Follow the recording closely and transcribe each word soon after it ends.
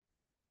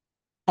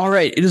All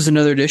right, it is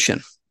another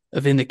edition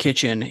of In the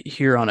Kitchen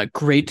here on a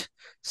great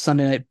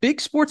Sunday night,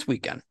 big sports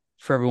weekend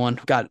for everyone.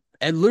 We've got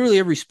literally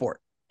every sport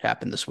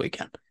happened this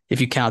weekend.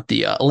 If you count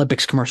the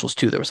Olympics commercials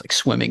too, there was like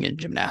swimming and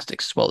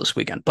gymnastics as well this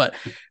weekend. But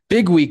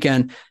big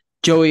weekend.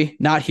 Joey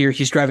not here.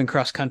 He's driving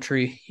cross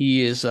country.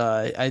 He is.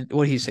 What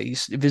did he say?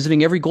 He's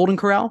visiting every Golden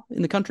Corral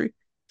in the country.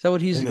 Is that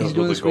what I he's think that's he's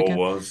what doing the this goal weekend?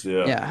 was. Yeah,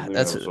 I Yeah, think that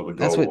that's was what the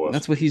that's goal what was.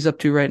 that's what he's up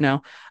to right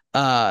now.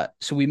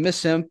 So we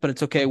miss him, but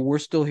it's okay. We're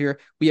still here.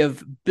 We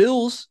have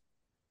Bills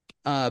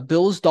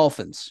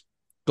Dolphins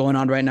going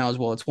on right now as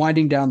well. It's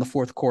winding down the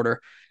fourth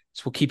quarter,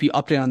 so we'll keep you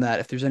updated on that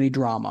if there's any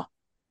drama.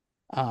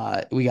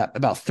 We got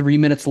about 3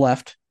 minutes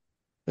left.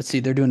 Let's see,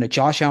 they're doing a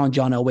Josh Allen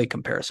John Elway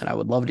comparison. I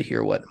would love to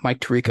hear what Mike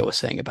Tirico was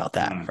saying about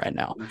that Mm. right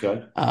now.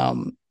 Okay.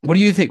 What do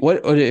you think?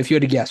 What if you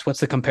had to guess?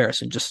 What's the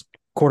comparison? Just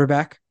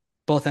quarterback,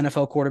 both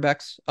NFL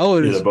quarterbacks. Oh,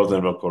 it Yeah, they're is. both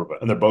NFL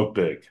quarterback, and they're both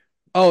big.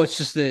 Oh, it's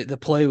just the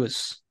play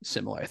was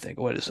similar. I think.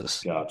 What is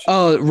this? Gotcha.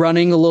 Oh,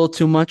 running a little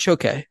too much.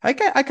 Okay, I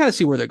kind of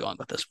see where they're going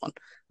with this one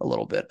a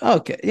little bit.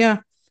 Okay, yeah,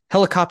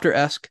 helicopter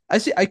esque. I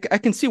see. I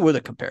can see where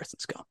the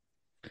comparisons go.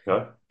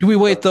 Okay. Do we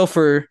wait Okay. though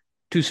for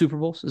two Super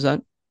Bowls? Is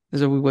that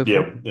what we wait for?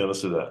 Yeah, yeah.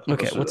 Let's do that.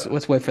 Okay, Let's do let's that.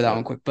 let's wait for that Yeah.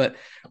 one quick. But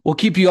we'll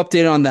keep you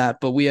updated on that.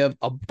 But we have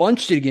a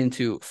bunch to get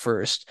into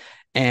first,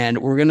 and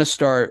we're gonna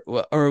start.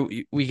 Or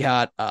we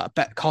got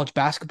college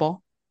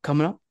basketball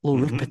coming up. A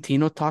little Rick Hmm.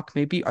 Pitino talk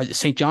maybe. Or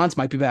St. John's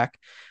might be back.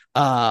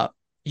 Uh,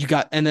 you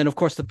got, and then of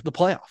course the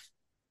playoff.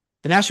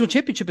 The national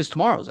championship is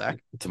tomorrow, Zach.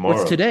 What's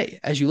Tomorrow. today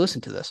as you listen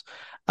to this?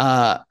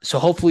 So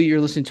hopefully you're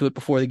listening to it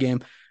before the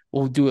game.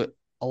 We'll do it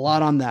a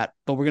lot on that,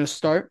 but we're gonna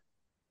start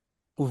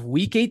with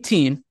Week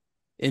 18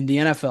 in the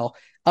NFL.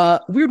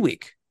 Weird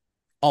week,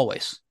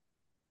 always.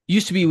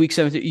 Used to be Week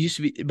 17. It used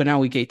to be, but now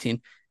Week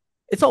 18.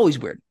 It's always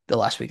weird the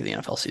last week of the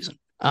NFL season.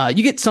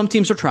 You get some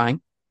teams are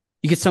trying.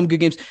 You get some good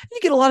games. And you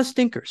get a lot of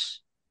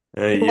stinkers.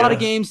 A lot of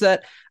Yeah. games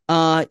that,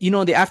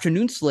 the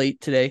afternoon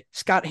slate today,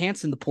 Scott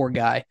Hansen, the poor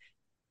guy,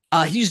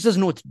 he just doesn't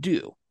know what to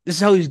do. This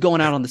is how he's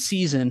going out on the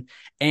season,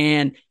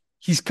 and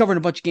he's covering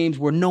a bunch of games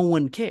where no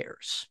one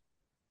cares.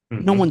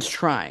 No Hmm. one's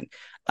trying.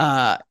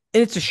 And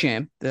it's a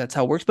shame that that's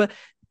how it works, but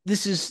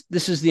this is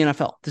the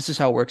NFL. This is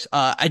how it works.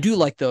 I do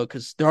like though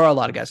because there are a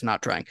lot of guys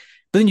not trying,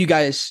 but then you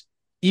guys,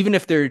 even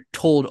if they're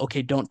told,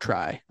 okay, don't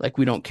try, like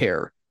we don't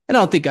care. And I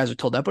don't think guys are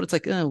told that, but it's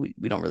like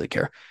we don't really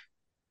care.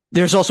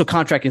 There's also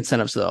contract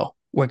incentives though,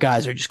 where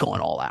guys are just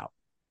going all out,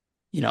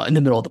 in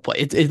the middle of the play.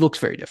 It looks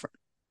very different.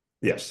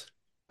 Yes.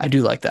 I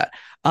do like that.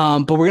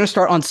 But we're gonna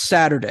start on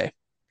Saturday,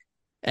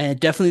 and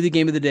definitely the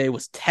game of the day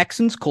was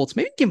Texans Colts.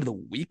 Maybe game of the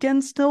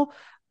weekend still.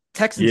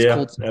 Texans Yeah.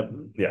 Colts,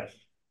 Yeah.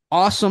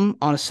 awesome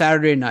on a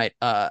Saturday night.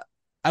 I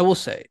will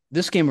say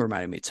this game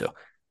reminded me too.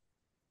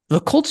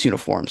 The Colts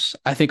uniforms,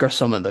 I think, are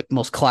some of the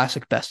most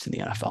classic best in the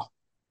NFL.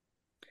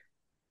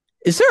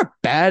 Is there a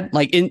bad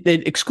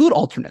exclude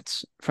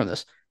alternates from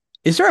this?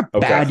 Is there a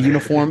bad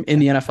uniform Okay. in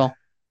the NFL?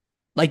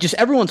 Like just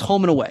everyone's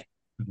home and away.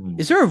 Is Hmm.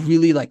 there a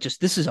really like just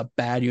this is a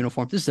bad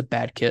uniform? This is a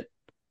bad kit?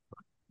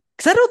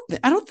 Because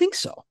I don't think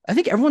so. I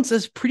think everyone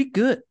says pretty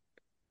good.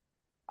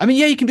 I mean,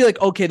 yeah, you can be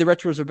like, okay, the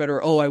retros are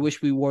better. Oh, I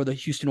wish we wore the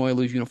Houston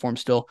Oilers uniform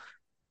still,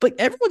 but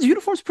everyone's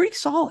uniform's pretty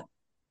solid.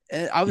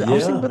 I was thinking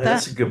Yeah, about that.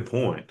 that's a good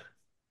point.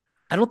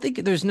 I don't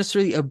think there's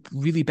necessarily a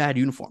really bad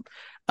uniform.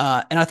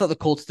 And I thought the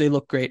Colts, they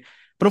look great.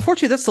 But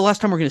unfortunately, that's the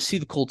last time we're going to see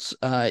the Colts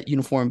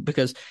uniform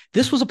because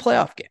this was a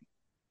playoff game.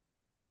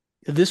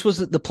 This was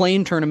the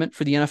play-in tournament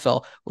for the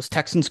NFL was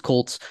Texans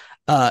Colts.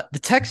 The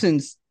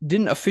Texans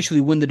didn't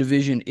officially win the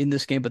division in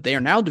this game, but they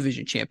are now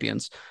division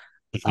champions.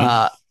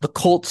 Hmm. The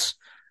Colts,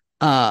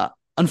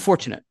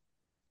 unfortunate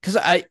because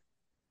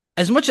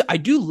as much as I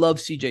do love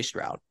CJ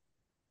Stroud,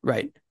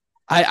 right?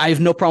 I have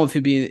no problem with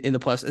him being in the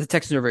playoffs. The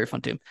Texans are a very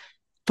fun team.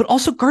 But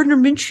also Gardner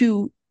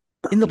Minshew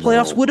in the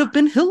playoffs No. would have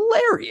been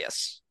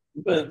hilarious.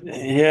 But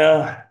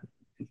yeah.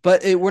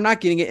 But we're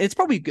not getting it. It's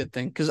probably a good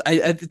thing because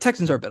the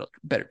Texans are a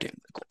better team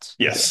than the Colts.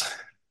 Yes.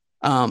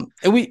 And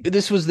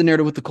this was the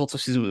narrative with the Colts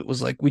this season. It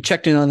was like we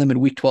checked in on them in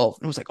week 12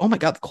 and it was like, oh my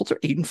god, the Colts are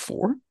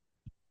 8-4.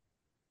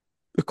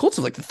 The Colts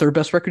are like the third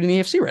best record in the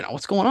AFC right now.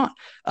 What's going on?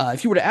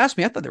 If you were to ask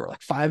me, I thought they were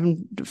like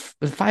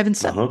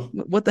 5-7. Uh-huh.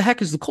 What the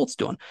heck is the Colts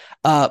doing?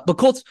 But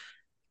Colts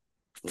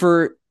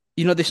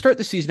they start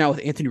the season out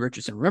with Anthony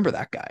Richardson. Remember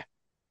that guy,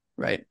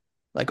 right?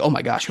 Like, oh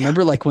my gosh, Yeah.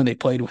 remember like when they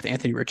played with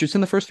Anthony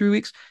Richardson the first 3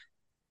 weeks?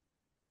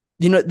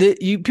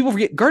 People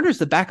forget Gardner's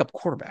the backup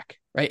quarterback,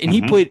 right? And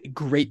he Hmm. played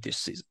great this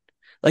season.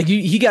 Like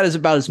he got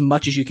about as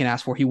much as you can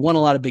ask for. He won a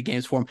lot of big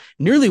games for him.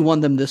 Nearly won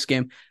them this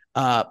game.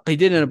 But he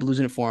did end up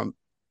losing it for him.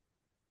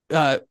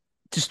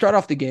 To start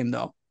off the game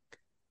though,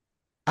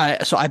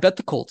 I bet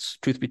the Colts.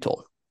 Truth be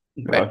told,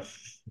 right? Okay.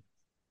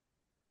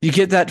 You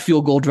get that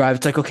field goal drive.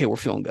 It's like okay, we're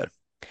feeling good.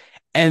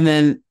 And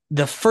then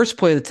the first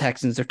play of the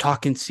Texans, they're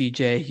talking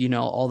CJ.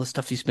 All the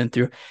stuff he's been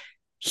through.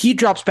 He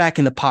drops back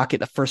in the pocket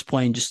the first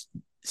play and just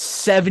Bomb.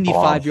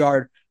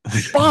 75-yard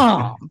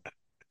bomb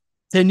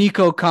to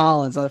Nico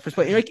Collins on the first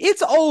play. You're like,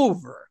 it's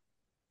over.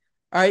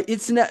 All right.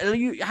 It's not,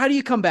 how do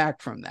you come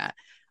back from that?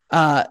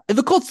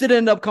 The Colts did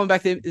end up coming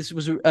back. This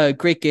was a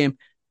great game.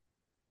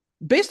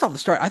 based off the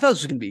start, I thought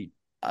this was going to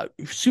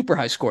be super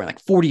high scoring,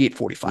 like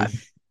 48-45.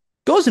 Mm.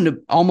 Goes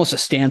into almost a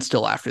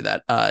standstill after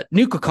that.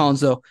 Nico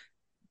Collins, though,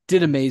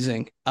 did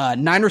amazing.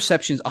 9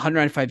 receptions,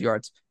 195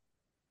 yards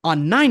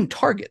on 9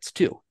 targets,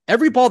 too.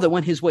 Every ball that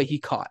went his way, he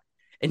caught.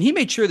 And he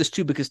made sure of this,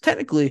 too, because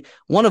technically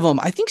one of them,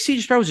 I think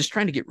C.J. Stroud was just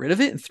trying to get rid of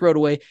it and throw it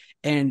away.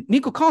 And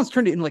Nico Collins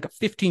turned it into like a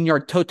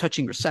 15-yard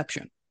toe-touching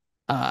reception.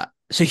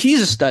 So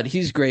he's a stud.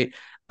 He's great.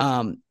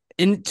 And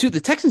two, the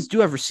Texans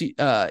do have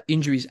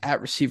injuries at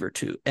receiver,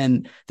 too.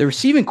 And the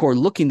receiving core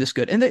looking this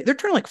good. And they're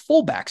turning like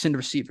fullbacks into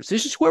receivers.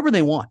 It's just whoever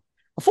they want.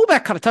 A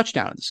fullback caught a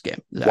touchdown in this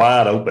game.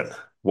 Wide open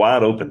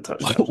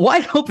touchdown.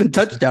 Wide open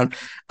touchdown.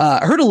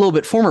 I heard a little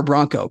bit. Former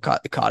Bronco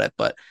caught it,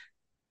 but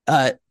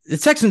the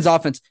Texans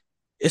offense,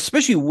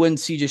 especially when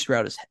CJ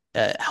Stroud is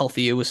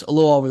healthy, it was a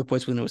little all over the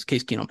place when it was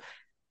Case Keenum,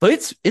 but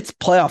it's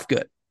playoff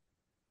good.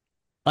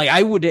 Like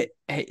I would,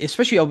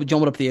 especially I would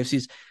jump up the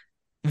AFCs.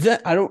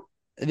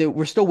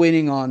 We're still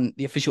waiting on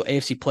the official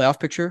AFC playoff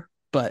picture,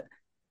 but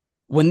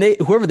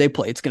whoever they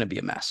play, it's going to be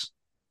a mess.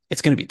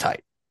 It's going to be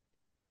tight.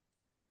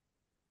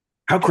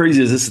 How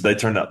crazy is this that they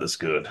turned out this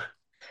good?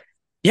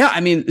 Yeah, I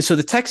mean, so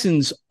the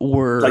Texans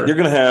were Like you're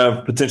going to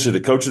have potentially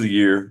the coach of the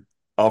year,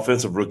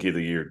 offensive rookie of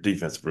the year,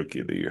 defensive rookie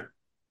of the year.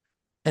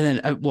 and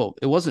then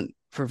it wasn't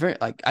for very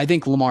I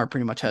think Lamar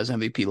pretty much has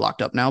MVP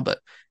locked up now, but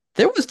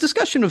there was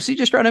discussion of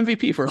CJ Stroud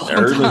MVP for a long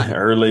time.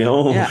 Early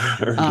on. Yeah.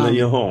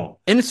 Early on.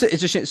 And it's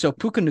a shame. So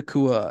Puka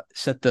Nacua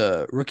set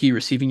the rookie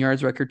receiving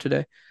yards record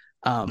today.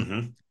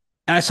 And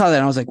I saw that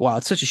and I was like, wow,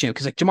 it's such a shame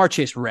because like Jamar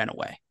Chase ran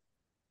away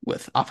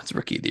with offensive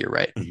rookie of the year,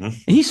 right? Mm-hmm. And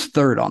he's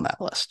third on that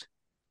list.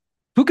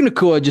 Puka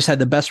Nacua just had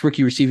the best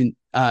rookie receiving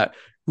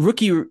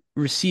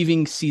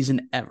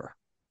season ever.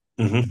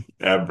 Mm-hmm.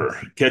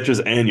 Ever. Catches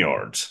and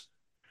yards.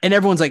 And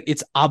everyone's like,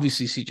 it's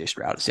obviously CJ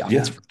Stroud. It's the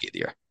offensive rookie of the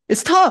year.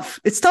 It's tough,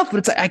 but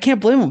it's like, I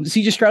can't blame him.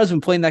 CJ Stroud has been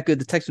playing that good.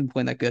 The Texans have been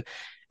playing that good.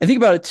 And think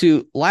about it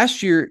too.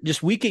 Last year,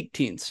 just week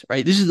 18s,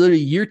 right? This is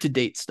literally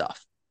year-to-date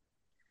stuff.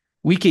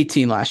 Week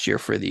 18 last year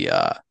for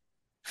the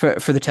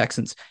for the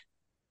Texans.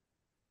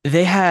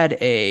 They had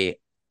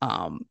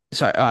I'm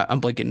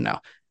blanking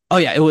now. Oh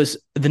yeah, it was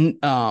they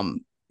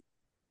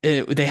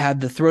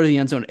had the throw to the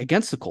end zone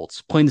against the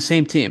Colts, playing the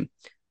same team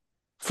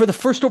for the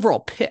first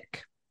overall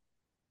pick.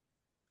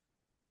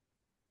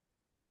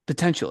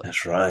 Potentially.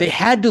 That's right. They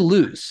had to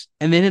lose,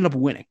 and they ended up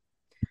winning.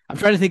 I'm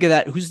trying to think of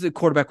that. Who's the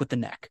quarterback with the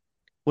neck?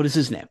 What is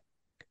his name?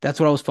 That's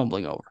what I was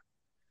fumbling over.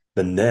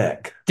 The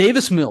neck.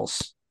 Davis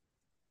Mills.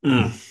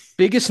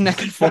 Biggest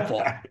neck in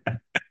football.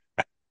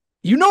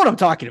 You know what I'm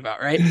talking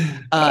about, right?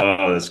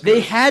 That's good.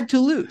 They had to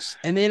lose,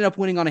 and they ended up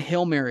winning on a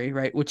Hail Mary,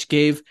 right, which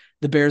gave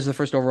the Bears the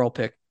first overall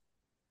pick.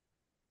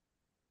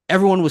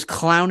 Everyone was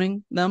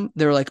clowning them.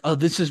 They were like, oh,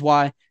 this is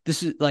why.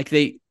 This is like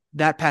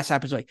that pass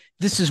happens. Like,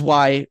 this is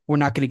why we're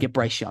not going to get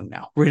Bryce Young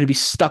now. We're going to be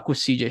stuck with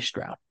CJ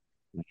Stroud.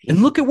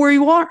 And look at where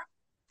you are.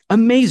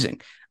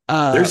 Amazing.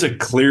 There's a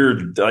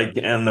clear, I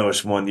know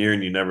it's 1 year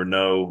and you never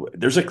know.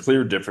 There's a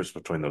clear difference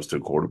between those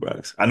two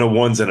quarterbacks. I know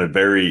one's in a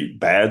very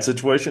bad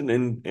situation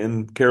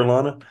in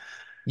Carolina.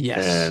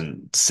 Yes.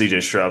 And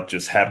CJ Stroud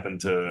just happened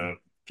to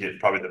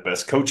get probably the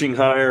best coaching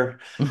hire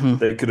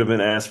that could have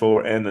been asked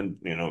for. And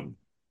then,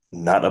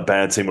 not a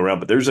bad team around,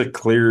 but there's a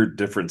clear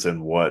difference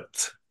in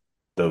what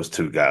those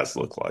two guys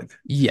look like.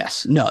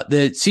 Yes. No,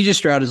 the CJ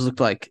Stroud has looked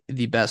like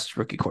the best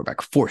rookie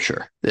quarterback for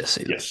sure this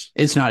season. Yes.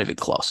 It's not even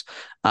close.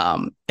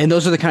 And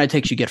those are the kind of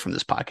takes you get from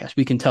this podcast.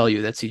 We can tell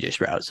you that CJ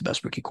Stroud is the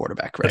best rookie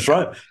quarterback, right? That's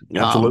right.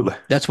 Absolutely.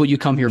 That's what you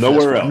come here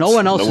Nowhere for. else. No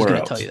one else is going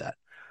to tell you that.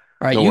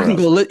 All right. You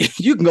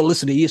can go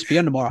listen to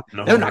ESPN tomorrow.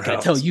 They're not going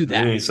to tell you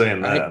that. They ain't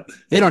saying right? that.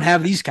 They don't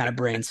have these kind of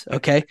brains.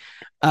 Okay.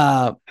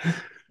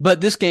 But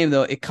this game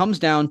though, it comes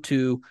down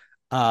to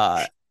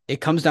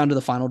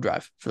the final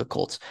drive for the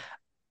Colts.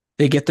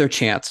 They get their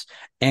chance,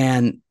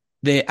 and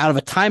they out of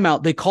a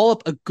timeout, they call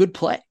up a good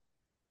play.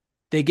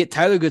 They get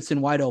Tyler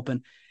Goodson wide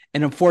open,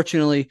 and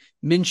unfortunately,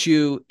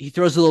 Minshew, he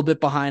throws a little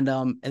bit behind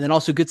him, and then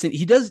also Goodson,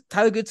 he does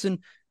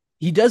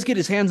get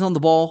his hands on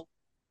the ball,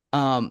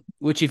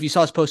 which if you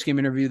saw his post-game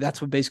interview, that's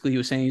what basically he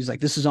was saying. He's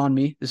like, this is on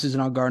me. This isn't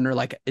on Gardner.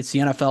 Like, it's the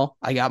NFL.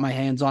 I got my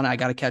hands on it. I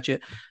got to catch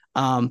it.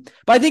 But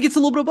I think it's a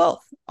little bit of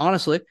both,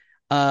 honestly. It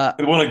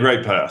wasn't a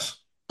great pass.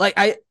 Like,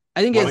 I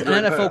think as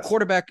an NFL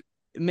quarterback,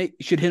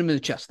 should hit him in the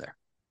chest there.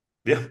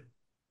 Yeah.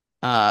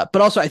 But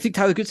also I think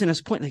Tyler Goodson has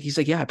a point. Like he's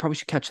like, yeah, I probably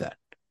should catch that.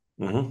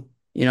 Mm-hmm.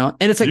 And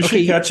it's like, you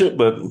okay, should catch it,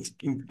 but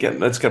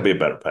that's got to be a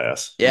better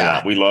pass.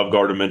 Yeah. We love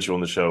Gardner Minshew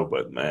on the show,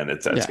 but man,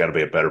 it's got to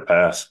be a better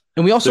pass.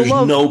 And we also There's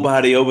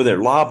nobody over there.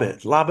 Lob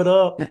it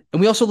up. And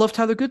we also love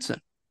Tyler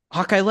Goodson,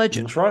 Hawkeye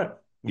legend. That's right.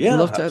 Yeah,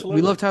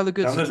 we love Tyler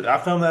Goodson. I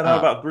found that out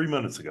about 3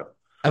 minutes ago.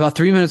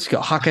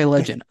 Hawkeye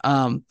legend.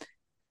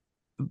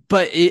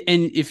 But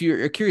if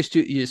you're curious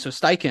too, so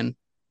Steichen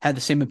had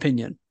the same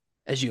opinion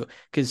as you,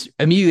 because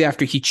immediately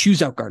after he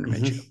chews out Gardner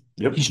Minshew,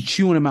 he's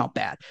chewing him out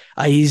bad.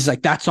 He's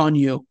like, "That's on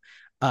you.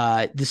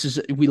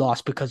 We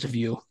lost because of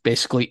you."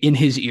 Basically, in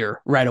his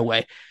ear right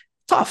away.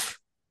 Tough,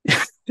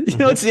 it's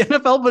the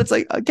NFL, but it's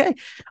like okay.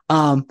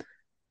 And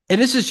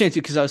this is a chance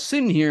because I was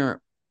sitting here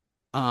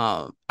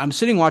I'm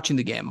sitting watching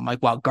the game. I'm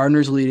like, wow,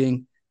 Gardner's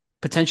leading,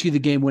 potentially the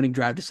game-winning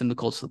drive to send the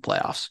Colts to the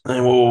playoffs.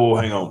 And whoa,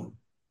 hang on.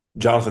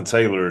 Jonathan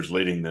Taylor is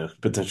leading the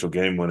potential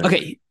game winning.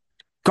 Okay,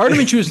 Gardner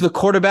Minshew is the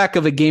quarterback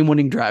of a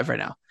game-winning drive right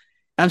now.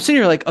 And I'm sitting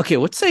here like, okay,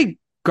 let's say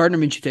Gardner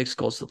Minshew takes the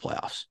Colts to the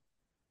playoffs,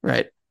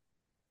 right?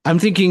 I'm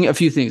thinking a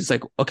few things.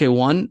 Like, okay,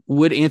 one,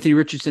 would Anthony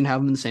Richardson have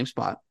them in the same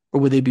spot,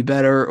 or would they be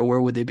better, or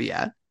where would they be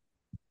at?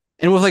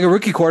 And with like a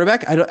rookie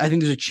quarterback, I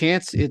think there's a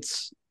chance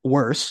it's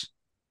worse,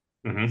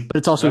 but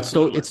it's also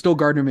Absolutely. it's still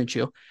Gardner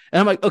Minshew. And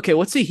I'm like, okay,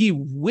 let's say he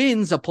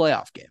wins a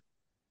playoff game.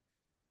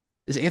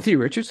 Does Anthony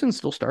Richardson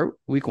still start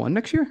week 1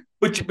 next year?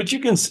 But you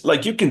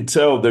can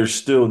tell there's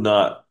still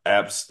not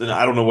apps. And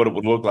I don't know what it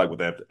would look like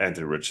with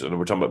Anthony Richardson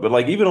we're talking about, but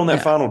like even on that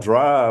Yeah, final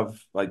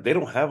drive, like they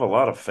don't have a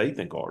lot of faith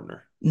in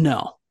Gardner.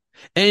 no.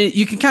 And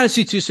you can kind of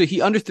see too. So he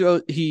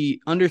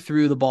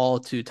underthrew the ball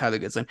to Tyler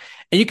Goodson,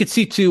 and you could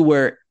see too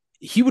where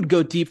he would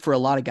go deep for a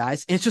lot of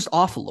guys, and it's just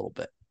off a little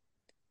bit.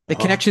 The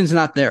Uh-huh. connection's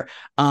not there.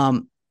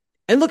 And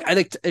look, I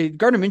think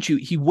Gardner Minshew,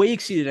 he way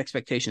exceeded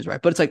expectations,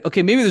 right? But it's like,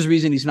 okay, maybe there's a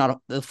reason he's not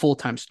the full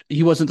time.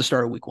 He wasn't the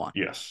starter week 1.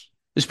 Yes.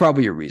 There's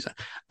probably a reason.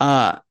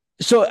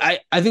 So I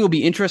think it'll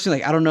be interesting.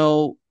 Like I don't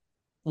know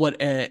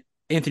what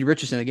Anthony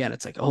Richardson again.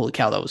 It's like holy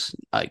cow, that was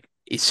like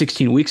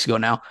 16 weeks ago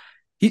now.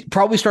 He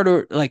probably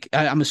started like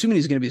I'm assuming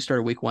he's going to be a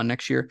starter week 1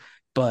 next year,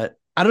 but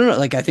I don't know.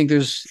 Like I think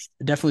there's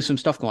definitely some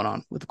stuff going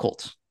on with the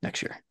Colts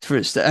next year.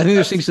 I think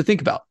there's things to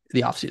think about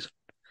the offseason.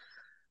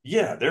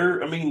 Yeah,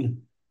 I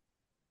mean,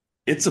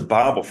 it's a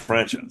Bible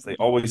franchise. They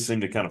always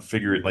seem to kind of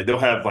figure it. Like they'll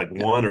have like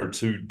Yeah. one or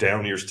two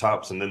down years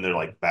tops, and then they're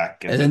like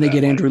back And into then they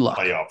get that like Andrew Luck.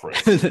 playoff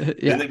race. Then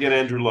Yeah. they get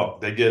Andrew Luck.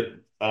 They get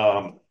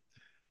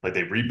like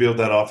they rebuild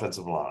that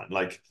offensive line.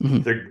 Like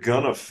Mm-hmm. they're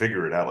gonna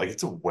figure it out. Like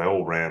it's a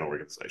well-ran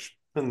organization.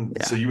 And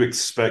so Yeah. you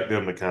expect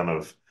them to kind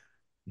of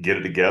get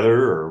it together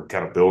or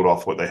kind of build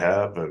off what they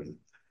have. And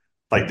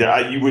like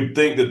that, you would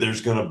think that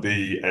there's gonna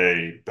be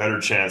a better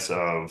chance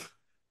of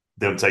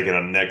them taking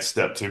a next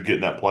step to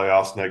getting that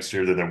playoffs next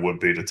year than there would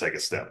be to take a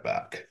step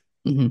back.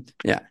 Mm-hmm.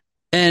 Yeah.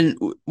 And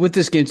with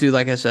this game too,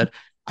 like I said,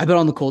 I bet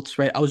on the Colts,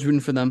 right? I was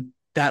rooting for them.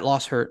 That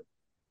loss hurt,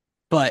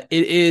 but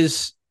it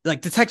is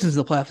like the Texans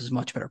in the playoff is a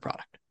much better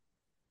product.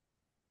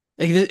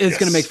 Like, it's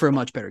going to make Yes. for a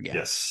much better game.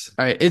 Yes.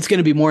 All right, it's going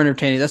to be more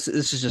entertaining. This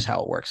is just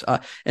how it works.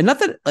 And not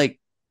that like,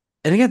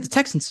 and again, the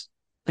Texans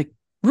like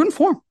rooting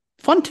for them,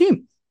 fun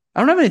team.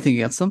 I don't have anything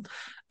against them.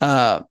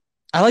 I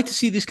like to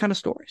see these kind of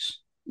stories.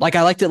 Like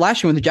I liked it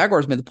last year when the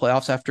Jaguars made the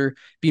playoffs after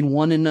being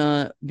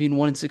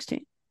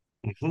 1-16.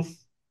 Mhm.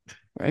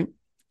 Right,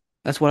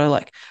 that's what I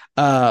like.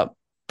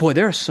 Boy,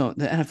 the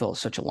NFL is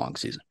such a long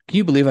season. Can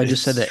you believe I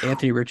just said It's that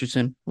Anthony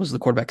Richardson was the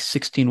quarterback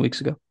 16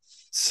 weeks ago?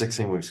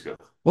 16 weeks ago.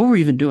 What were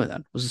we even doing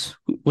then? Was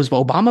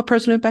Obama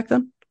president back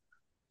then?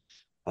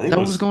 I Is think that it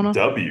what was was going on?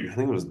 W. I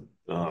think it was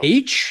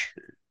H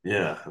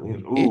yeah. I mean,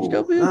 H ooh. No,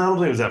 W. I don't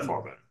think it was that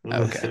far back.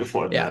 Okay, It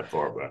wasn't yeah. that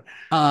far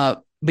back.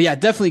 But yeah,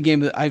 definitely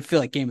game. I feel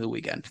like game of the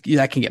weekend. Yeah,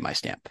 that can get my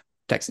stamp.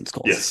 Texans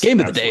Colts Yes,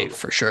 game of the day absolutely.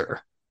 for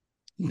sure.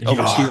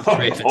 Over Yeah. Steelers Oh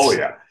Ravens.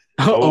 yeah.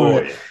 Oh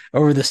over yeah.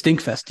 over the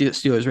Stinkfest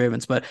Steelers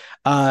Ravens. But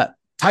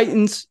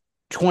Titans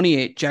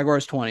 28,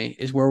 Jaguars 20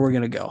 is where we're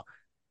gonna go.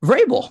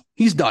 Vrabel,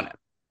 he's done it.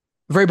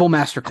 Vrabel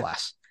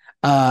masterclass.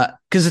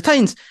 Because the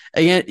Titans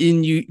again,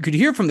 and you could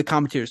hear from the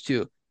commentators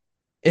too.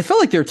 It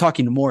felt like they were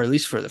talking more, at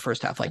least for the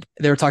first half. Like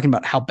they were talking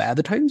about how bad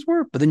the Titans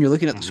were, but then you're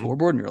looking at the Hmm.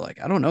 scoreboard and you're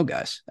like, I don't know,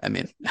 guys. I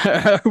mean,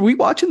 are we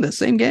watching the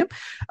same game?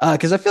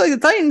 Because I feel like the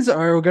Titans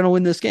are going to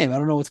win this game. I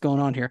don't know what's going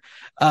on here.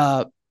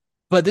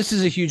 But this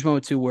is a huge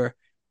moment too, where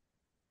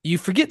you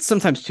forget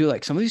sometimes too.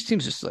 Like some of these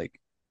teams, just like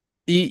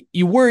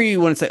you worry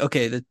when it's like,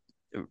 okay, the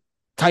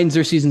Titans,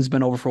 their season's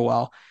been over for a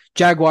while.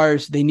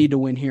 Jaguars, they need to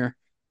win here.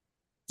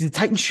 Do the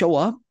Titans show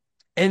up?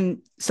 And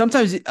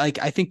sometimes, like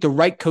I think the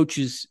right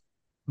coaches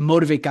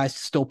motivate guys to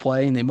still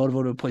play, and they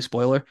motivate them to play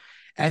spoiler.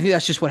 And I think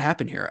that's just what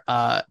happened here.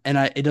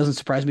 It doesn't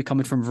surprise me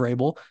coming from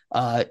Vrabel,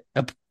 a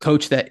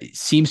coach that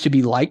seems to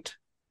be liked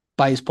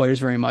by his players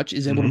very much,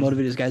 is able to Hmm.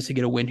 motivate his guys to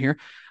get a win here.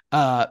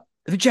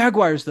 The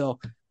Jaguars, though,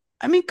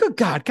 I mean, good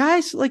God,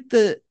 guys, like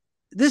this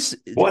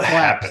What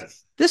collapse, happened?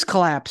 this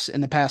collapse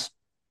in the past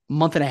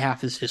month and a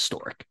half is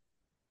historic.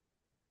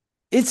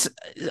 It's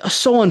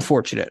so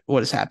unfortunate what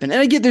has happened.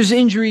 And I get there's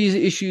injuries,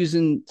 issues,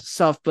 and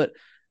stuff, but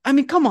I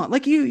mean, come on,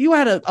 like you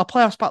had a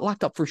playoff spot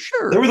locked up for They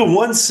sure. were the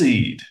one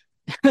seed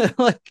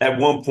Like at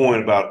one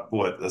point about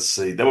what? Let's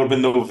see. That would have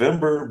been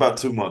November, about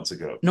 2 months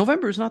ago.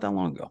 November is not that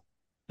long ago.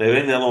 They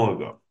ain't that long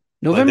ago. Like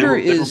November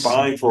they were is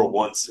vying for a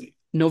one seed.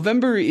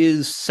 November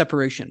is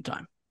separation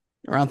time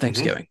around Hmm.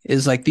 Thanksgiving.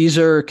 Is like these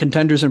are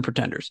contenders and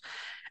pretenders,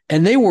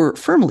 and they were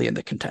firmly in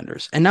the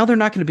contenders, and now they're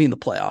not going to be in the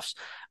playoffs.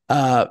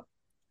 Uh,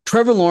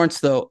 Trevor Lawrence,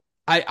 though,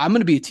 I'm going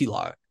to be a T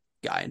Law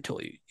guy until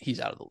he's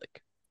out of the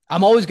league.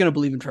 I'm always going to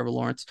believe in Trevor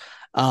Lawrence.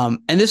 And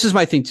this is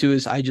my thing too,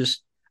 is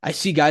I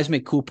see guys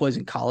make cool plays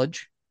in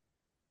college,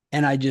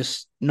 and I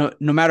just no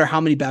matter how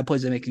many bad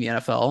plays they make in the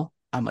NFL,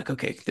 I'm like,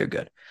 okay, they're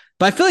good.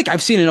 But I feel like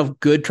I've seen enough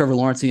good Trevor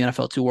Lawrence in the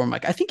NFL too, where I'm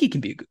like, I think he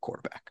can be a good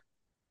quarterback.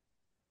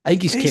 I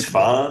think he's He's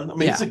capable. fine. I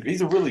mean, Yeah.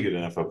 he's a really good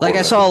NFL Like I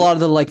quarterback. saw a lot of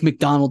the like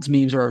McDonald's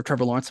memes or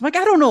Trevor Lawrence. I'm like,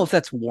 I don't know if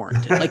that's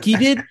warranted. Like he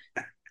did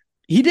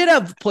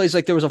have plays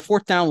like there was a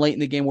fourth down late in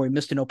the game where he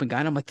missed an open guy.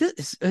 And I'm like,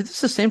 is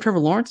this the same Trevor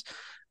Lawrence?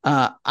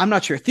 I'm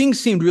not sure. Things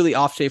seemed really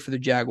off today for the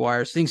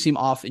Jaguars. Things seem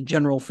off in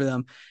general for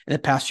them in the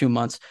past few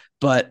months.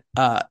 But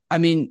I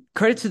mean,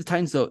 credit to the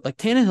Titans though. Like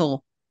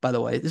Tannehill, by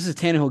the way, this is a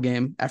Tannehill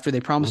game after they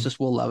promised us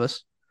Will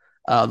Levis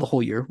the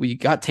whole year. We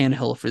got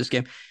Tannehill for this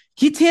game.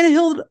 He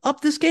Tannehilled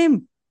up this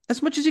game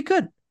as much as he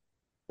could.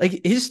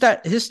 Like his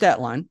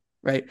stat line,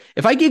 right?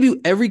 If I gave you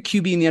every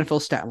QB in the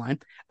NFL stat line,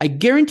 I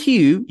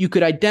guarantee you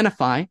could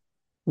identify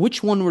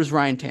which one was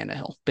Ryan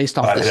Tannehill based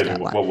off this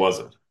stat line. What was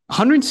it?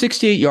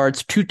 168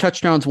 yards, 2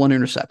 touchdowns, 1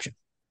 interception.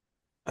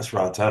 That's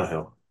Ryan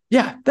Tannehill.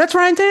 Yeah, that's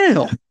Ryan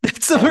Tannehill.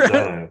 Ryan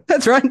Tannehill.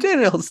 That's Ryan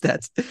Tannehill's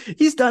stats.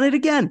 He's done it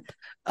again.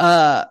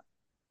 This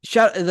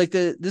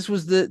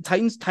was the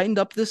Titans tightened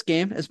up this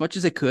game as much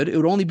as they could. It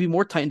would only be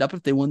more tightened up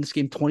if they won this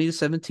game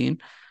 20-17,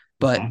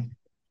 but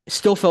it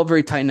still felt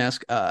very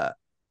Titan-esque.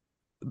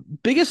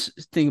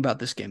 Biggest thing about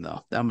this game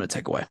though that I'm going to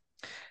take away.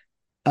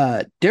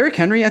 Derrick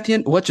Henry at the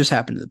end. What just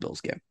happened to the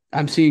Bills game?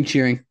 I'm seeing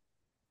cheering.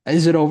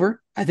 Is it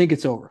over? I think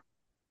it's over.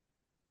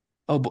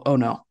 Oh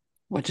no.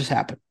 What just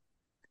happened?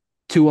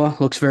 Tua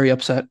looks very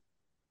upset.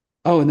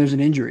 Oh, and there's an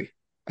injury.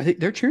 I think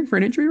they're cheering for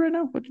an injury right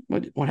now.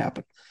 What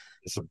happened?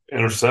 It's an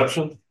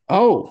interception.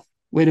 Oh,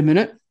 wait a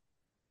minute.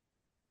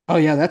 Oh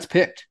yeah, that's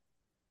picked.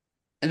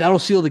 And that'll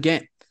seal the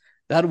game.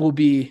 That will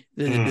be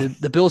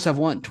the Bills have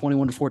won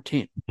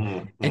 21-14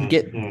 and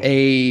get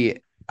a they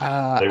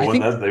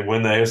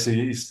win the AFC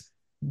East.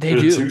 They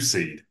They're do. a 2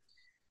 seed.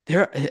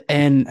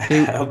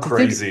 How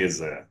crazy is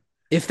that?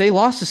 If they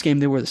lost this game,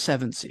 they were the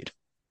 7th seed.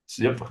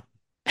 Yep.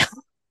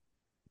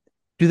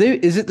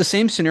 Is it the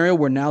same scenario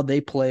where now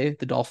they play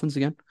the Dolphins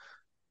again,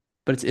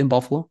 but it's in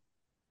Buffalo?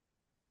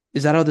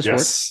 Is that how this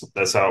works? Yes,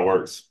 that's how it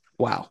works.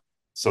 Wow.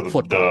 So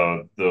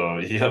the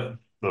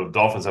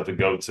Dolphins have to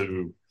go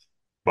to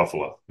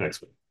Buffalo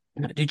next week.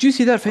 Did you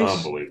see that face?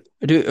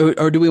 Unbelievable.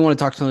 Or do we want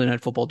to talk Sunday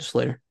Night Football just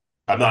later?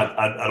 I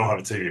don't have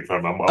a TV in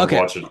front of me. I'm Okay.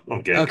 watching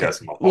on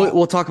Gamecast. Okay.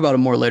 We'll talk about it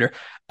more later.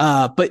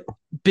 But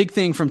big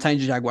thing from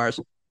Titans Jaguars.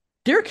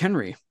 Derrick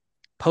Henry,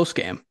 post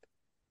game,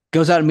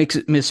 goes out and makes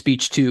his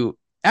speech to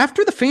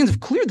after the fans have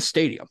cleared the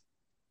stadium.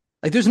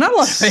 Like there's not a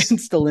lot of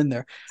fans still in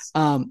there.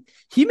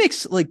 He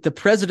makes like the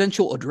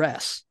presidential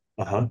address.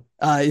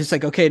 It's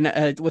like, okay,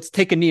 let's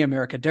take a knee,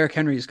 America. Derrick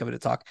Henry is coming to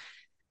talk.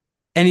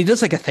 And he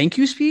does like a thank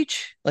you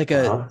speech, like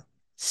a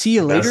see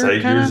you later. Best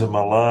 8 years of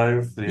my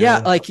life. Yeah,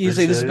 like he's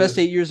like, this is the best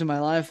 8 years of my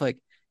life. Like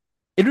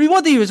it'd be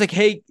one thing. He was like,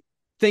 hey,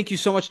 thank you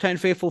so much, Titan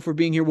Faithful, for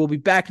being here. We'll be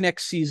back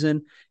next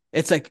season.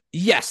 It's like,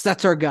 yes,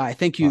 that's our guy.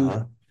 Thank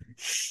you.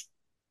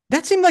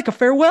 That seemed like a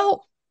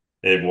farewell.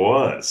 It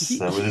was.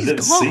 It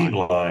didn't seem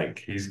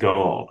like he's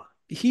gone.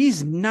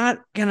 He's not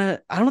gonna.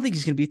 I don't think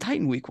he's gonna be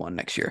Titan week 1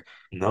 next year.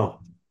 No.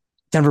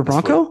 Denver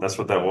Bronco? That's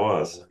what that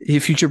was.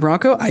 Future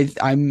Bronco?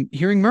 I'm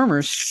hearing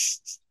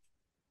murmurs.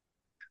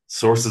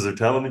 Sources are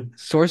telling me.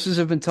 Sources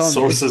have been telling me.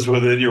 Sources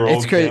within your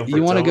own camp.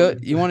 You want to go?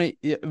 You want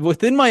to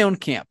within my own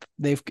camp?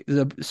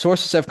 The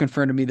sources have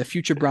confirmed to me the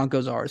future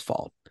Broncos are as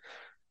followed: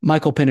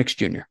 Michael Penix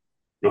Jr.,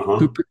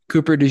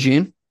 Cooper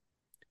DeJean,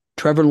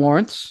 Trevor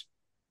Lawrence,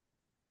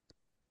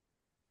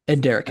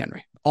 and Derrick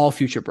Henry. All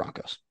future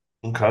Broncos.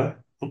 Okay.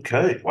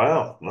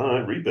 Wow. All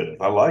right. Rebid.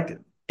 I like it.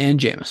 And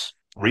Jameis.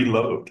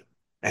 Reload.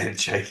 And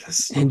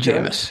Jameis. And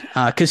Jameis.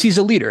 Because he's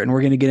a leader, and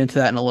we're going to get into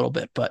that in a little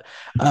bit. But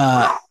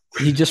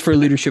he just for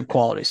leadership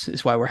qualities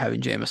is why we're having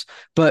Jameis.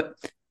 But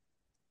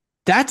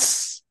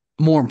that's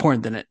more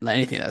important than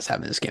anything that's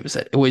happened in this game. Is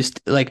that it was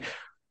like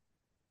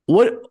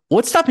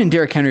what's stopping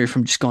Derrick Henry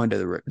from just going to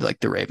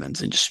the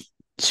Ravens and just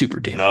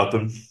super team?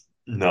 Nothing.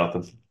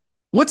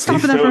 What's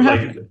stopping that from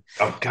happening?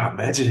 Oh God,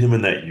 imagine him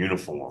in that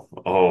uniform.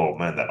 Oh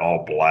man, that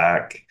all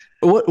black.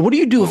 What do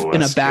you do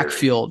in a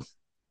backfield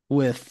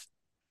with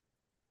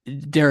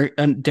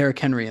Derrick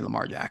Henry and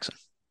Lamar Jackson?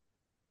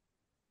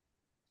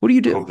 What do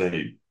you do?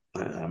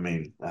 I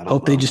don't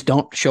hope they just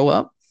don't show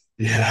up.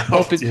 Yeah,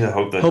 hope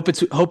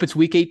it's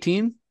week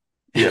 18.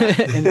 Yeah,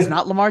 and it's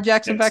not Lamar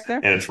Jackson back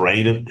there, and it's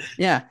raining.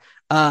 Yeah,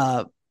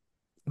 but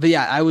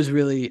yeah, I was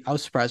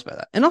surprised by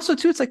that, and also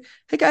too, it's like,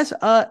 hey guys,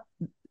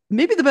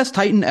 maybe the best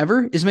Titan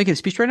ever is making a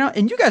speech right now,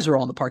 and you guys are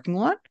all in the parking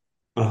lot.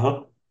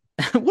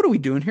 What are we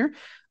doing here?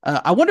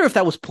 I wonder if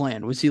that was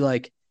planned. Was he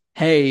like,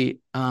 hey,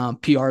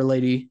 PR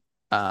lady,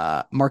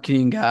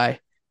 marketing guy,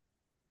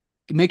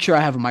 make sure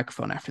I have a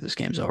microphone after this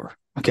game's over.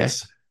 Okay.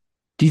 Yes.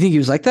 Do you think he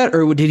was like that?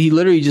 Or did he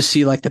literally just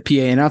see like the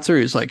PA announcer?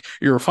 He's like,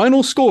 your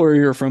final score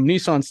here from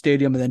Nissan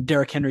Stadium. And then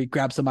Derrick Henry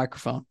grabs the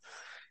microphone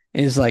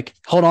and is like,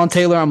 hold on,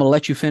 Taylor, I'm going to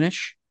let you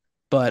finish.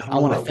 But I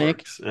want to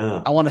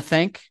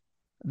thank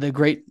the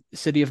great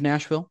city of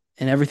Nashville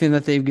and everything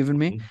that they've given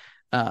me.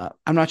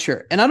 I'm not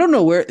sure. And I don't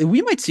know where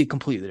we might see a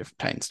completely different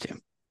Titans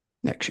team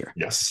next year.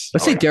 Yes.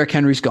 Let's say Derrick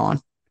Henry's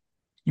gone.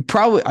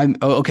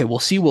 We'll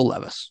see Will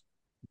Levis.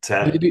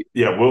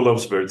 Will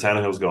Levis,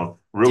 Tannehill's gone.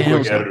 Quick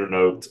editor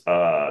note: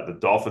 the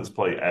Dolphins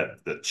play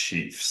at the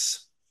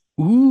Chiefs.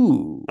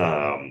 Ooh.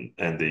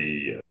 And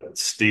the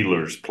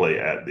Steelers play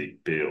at the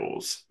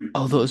Bills.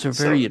 Oh, those are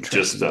very So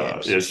just interesting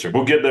games. yeah, sure.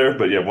 We'll get there,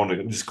 but yeah, I want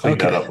to just clean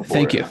that Okay, up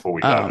thank you. before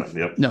we dive in.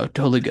 Yep. No,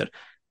 totally good.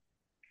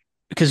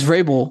 Because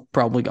Vrabel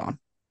probably gone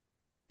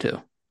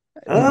too.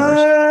 Murmurs.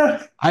 Uh,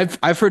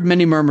 I've heard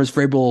many murmurs.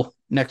 Vrabel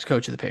next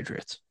coach of the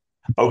Patriots.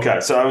 okay,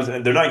 so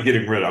and they're not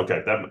getting rid of.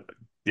 Okay, that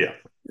yeah.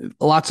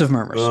 Lots of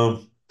murmurs.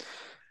 Um,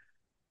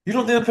 you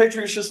don't think the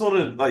Patriots just want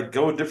to like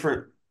go a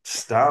different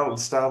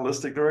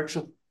stylistic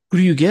direction? Who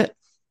do you get?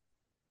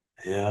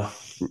 Yeah,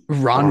 I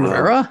Ron don't know.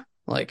 Rivera?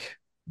 Like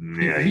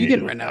Yeah, who are you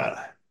getting right now?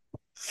 yeah,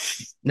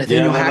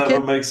 Nathaniel no, that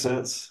would Hackett? make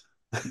sense.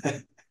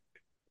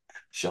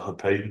 Sean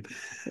Payton.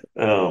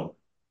 Um,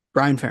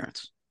 Brian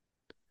Ferentz.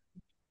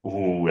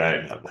 ooh,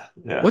 yeah,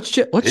 What's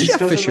he's Jeff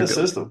coaching Fisher that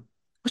doing? system.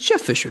 What's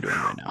Jeff Fisher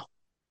doing right now?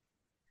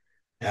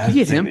 Yeah, You I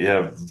get think him?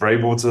 yeah,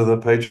 Vrabel to the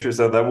Patriots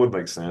that would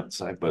make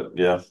sense. But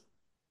yeah,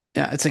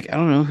 Yeah, it's like I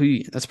don't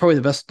know that's probably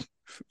the best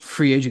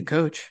free agent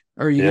coach.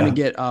 Or are you gonna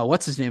yeah. get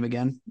what's his name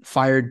again?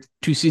 Fired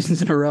 2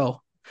 seasons in a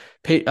row.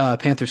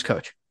 Panthers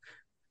coach.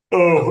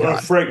 Oh Oh,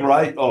 God. Frank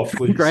Wright. Oh,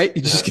 please. Right?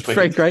 You just Yeah, get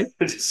Frank right.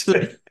 just,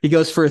 He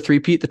goes for a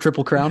three-peat, the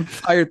Triple Crown.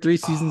 Fired 3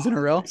 seasons in oh,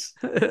 a row.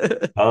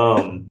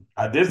 please.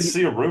 I did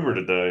see a rumor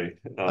today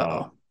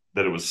Uh-oh.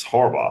 that it was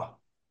Harbaugh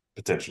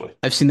potentially.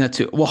 I've seen that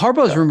too. Well,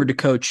 Harbaugh is Yeah, rumored to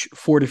coach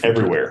 4 different teams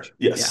everywhere. next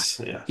year. Yeah.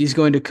 Yes, yeah, He's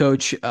going to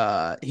coach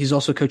he's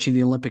also coaching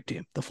the Olympic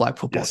team, the flag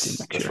football team yes,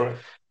 next that's year. right.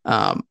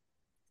 Um,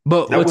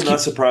 but That what's would not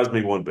keep surprise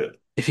me one bit.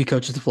 if he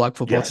coaches the flag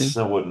football Yes, team?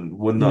 that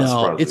would not No,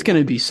 surprise me it's going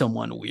one to be bit.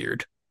 someone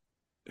weird.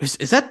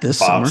 Is that this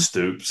Bob summer?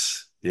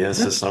 Stoops. Is Yes,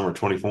 that this summer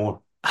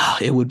 24. oh,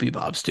 it would be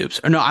Bob Stoops.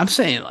 Or no, I'm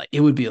saying like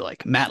it would be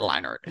like Matt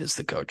Leinart is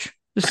the coach.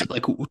 This is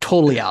like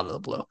totally out of the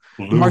blue.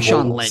 Lou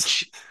Marshawn Holtz.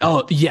 Lynch.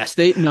 Oh yes,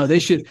 they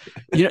should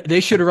they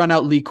should have run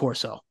out Lee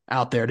Corso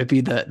out there to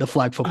be the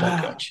flag football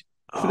coach.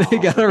 They Oh,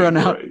 got to that'd be run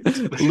out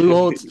great.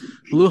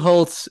 Lou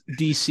Holtz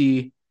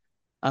DC,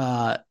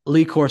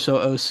 Lee Corso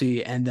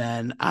OC, and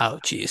then oh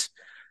geez,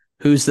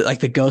 who's like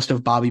the ghost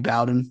of Bobby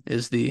Bowden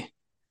is the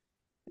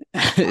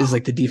is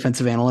like the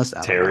defensive analyst.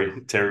 I don't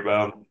know. Terry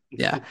Bowden.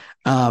 Yeah.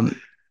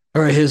 Um,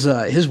 or his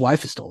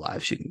wife is still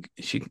alive. She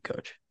can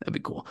coach. That'd be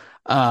cool.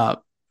 Uh,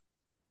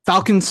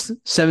 Falcons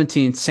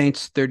 17,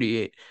 Saints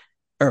 38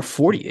 or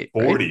 48,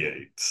 right? 48.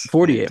 Yeah,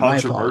 48. My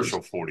apologies.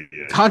 controversial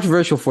 48.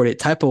 Controversial 48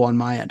 typo on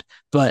my end,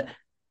 but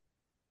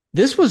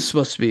this was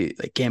supposed to be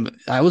like game.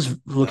 I was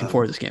looking Uh,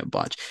 forward to this game a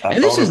bunch, I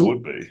and this thought is it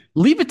would be.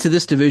 leave it to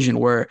this division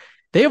where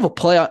they have a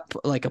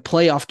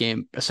playoff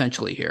game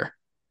essentially here.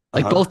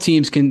 Like Uh-huh. both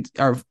teams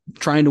are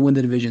trying to win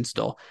the division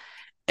still,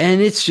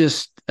 and it's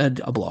just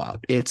a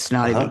blowout. It's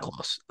not even Uh-huh.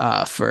 close.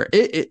 For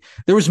it,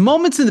 there was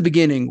moments in the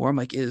beginning where I'm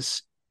like,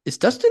 is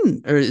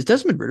Desmond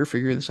Ritter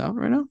figuring this out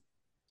right now?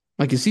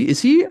 Like, is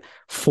he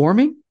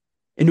forming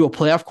into a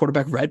playoff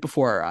quarterback right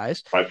before our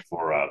eyes? Right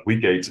before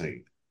week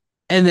 18.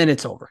 And then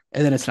it's over,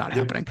 and then it's not Yep.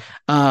 happening.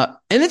 And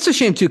it's a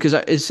shame too because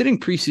it's sitting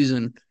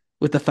preseason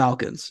with the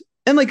Falcons,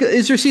 and like,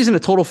 is their season a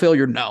total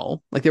failure?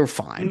 No, like they were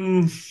fine,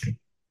 Mm.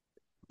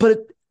 but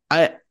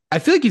I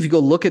feel like if you go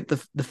look at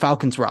the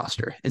Falcons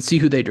roster and see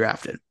who they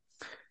drafted,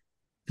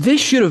 they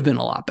should have been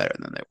a lot better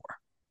than they were.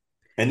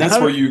 And And that's I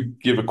where don't, you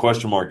give a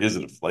question mark,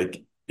 isn't it?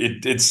 Like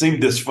it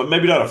seemed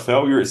maybe not a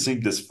failure, it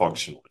seemed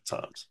dysfunctional at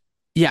times.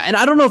 yeah, and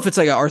I don't know if it's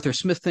like an Arthur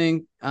Smith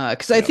thing,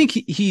 because I Yeah. think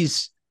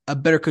he's a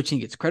better coach than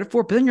he gets credit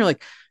for. But then you're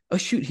like, oh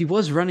shoot, he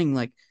was running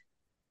like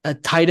a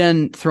tight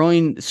end,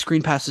 throwing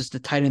screen passes to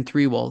tight end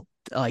three while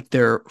like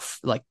their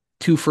like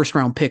 2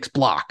 first-round picks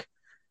block,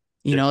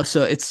 you Yeah. know.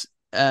 So it's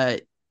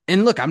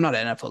and look, I'm not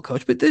an NFL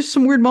coach, but there's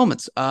some weird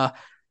moments.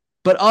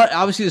 But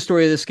obviously the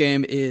story of this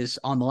game is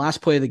on the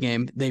last play of the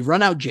game, they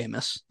run out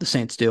Jameis, the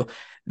Saints do.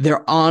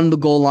 They're on the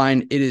goal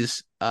line. It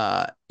is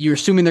you're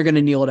assuming they're going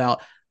to kneel it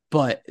out,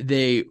 but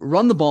they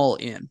run the ball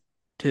in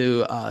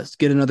to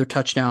get another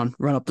touchdown,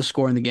 run up the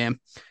score in the game.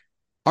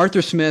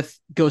 Arthur Smith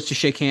goes to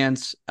shake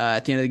hands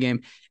at the end of the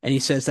game, and he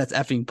says that's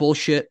effing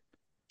bullshit.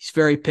 He's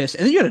very pissed.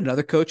 And then you had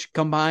another coach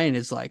come by and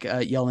is like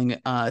yelling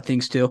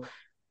things too.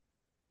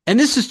 And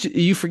this is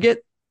you forget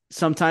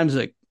sometimes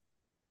like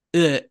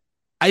when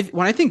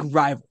I think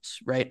rivals,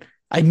 right?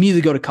 I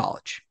immediately go to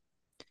college,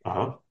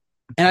 Uh-huh.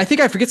 and I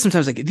think I forget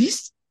sometimes like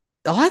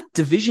a lot of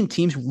division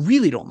teams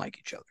really don't like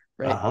each other,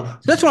 right? Uh-huh.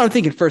 So that's what I'm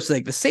thinking first.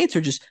 Like the Saints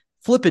are just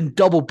flipping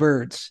double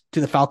birds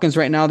to the Falcons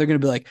right now. They're going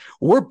to be like,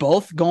 we're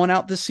both going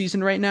out this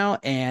season right now,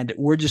 and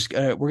we're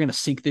going to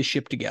sink this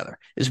ship together.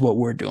 Is what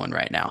we're doing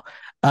right now,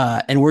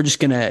 and we're just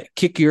going to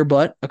kick your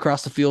butt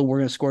across the field. We're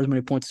going to score as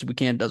many points as we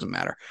can. Doesn't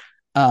matter.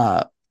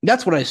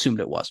 That's what I assumed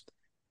it was.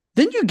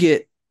 Then you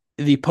get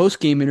the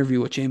post-game interview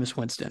with Jameis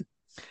Winston,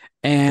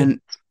 and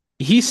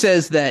he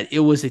says that it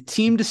was a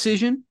team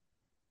decision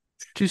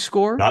to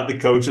score. Not the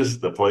coaches,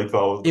 the play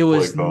call It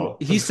was. play call.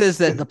 He says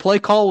that the play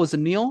call was a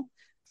kneel,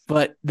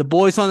 but the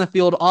boys on the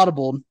field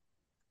audibled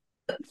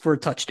for a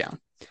touchdown,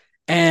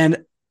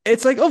 and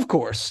it's like, of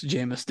course,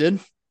 Jameis did,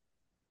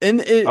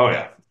 Oh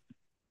yeah.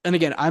 and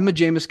again, I'm a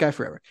Jameis guy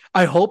forever.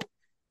 I hope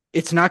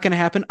it's not going to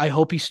happen. I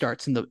hope he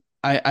starts in the.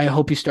 I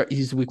hope he start.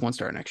 He's the week 1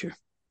 starter next year.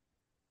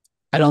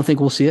 I don't think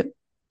we'll see it,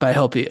 but I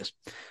hope he is.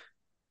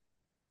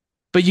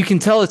 But you can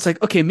tell it's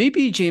like, okay,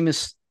 maybe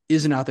Jameis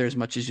isn't out there as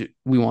much as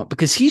we want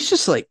because he's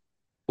just like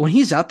when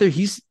he's out there,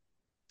 he's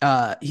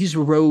a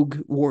rogue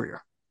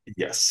warrior.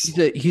 Yes.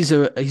 He's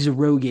a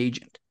rogue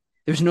agent.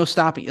 There's no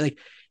stopping. Like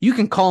you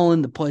can call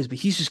in the plays, but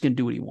he's just gonna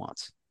do what he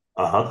wants.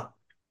 Uh-huh.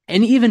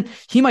 And even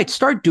he might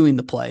start doing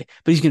the play,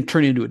 but he's gonna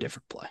turn it into a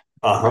different play.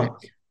 Right. Uh-huh.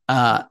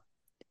 Uh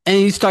and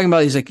he's talking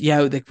about he's like, yeah,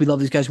 like we love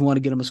these guys, we want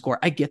to get them a score.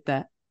 I get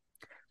that.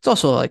 It's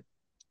also like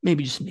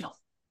maybe just kneel.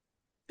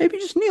 Maybe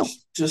just kneel.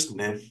 Just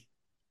nil.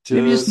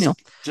 Maybe just kneel.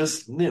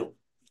 Just nil.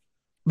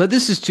 But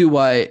this is too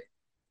why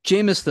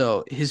Jameis,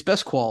 though, his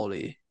best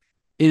quality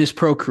in his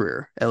pro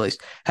career, at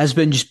least, has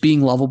been just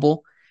being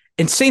lovable.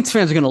 And Saints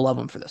fans are going to love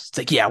him for this. It's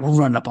like, yeah, we're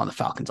running up on the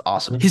Falcons.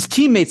 Awesome. His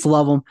teammates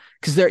love him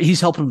because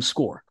he's helping them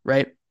score,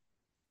 right?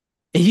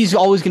 And he's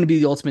always going to be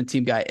the ultimate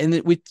team guy.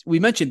 And we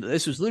mentioned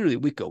this was literally a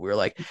week ago. We were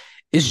like,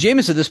 is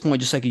Jameis at this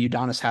point just like a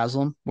Udonis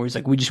Haslam, where he's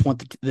like, we just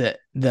want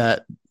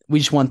we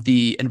just want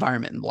the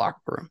environment in the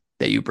locker room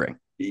that you bring.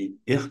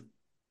 Yeah.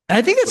 And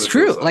I think that's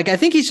true. Like I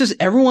think he's just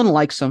everyone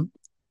likes him.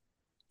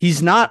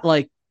 He's not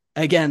like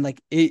again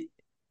like it.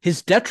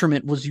 His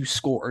detriment was you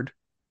scored,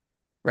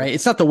 right?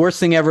 It's not the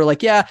worst thing ever.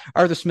 Like yeah,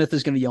 Arthur Smith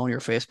is going to yell in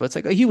your face, but it's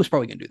like he was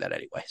probably going to do that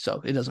anyway,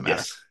 so it doesn't matter.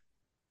 Yes.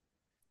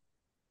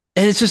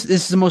 And it's just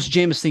this is the most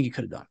Jameis thing you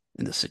could have done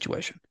in this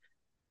situation.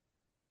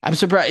 I'm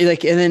surprised.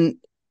 Like and then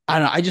I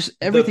don't know. I just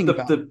everything the,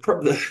 about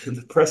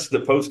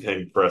the post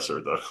game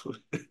presser though.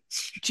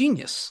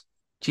 genius.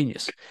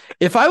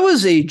 If I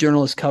was a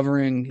journalist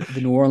covering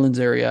the New Orleans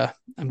area,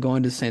 I'm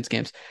going to the Saints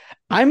games.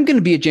 I'm going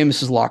to be at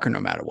Jameis's locker no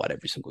matter what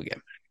every single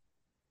game.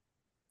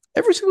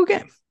 Every single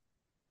game.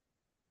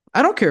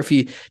 I don't care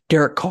if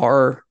Derek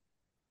Carr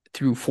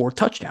threw 4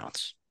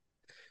 touchdowns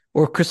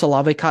or Chris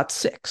Olave caught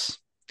 6.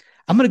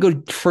 I'm going to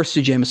go first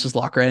to Jameis's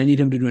locker, and I need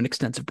him to do an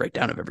extensive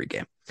breakdown of every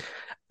game.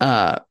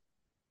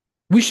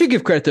 We should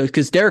give credit, though,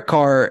 because Derek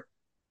Carr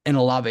and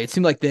Olave, it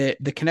seemed like the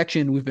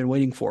connection we've been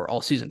waiting for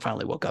all season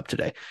finally woke up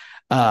today.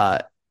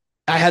 I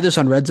had this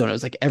on Red Zone. It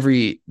was like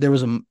there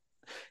was a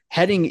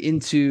heading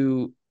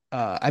into,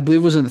 I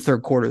believe it was in the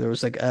third quarter. There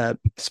was like a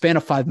span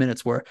of 5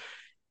 minutes where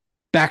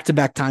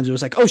back-to-back times it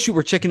was like, oh, shoot,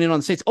 we're checking in on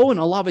the Saints. Oh, and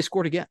Olave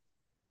scored again.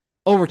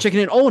 Oh, we're checking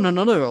in. Oh, and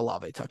another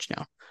Olave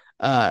touchdown.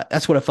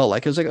 That's what it felt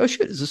like. I was like, oh,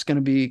 shit, is this going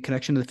to be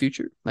connection to the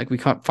future? Like we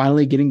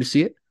finally getting to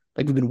see it?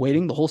 Like we've been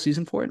waiting the whole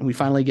season for it, and we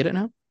finally get it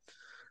now?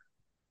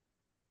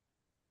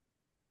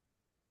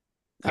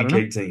 Week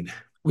 18.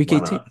 Week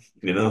 18.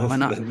 You know, why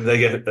not? Those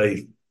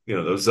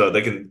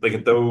they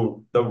can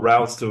throw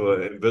routes to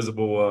an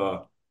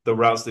invisible throw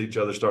routes to each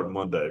other starting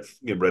Monday.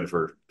 Get ready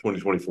for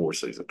 2024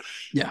 season.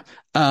 Yeah.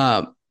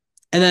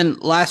 And then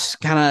last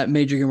kind of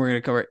major game we're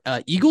going to cover: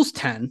 Eagles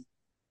 10,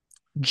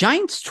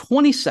 Giants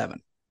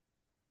 27.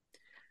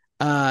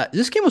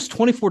 This game was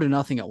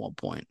 24-0 at one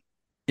point.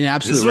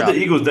 This is what the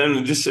Eagles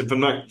done. Just if I'm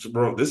not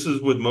wrong, this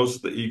is what most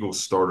of the Eagles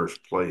starters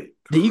play.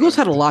 The Eagles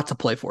had a lot to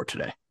play for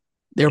today.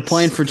 They were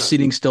playing for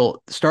seeding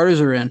still. The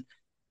starters are in.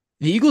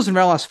 The Eagles have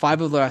now lost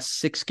 5 of the last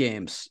 6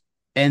 games,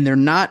 and they're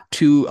not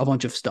to a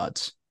bunch of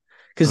studs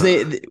because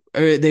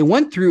they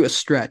went through a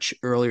stretch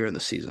earlier in the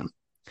season.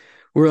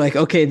 We're like,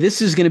 okay,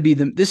 this is going to be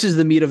this is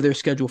the meat of their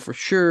schedule for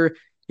sure.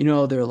 You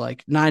know, they're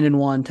like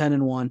 9-1,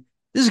 10-1.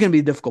 This is going to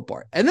be the difficult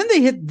part, and then they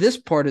hit this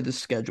part of the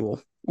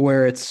schedule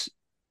where it's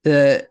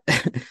a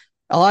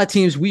lot of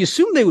teams we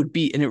assumed they would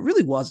beat, and it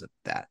really wasn't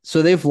that.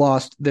 So they've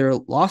lost. Their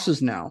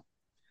losses now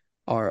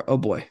are, oh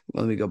boy,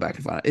 let me go back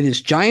and find it. It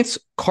is Giants,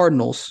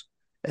 Cardinals,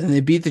 and then they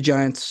beat the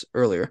Giants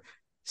earlier.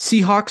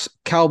 Seahawks,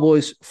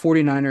 Cowboys,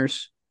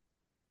 49ers,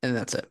 and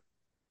that's it.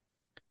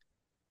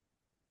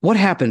 What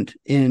happened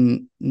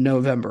in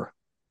November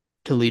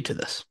to lead to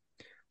this?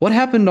 What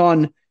happened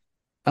on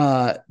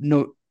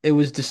it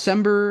was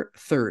December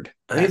 3rd.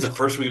 I think it's the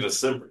first week of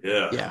December.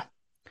 Yeah. Yeah.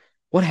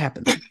 What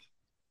happened?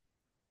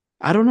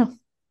 I don't know.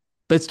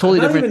 But it's totally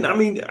different.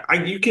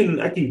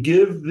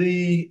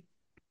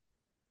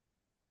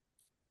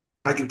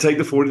 I can take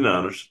the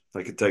 49ers.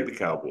 I can take the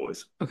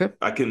Cowboys. Okay.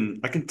 I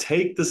can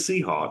take the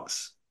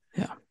Seahawks.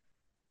 Yeah.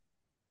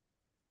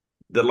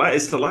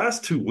 It's the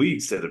last 2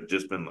 weeks that have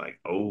just been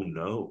like, oh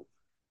no.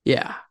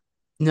 Yeah.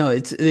 No,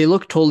 they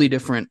look totally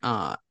different.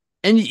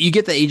 And you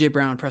get the AJ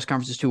Brown press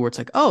conferences too, where it's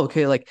like, oh,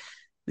 okay, like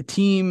the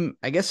team,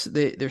 I guess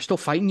they're still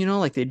fighting, you know,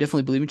 like they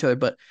definitely believe in each other.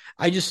 But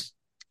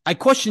I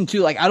question too,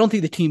 like I don't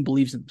think the team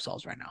believes in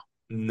themselves right now.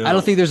 No. I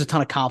don't think there's a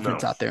ton of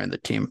confidence out there in the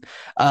team.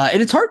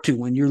 And it's hard to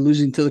when you're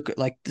losing to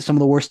some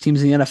of the worst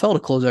teams in the NFL to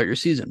close out your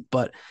season.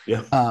 But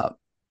yeah.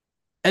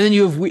 And then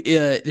you have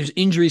there's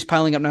injuries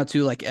piling up now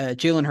too. Like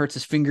Jalen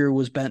Hurts' finger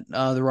was bent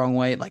the wrong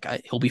way. Like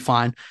he'll be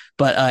fine.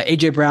 But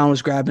AJ Brown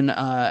was grabbing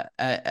at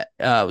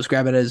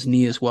his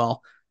knee as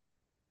well.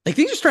 Like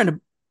things are starting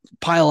to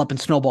pile up and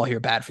snowball here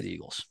bad for the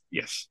Eagles.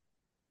 Yes.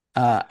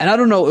 And I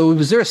don't know.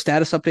 Was there a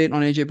status update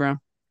on AJ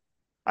Brown?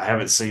 I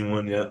haven't seen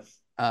one yet.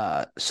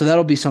 So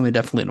that'll be something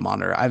definitely to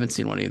monitor. I haven't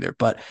seen one either.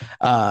 But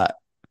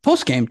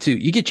post game too,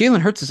 you get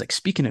Jalen Hurts is like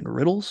speaking in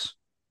riddles.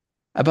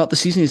 about the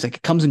season. He's like,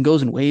 it comes and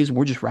goes in waves, and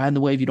we're just riding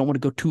the wave. You don't want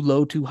to go too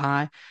low, too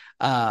high.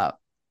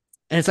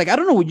 And it's like, I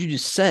don't know what you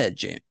just said,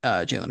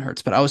 Jalen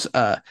Hurts, but I was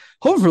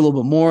hoping for a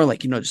little bit more, like,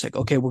 just like,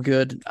 okay, we're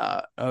good.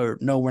 Or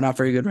no, we're not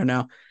very good right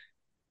now.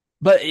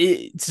 But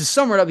to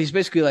sum it up, he's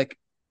basically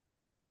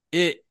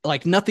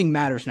like nothing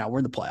matters now. We're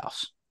in the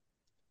playoffs.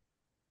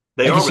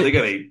 They Like are, but they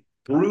got a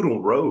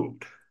brutal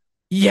road.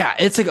 yeah,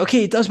 it's like,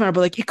 okay, it does matter, but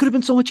like it could have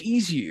been so much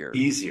easier.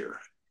 Easier.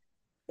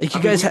 Like I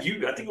you mean, guys, I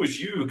think it was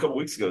you a couple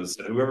weeks ago that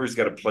said whoever's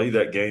got to play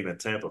that game at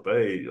Tampa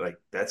Bay, like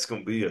that's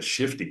going to be a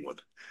shifty one.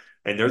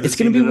 And they're the it's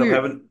gonna team be that end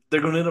up weird. having,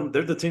 they're going to end up,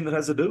 they're the team that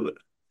has to do it.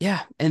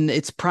 Yeah, and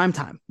it's prime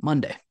time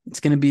Monday.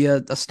 It's gonna be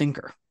a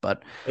stinker,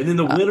 but And then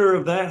the uh, winner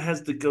of that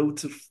has to go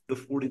to the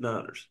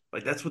 49ers.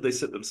 Like that's what they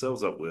set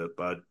themselves up with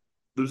by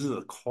losing to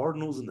the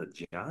Cardinals and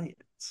the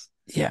Giants.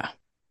 yeah.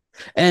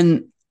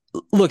 And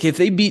look, if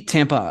they beat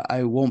Tampa,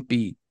 I won't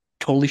be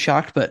totally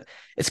shocked, but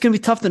it's going to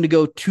be tough then to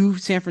go to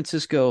San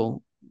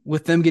Francisco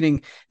with them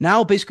getting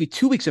now basically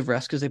 2 weeks of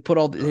rest because they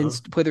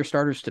didn't play their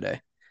starters today.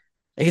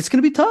 Like, it's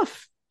going to be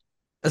tough.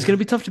 It's going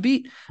to be tough to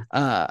beat.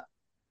 The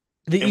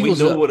And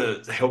Eagles, we know what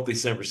a healthy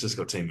San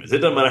Francisco team is. It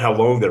doesn't matter how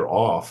long they're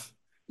off.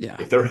 yeah,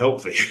 If they're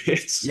healthy,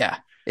 yeah,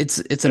 it's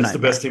a that's the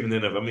nightmare. best team in the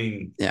NFL. I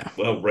mean, Yeah.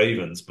 well,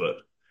 Ravens, but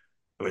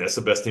I mean that's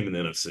the best team in the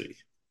NFC.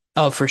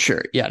 Oh, for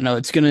sure. Yeah, no,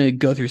 it's going to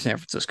go through San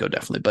Francisco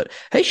definitely. But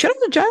hey, shout out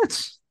the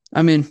Giants.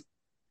 I mean,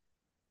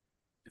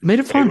 made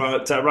it fun.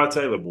 Tyrod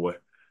Taylor, boy.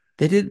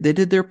 They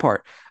did their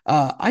part.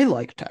 I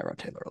like Tyrod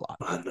Taylor a lot.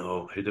 I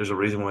know. Hey, there's a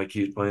reason why he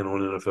keeps playing on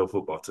NFL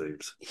football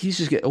teams. He's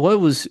just good. Who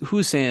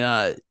was saying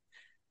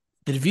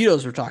the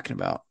DeVitos were talking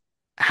about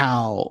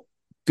how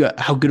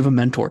good of a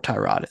mentor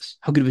Tyrod is,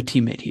 how good of a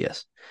teammate he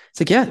is. It's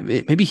like, yeah,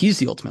 maybe he's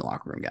the ultimate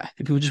locker room guy.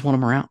 People just want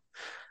him around.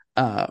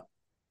 Uh,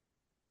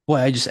 boy,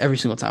 I just every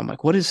single time I'm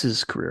like, what is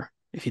his career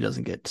if he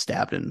doesn't get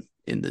stabbed in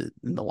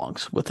the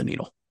lungs with a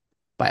needle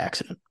by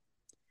accident?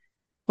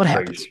 What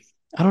happens? Crazy.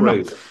 I don't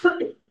know.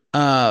 Crazy.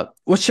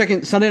 Let's check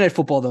in Sunday Night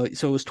Football though.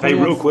 So it was Hey,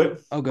 21. real quick,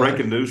 Oh, go ahead.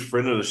 breaking news,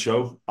 friend of the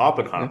show, Yeah.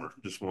 Oppenheimer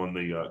just won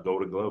the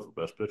Golden Glove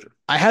for Best Picture.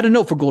 I had a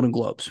note for Golden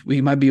Globes.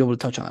 We might be able to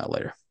touch on that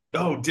later.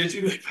 Oh, did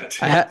you?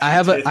 I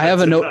have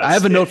a note. I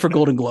have a note for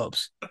Golden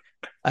Globes.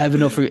 I have a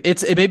note for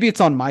maybe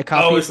it's on my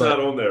copy. Oh, it's but, not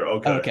on there.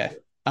 Okay. okay.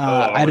 Oh,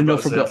 I I had a was note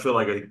about to for say, I feel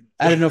like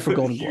I had a note for a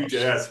Golden huge Globes.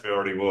 ass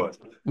already was.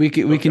 We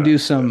can Okay. do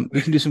some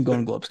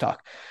Golden Globes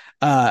talk.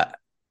 Uh,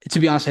 to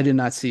be honest, I did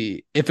not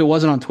see if it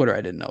wasn't on Twitter.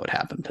 I didn't know it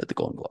happened at the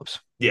Golden Globes.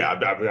 Yeah,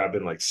 I've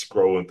been like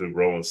scrolling through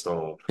Rolling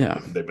Stone. Yeah,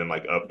 They've been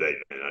like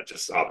updating,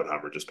 and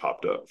Oppenheimer just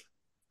popped up.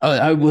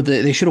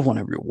 they should have won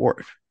every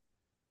award.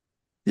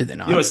 Did they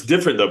not? It's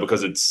different though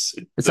because It's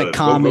the like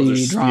Golden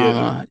Globes comedy,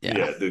 drama. the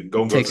Golden It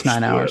Globes takes are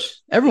 9 hours.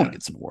 split. Everyone Yeah.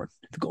 gets an award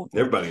at the Golden Globes.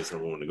 Everybody gets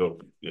one to go.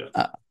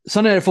 Yeah.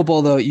 Sunday Night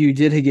Football, though, you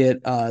did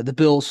get the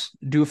Bills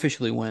do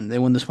officially win. They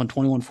win this one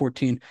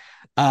 21-14.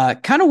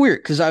 Kind of weird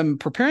because I'm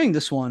preparing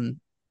this one.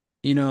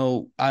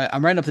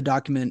 I'm writing up the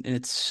document and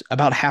it's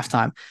about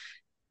halftime.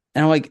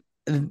 And I'm like,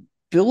 the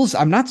Bills,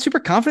 I'm not super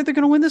confident they're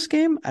going to win this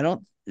game.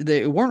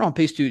 They weren't on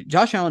pace to.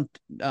 Josh Allen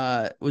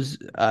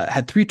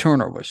had 3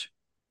 turnovers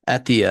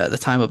at the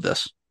time of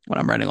this when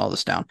I'm writing all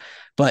this down.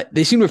 But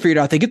they seem to have figured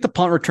out. They get the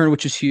punt return,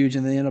 which is huge,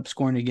 and they end up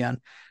scoring again.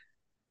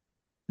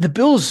 The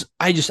Bills,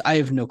 I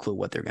have no clue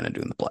what they're going to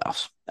do in the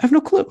playoffs. I have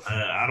no clue.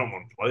 I don't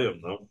want to play them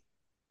though.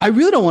 I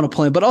really don't want to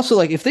play them, but also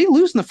like if they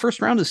lose in the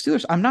first round of the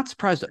Steelers, I'm not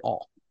surprised at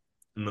all.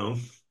 No.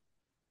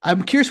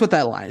 I'm curious what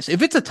that line is.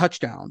 If it's a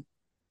touchdown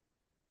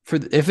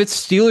if it's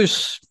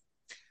Steelers,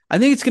 I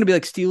think it's going to be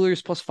like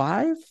Steelers plus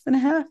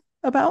 5.5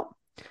 about.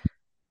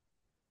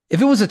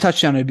 If it was a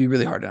touchdown, it'd be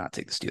really hard to not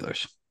take the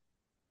Steelers.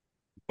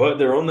 But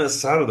they're on that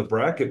side of the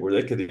bracket where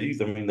they could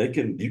easily. I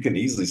mean, you can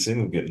easily see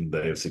them getting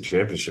the AFC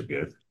Championship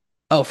game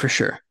Oh, for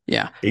sure.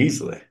 Yeah.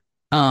 easily.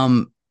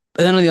 But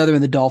then on the other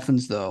end, the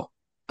Dolphins, though,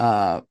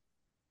 I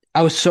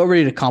was so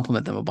ready to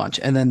compliment them a bunch.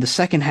 And then the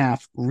second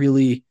half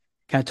really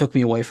kind of took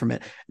me away from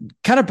it.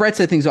 Kind of bright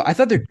side things, though. I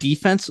thought their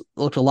defense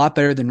looked a lot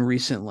better than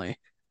recently.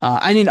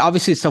 I mean,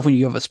 obviously, it's tough when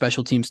you have a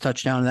special teams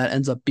touchdown, and that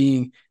ends up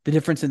being the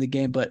difference in the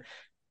game. But,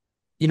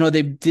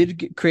 they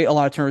did create a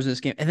lot of turnovers in this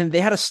game. And then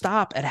they had a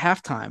stop at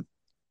halftime,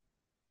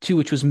 too,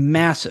 which was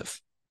massive.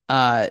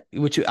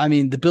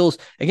 The Bills,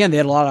 again, they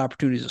had a lot of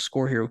opportunities to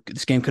score here.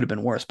 This game could have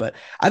been worse. But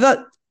I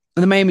thought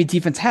the Miami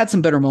defense had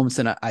some better moments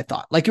than I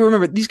thought. Like, you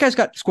remember, these guys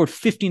got scored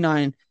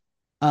 59.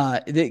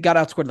 They got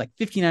outscored like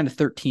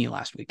 59-13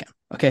 last weekend.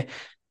 Okay.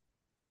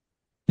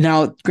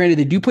 Now, granted,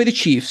 they do play the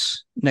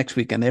Chiefs next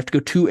weekend. They have to go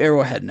to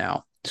Arrowhead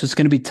now. So it's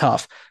going to be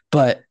tough.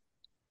 But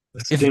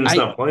That's a team that's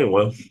not playing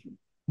well.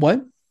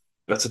 What?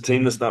 That's a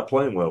team that's not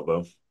playing well,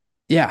 though.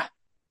 Yeah.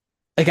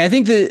 Like, I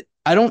think that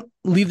I don't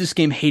leave this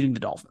game hating the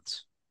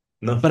Dolphins.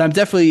 No. But I'm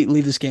definitely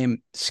leave this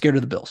game scared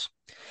of the Bills.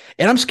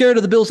 And I'm scared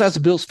of the Bills as a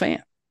Bills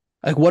fan.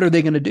 Like, what are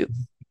they going to do?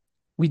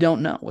 We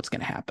don't know what's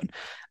going to happen.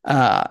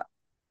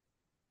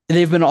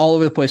 They've been all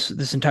over the place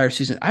this entire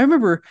season. I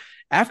remember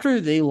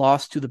after they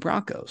lost to the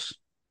Broncos,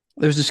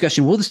 there was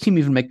discussion, will this team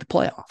even make the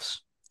playoffs?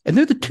 And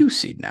they're the 2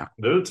 seed now.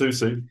 They're the 2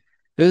 seed.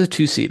 They're the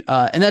 2 seed.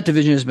 And that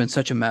division has been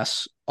such a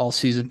mess all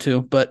season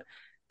too, but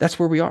that's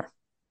where we are.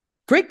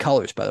 Great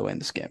colors, by the way, in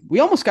this game. We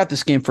almost got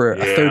this game for a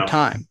third Yeah.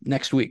 time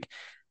next week.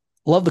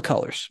 Love the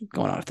colors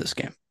going on at this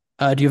game.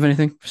 Do you have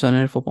anything for Sunday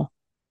Night Football?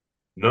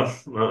 No.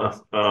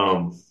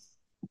 I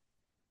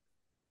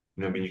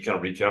mean, you kind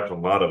of recapped a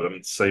lot of it. I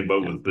mean, same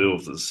boat Yeah. with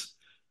Bills is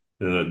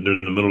during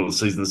the middle of the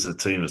season. This is a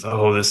team that's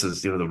this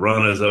is the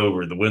run is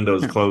over, the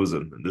window's Yeah.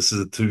 closing. And this is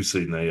a 2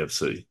 seed in the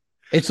AFC.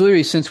 It's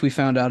literally since we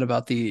found out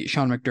about the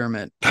Sean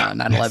McDermott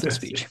 9/11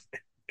 speech.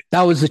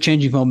 That was the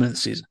changing moment of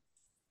the season.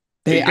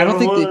 It I kind don't of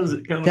think was.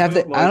 It kind they of have.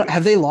 felt like it.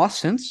 Have they lost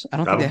since? I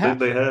don't I think they don't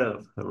think have. they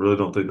have. I really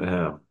don't think they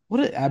have.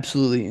 What an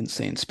absolutely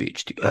insane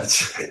speech to give.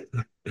 That's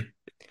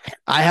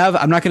I have.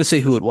 I'm not going to say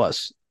who it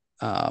was,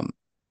 um,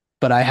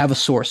 but I have a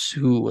source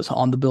who was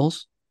on the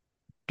Bills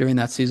during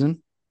that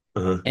season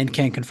uh, and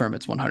can confirm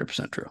it's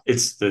 100% true.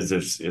 it's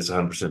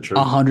 100% true.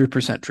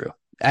 100% true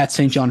at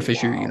St. John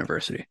Fisher Wow.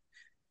 University.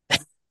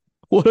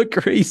 What a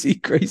crazy,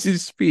 crazy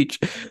speech.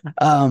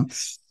 Um,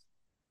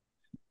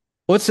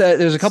 what's that?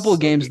 There's a couple of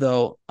So games good.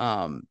 though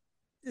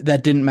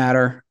that didn't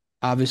matter.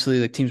 Obviously,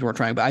 the teams weren't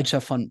trying, but I just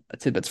have fun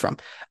tidbits from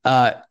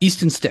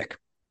Easton Stick.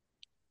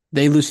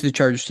 They lose to the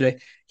Chargers today.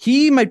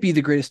 He might be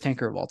the greatest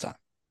tanker of all time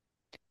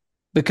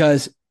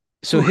because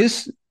so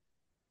his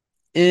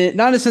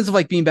not in a sense of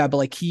like being bad, but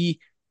like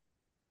he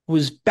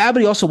was bad,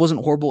 but he also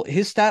wasn't horrible.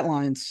 His stat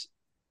lines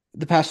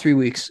the past 3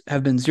 weeks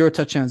have been 0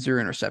 touchdowns,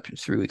 0 interceptions,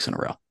 3 weeks in a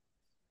row.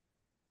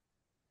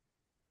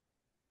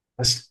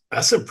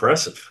 That's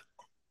impressive.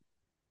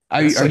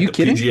 That's Are like you the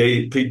kidding?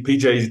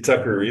 PJ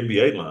Tucker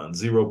NBA line,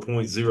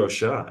 0.0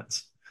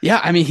 shots. Yeah,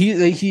 I mean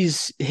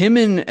he's him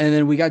and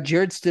then we got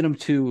Jared Stidham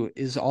too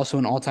is also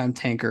an all time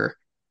tanker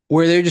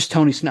where they're just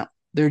Tony Snell.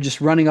 They're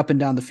just running up and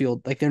down the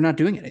field like they're not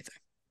doing anything.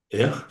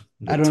 Yeah,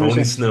 I the don't Tony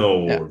understand.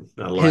 Snell Yeah, Award.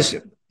 I like his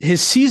it.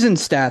 his season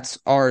stats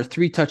are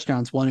 3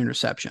 touchdowns, 1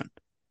 interception.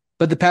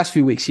 But the past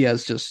few weeks he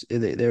has just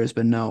there's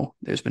been no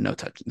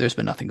touch there's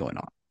been nothing going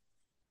on.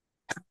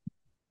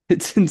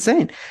 It's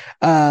insane.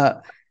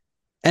 And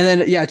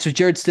then yeah, so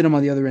Jared Stidham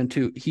on the other end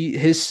too.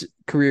 His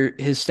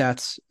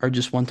stats are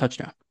just 1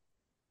 touchdown.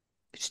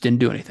 He just didn't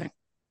do anything.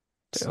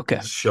 Okay.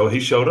 He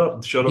showed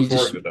up He for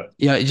just it today.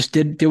 yeah, he just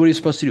did what he was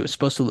supposed to do. He was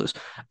supposed to lose.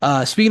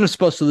 Speaking of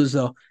supposed to lose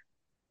though,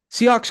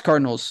 Seahawks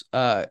Cardinals.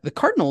 The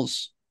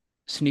Cardinals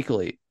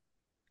sneakily,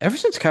 ever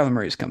since Kyler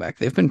Murray's come back,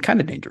 they've been kind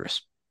of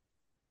dangerous.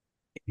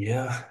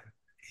 Yeah,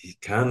 he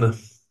kind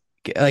of.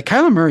 Like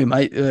Kyler Murray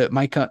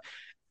might come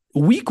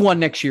week 1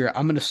 next year.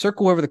 I'm going to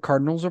circle whoever the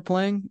Cardinals are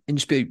playing and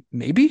just be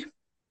maybe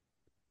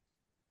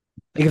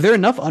like if they're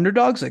enough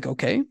underdogs, like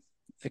okay,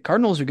 the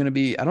Cardinals are going to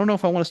be. I don't know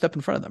if I want to step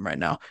in front of them right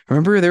now.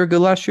 Remember they were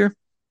good last year,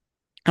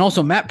 and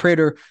also Matt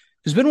Prater,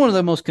 who's been one of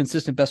the most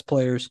consistent best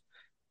players,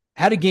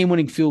 had a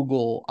game-winning field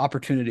goal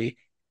opportunity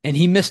and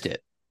he missed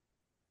it.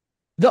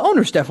 The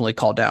owners definitely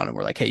called down and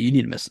were like, "Hey, you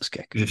need to miss this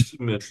kick." Just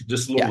a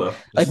little Yeah,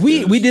 left. like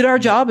we did our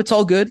job. It's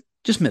all good.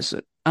 Just miss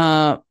it.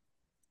 And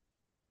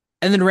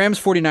then Rams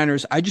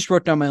 49ers. I just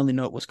wrote down my only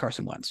note was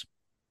Carson Wentz.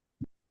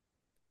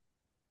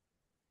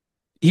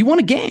 He won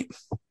a game.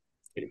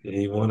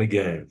 He won a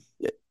game.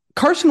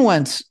 Carson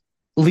Wentz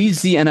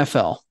leads the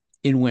NFL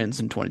in wins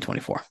in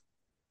 2024.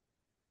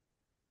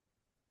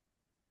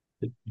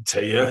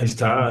 Yeah, he's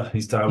tied.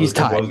 He's tied with He's a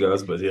couple tied. other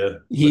guys, but yeah, but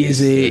he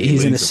He's in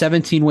a leads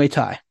them. 17-way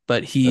tie,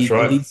 but That's he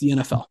right. leads the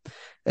NFL.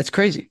 That's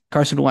crazy.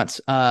 Carson Wentz.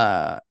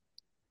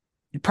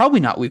 Probably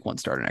not week 1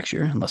 starter next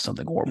year unless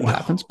something horrible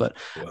happens. No. But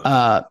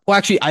Well, well,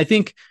 actually, I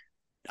think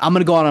I'm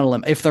going to go out on a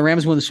limb. If the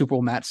Rams win the Super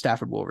Bowl, Matt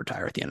Stafford will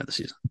retire at the end of the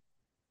season.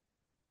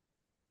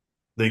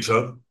 think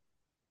so.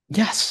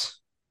 Yes.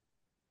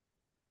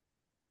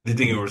 Do you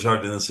think he'll retire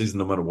at the end of the season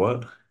no matter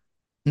what?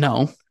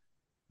 No.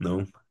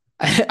 No.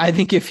 I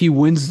think if he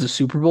wins the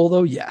Super Bowl,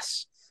 though,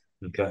 yes.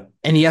 Okay.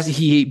 And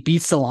he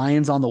beats the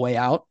Lions on the way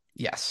out.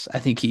 Yes, I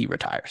think he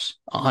retires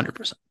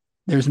 100%.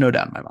 There's no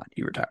doubt in my mind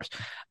he retires.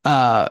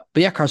 But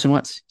yeah, Carson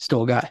Wentz,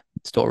 still a guy,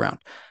 still around.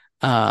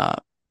 Uh,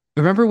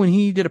 remember when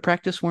he did a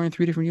practice wearing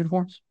 3 different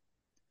uniforms?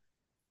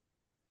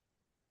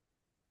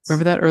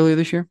 Remember that earlier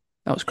this year?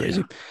 That was Yeah.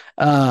 crazy.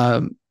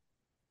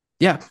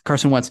 Yeah,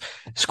 Carson Wentz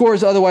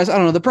scores. Otherwise, I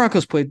don't know. The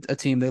Broncos played a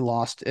team. They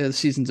lost. The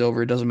season's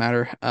over. It doesn't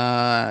matter.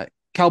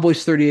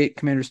 Cowboys 38,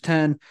 Commanders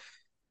 10.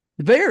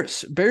 The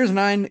Bears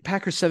 9,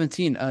 Packers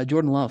 17.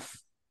 Jordan Love,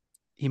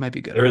 he might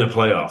be good. They're in the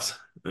playoffs.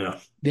 Yeah.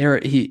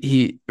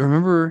 He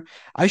remember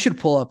I should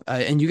pull up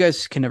and you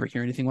guys can never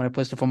hear anything when I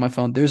play stuff on my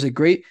phone. There's a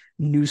great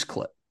news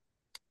clip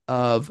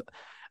of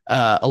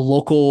a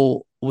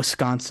local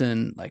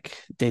Wisconsin like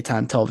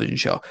daytime television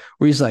show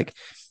where he's like,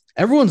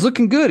 everyone's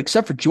looking good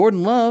except for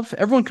Jordan Love.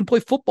 Everyone can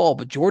play football,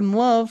 but Jordan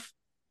Love.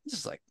 This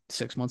is like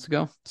 6 months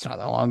ago. It's not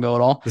that long ago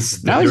at all. This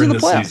is Now he's in during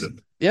the the playoffs. season.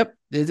 Yep,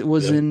 it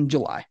was Yep. in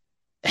July,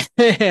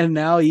 and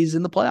now he's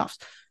in the playoffs.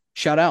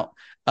 Shout out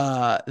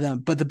them,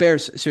 but the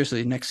Bears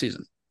seriously next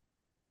season.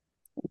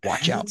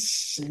 Watch out.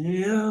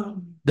 Yeah.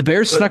 The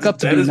Bears But snuck up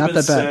to that be has not been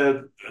that bad.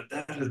 said.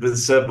 That has been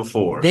said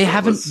before. They So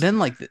haven't let's been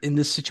like in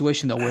this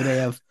situation though, where they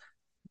have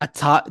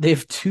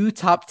 2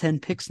 top 10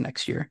 picks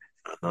next year.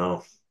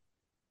 oh.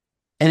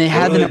 and they What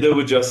had do the they do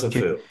with Justin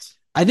national. Fields?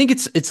 I think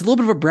it's a little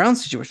bit of a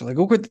Browns situation. Like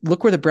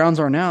look where the Browns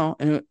are now,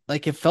 and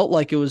it felt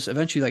like it was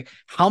eventually like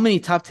how many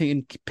top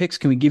 10 picks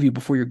can we give you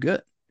before you're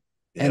good?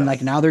 And Yeah.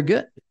 like now they're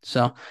good.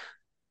 So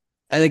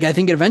I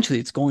think eventually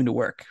it's going to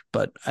work.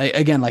 But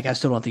again, like I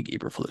still don't think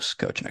Eberflus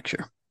coach next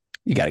year.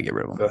 You got to get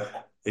rid of him.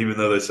 Even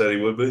though they said he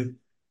would be.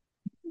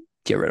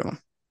 Get rid of him.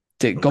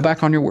 Go Okay.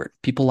 back on your word.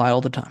 People lie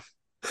all the time.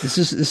 This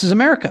is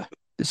America.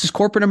 This is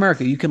corporate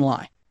America. You can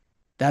lie.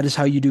 That is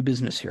how you do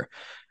business here.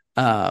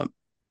 Uh,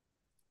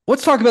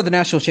 let's talk about the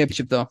national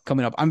championship though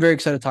coming up. I'm very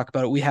excited to talk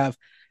about it. We have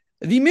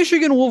the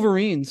Michigan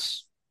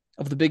Wolverines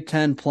of the Big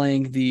Ten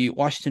playing the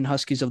Washington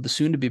Huskies of the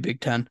soon to be Big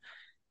Ten.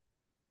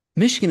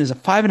 Michigan is a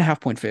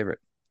 5.5 point favorite.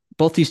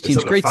 Both these It's teams,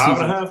 up to great five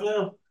and a seasons. half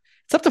now.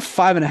 It's up to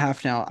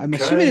 5.5 now. I'm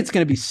assuming Okay. it's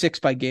going to be 6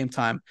 by game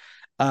time.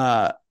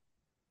 Uh,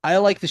 I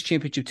like this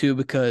championship too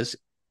because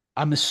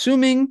I'm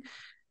assuming,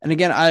 and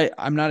again,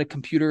 I'm not a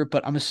computer,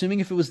 but I'm assuming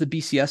if it was the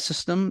BCS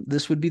system,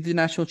 this would be the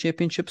national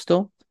championship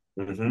still.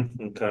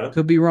 Okay.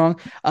 Could be wrong.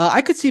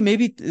 I could see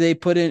maybe they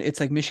put in it's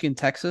like Michigan,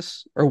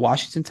 Texas, or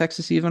Washington,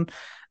 Texas, even.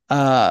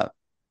 Uh,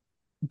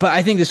 but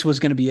I think this was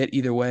going to be it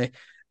either way.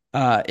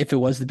 If it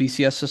was the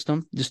BCS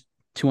system, just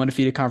two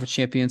undefeated conference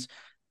champions,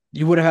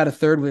 you would have had a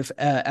third with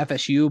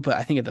FSU, but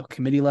I think the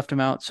committee left him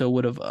out, so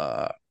would have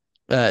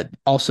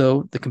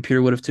also the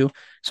computer would have too.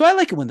 So I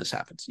like it when this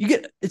happens.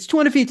 It's two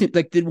undefeated.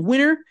 Like the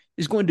winner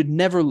is going to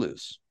never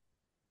lose.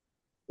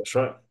 That's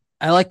right.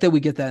 I like that we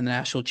get that in the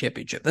national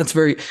championship.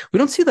 We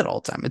don't see that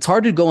all the time. It's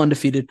hard to go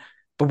undefeated,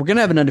 but we're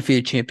gonna have an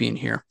undefeated champion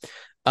here.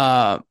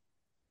 Uh,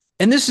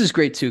 and this is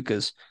great too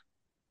because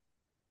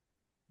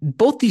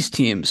both these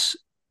teams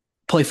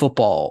play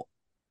football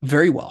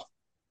very well,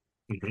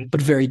 Hmm.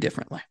 but very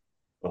differently.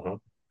 Uh-huh.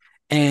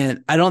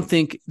 And I don't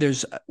think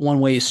there's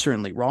one way is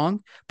certainly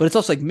wrong, but it's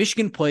also like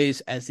Michigan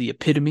plays as the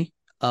epitome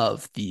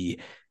of the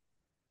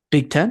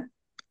Big Ten.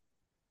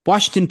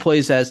 Washington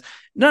plays as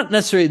not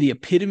necessarily the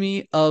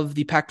epitome of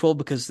the Pac-12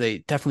 because they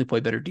definitely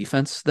play better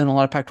defense than a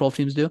lot of Pac-12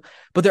 teams do,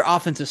 but their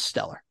offense is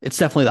stellar. It's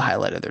definitely the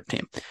highlight of their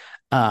team.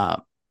 Uh,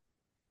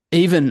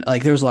 even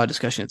like there was a lot of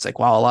discussion. It's like,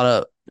 wow, a lot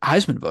of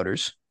Heisman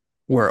voters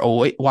were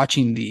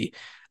watching the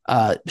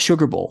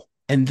Sugar Bowl,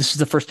 and this is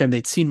the first time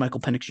they'd seen Michael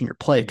Penix Jr.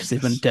 play because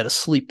they've been Yes. dead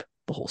asleep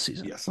the whole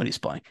season Yes. when he's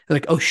playing. They're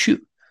like, oh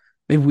shoot,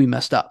 maybe we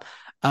messed up.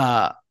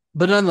 But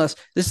nonetheless,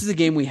 this is the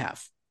game we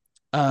have.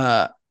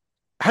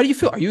 How do you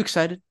feel? Are you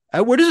excited?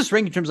 Where does this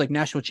rank in terms of like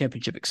national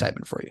championship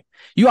excitement for you?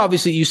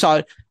 You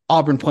saw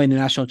Auburn playing the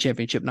national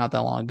championship not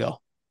that long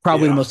ago.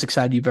 Probably the Yeah. most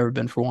excited you've ever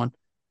been for one.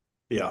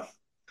 Yeah.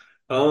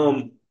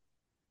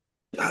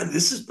 God,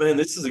 this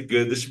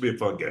should be a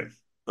fun game.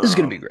 This is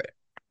going to be Um, great.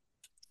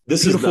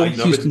 this is Beautiful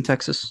not, Houston,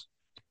 Texas.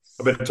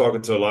 I've been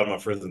talking to a lot of my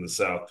friends in the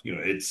South.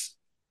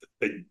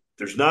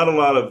 There's not a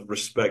lot of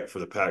respect for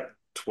the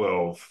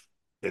Pac-12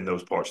 in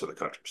those parts of the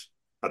countries.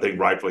 I think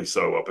rightfully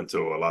so, up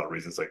until a lot of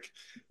reasons. Like,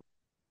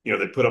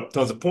 they put up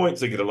tons of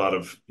points. They get a lot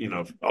of,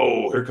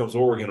 oh, here comes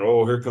Oregon, or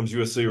oh, here comes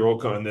USC, or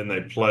oh, and then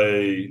they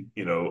play,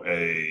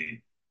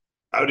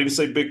 I would even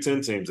say Big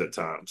Ten teams at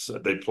times.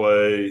 They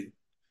play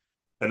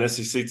an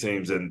SEC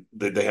teams, and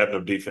they have no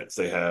defense.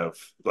 They have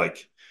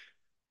like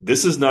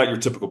this is not your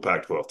typical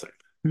Pac-12 team.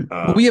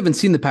 But we Um, haven't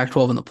seen the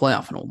Pac-12 in the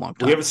playoff in a long we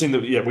time. haven't seen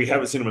we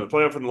haven't seen them in the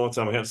playoff in a long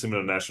time. We haven't seen them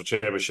in a national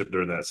championship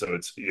during that. So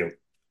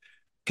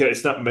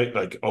it's not make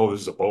like, oh,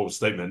 this is a bold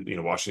statement.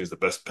 Washington is the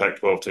best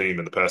Pac-12 team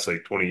in the past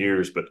like 20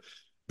 years, but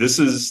this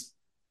is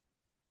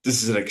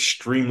this is an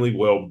extremely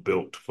well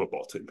built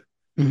football team.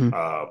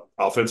 Mm-hmm.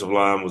 Offensive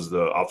line was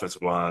the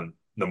offensive line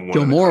number one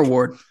Joe in the Moore country.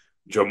 Award,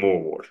 Joe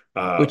Moore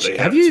Award. which They have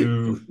have you?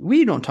 two.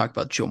 We don't talk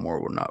about Joe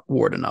Moore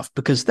Award enough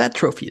because that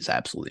trophy is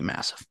absolutely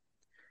massive.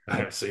 I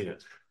haven't seen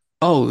it.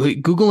 Oh,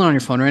 Google it on your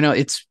phone right now.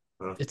 It's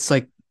Huh? it's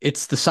like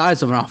it's the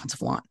size of an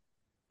offensive line.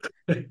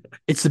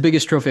 It's the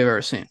biggest trophy I've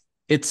ever seen.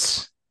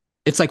 It's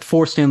it's like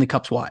 4 Stanley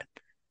Cups wide.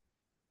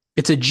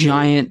 It's a Joe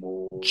giant,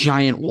 Moore.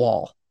 giant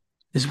wall,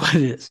 is what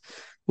it is.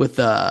 With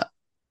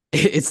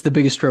it's the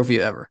biggest trophy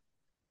ever.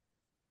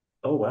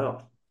 Oh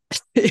wow.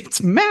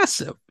 It's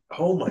massive.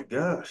 Oh my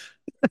gosh.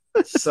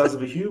 It's the size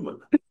of a human.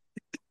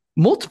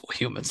 Multiple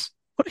humans.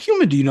 What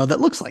human do you know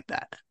that looks like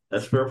that?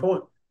 That's a fair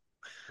point.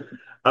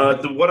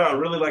 What I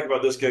really like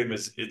about this game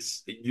is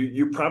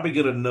you're probably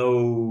gonna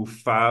know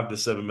 5 to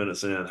 7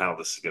 minutes in how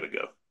this is gonna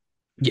go.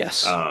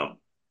 Yes. Um,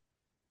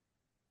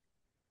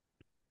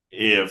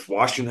 if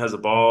Washington has a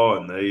ball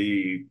and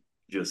they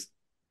just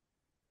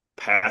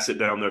pass it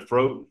down their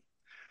throat,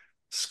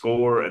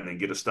 score, and then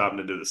get a stop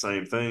and do the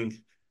same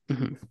thing,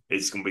 Mm-hmm.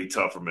 it's gonna be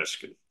tough for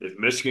Michigan. If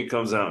Michigan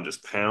comes out and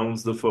just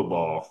pounds the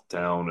football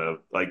down,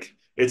 like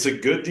it's a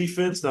good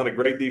defense, not a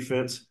great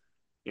defense.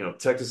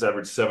 Texas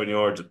averaged 7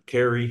 yards of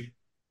carry.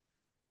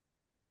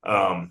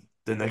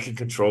 Then they can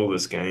control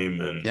this game,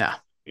 and Yeah.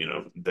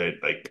 they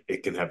like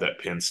it can have that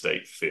Penn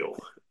State feel.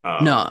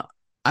 No,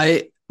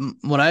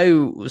 what I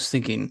was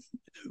thinking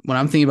when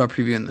I'm thinking about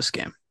previewing this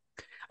game,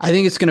 I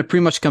think it's going to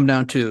pretty much come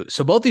down to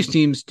so both these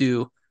teams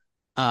do.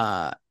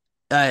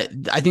 I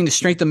think the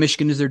strength of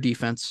Michigan is their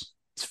defense.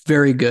 It's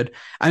very good.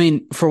 I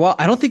mean, for a while,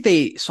 I don't think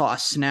they saw a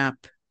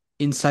snap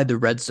inside the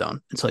red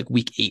zone until like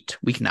week 8,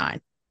 week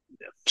 9.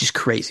 Just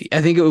crazy.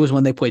 I think it was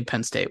when they played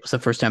Penn State. It was the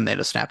first time they had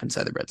a snap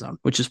inside the red zone,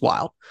 which is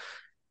wild.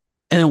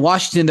 And then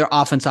Washington, their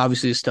offense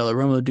obviously is stellar.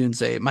 Rome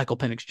Odunze, Michael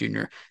Penix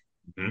Jr.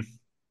 Mm-hmm.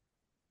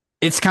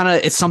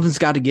 It's something's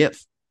got to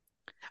give.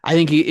 I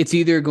think it's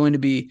either going to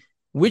be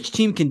which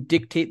team can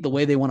dictate the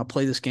way they want to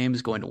play this game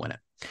is going to win it.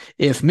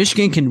 If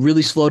Michigan can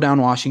really slow down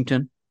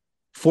Washington,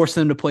 force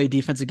them to play a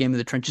defensive game in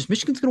the trenches,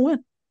 Michigan's going to win.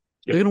 Yep.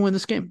 They're going to win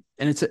this game,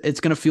 and it's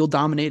going to feel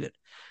dominated.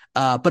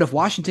 But if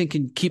Washington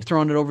can keep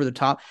throwing it over the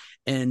top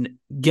and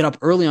get up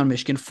early on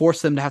Michigan,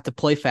 force them to have to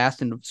play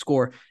fast and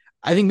score,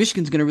 I think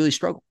Michigan's going to really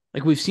struggle.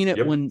 Like we've seen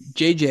it when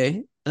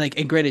JJ,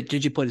 and granted,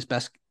 JJ played his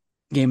best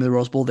game of the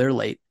Rose Bowl. They're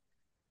late.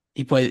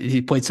 He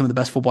played some of the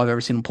best football I've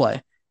ever seen him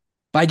play.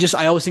 But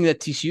I always think that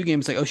TCU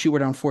game is like, oh shoot, we're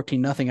down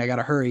 14-0. I got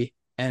to hurry.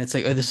 And it's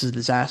like, oh, this is a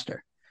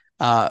disaster.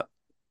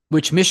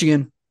 Which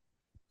Michigan,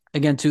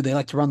 again, too, they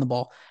like to run the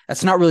ball.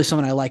 That's not really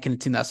something I like in a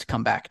team that's to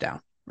come back down,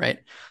 right?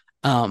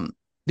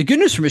 The good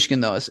news for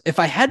Michigan, though, is if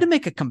I had to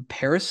make a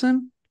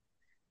comparison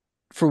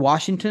for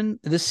Washington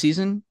this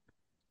season,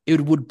 it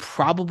would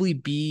probably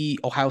be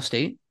Ohio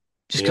State,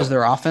 just because of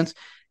their offense.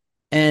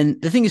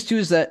 And the thing is, too,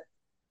 is that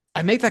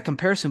I make that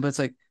comparison, but it's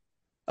like,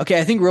 okay,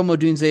 I think Rome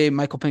Odunze,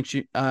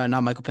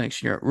 not Michael Penix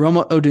Jr., Rome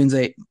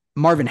Odunze,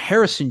 Marvin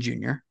Harrison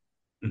Jr.,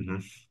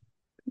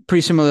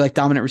 pretty similar, like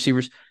dominant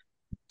receivers,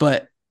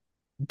 but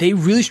they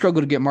really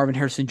struggle to get Marvin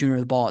Harrison Jr.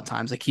 the ball at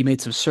times. Like he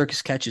made some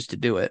circus catches to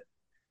do it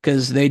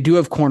because they do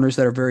have corners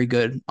that are very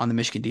good on the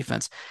Michigan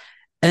defense.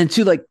 And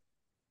too, like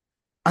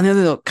on the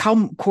other though, Kyle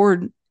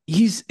McCord,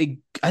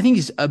 I think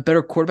he's a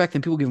better quarterback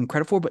than people give him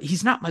credit for, but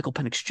he's not Michael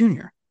Penix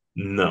Jr.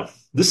 No,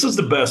 this is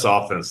the best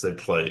offense they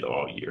played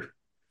all year.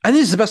 I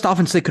think it's the best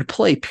offense they could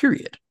play,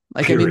 period.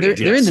 Like, period. I mean,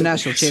 they're in the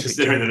national championship.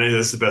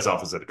 This is the best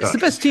offense in the country. It's the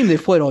best team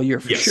they've played all year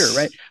for sure,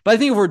 right? But I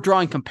think if we're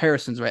drawing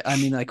comparisons, right? I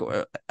mean, like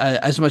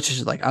as much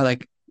as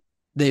like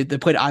they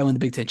played Iowa in the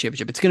Big Ten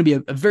championship, it's going to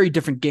be a very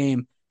different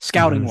game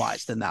scouting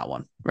wise than that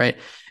one, right?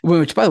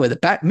 Which, by the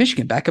way,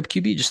 Michigan backup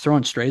QB just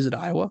throwing strays at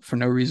Iowa for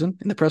no reason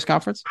in the press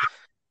conference.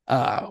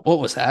 What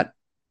was that?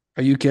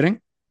 Are you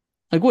kidding?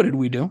 Like, what did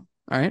we do? All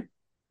right,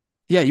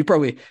 yeah, you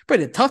probably had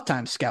a tough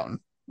time scouting,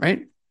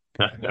 right?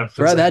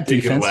 For that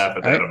defense, you can laugh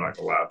at that. Right? I'm not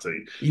gonna lie to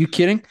you. You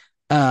kidding?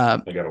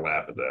 I gotta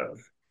laugh at that.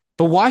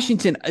 But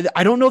Washington,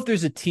 I don't know if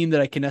there's a team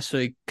that I can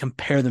necessarily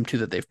compare them to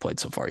that they've played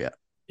so far yet.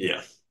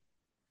 Yeah,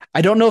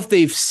 I don't know if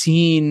they've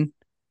seen.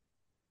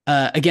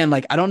 Again,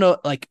 like I don't know,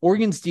 like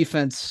Oregon's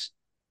defense.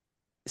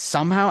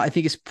 Somehow, I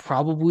think is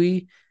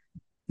probably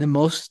the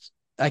most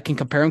I can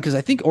compare them because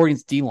I think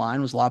Oregon's D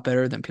line was a lot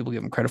better than people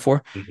give them credit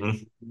for.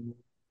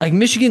 Like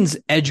Michigan's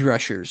edge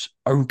rushers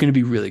are going to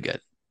be really good.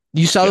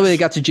 You saw the way they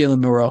got to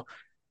Jalen Milroe.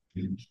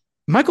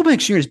 Michael Penix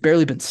Jr. has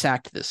barely been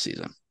sacked this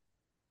season.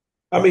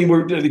 I mean,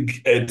 we're taking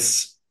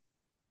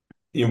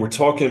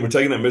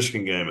that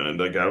Michigan game, and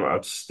like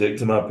I'll stick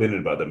to my opinion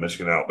about that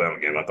Michigan Alabama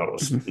game. I thought it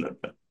was a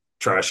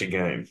trashy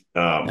game.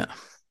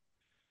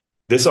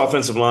 This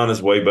offensive line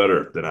is way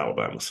better than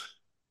Alabama's.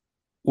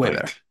 Way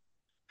better.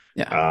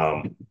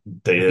 Yeah.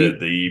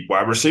 The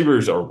wide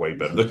receivers are way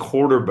better. The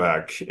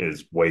quarterback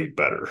is way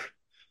better.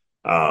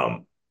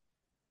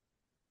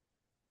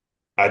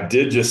 I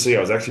did just see.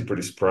 I was actually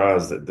pretty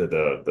surprised that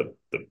the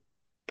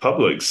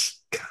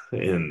public's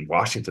in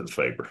Washington's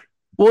favor.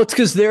 Well, it's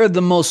because they're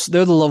the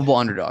lovable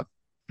underdog.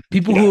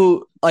 People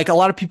who like a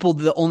lot of people,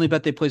 the only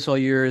bet they place all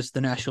year is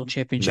the national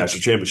championship.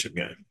 National championship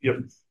game. Yep.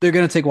 They're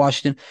going to take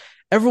Washington.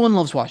 Everyone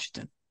loves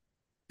Washington.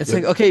 It's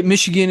like, okay,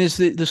 Michigan is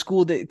the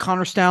school that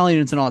Connor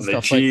Stallions and all that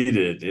stuff. They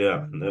cheated,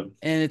 yeah.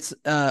 And it's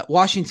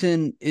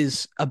Washington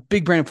is a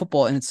big brand of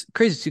football, and it's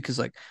crazy too because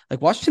like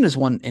Washington has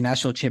won a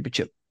national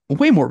championship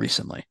way more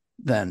recently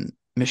than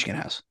Michigan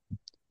has.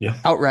 Yeah.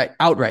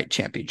 Outright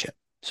championship.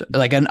 So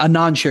like a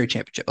non-share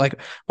championship. Like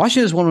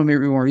Washington has won one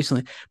more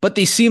recently, but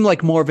they seem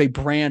like more of a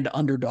brand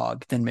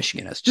underdog than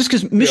Michigan is. Just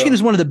because Michigan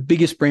is one of the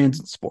biggest brands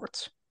in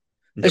sports.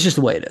 That's just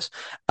the way it is.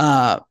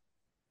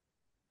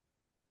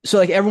 So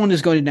like everyone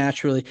is going to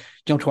naturally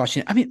jump to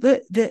Washington. I mean,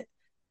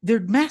 their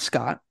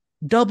mascot,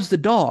 Dubs the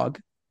dog,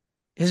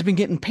 has been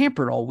getting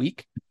pampered all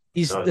week.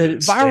 He's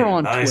viral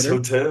on nice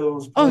Twitter.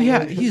 Hotels. Oh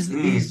yeah,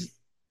 he's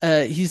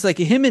like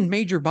him and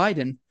Major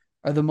Biden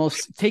are the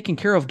most taken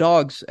care of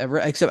dogs ever.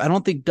 Except I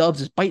don't think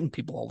Dubs is biting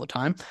people all the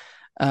time.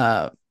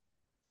 I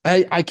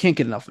can't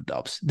get enough of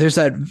Dubs. There's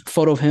that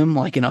photo of him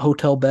like in a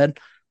hotel bed,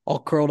 all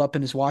curled up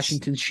in his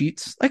Washington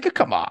sheets. Like,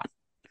 come on,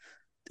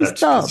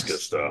 that's good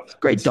stuff. It's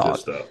great dog.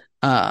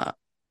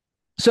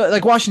 So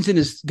like Washington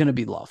is going to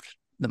be loved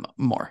the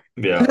more.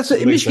 Yeah,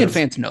 Michigan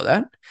fans know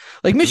that.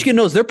 Like Michigan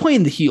knows they're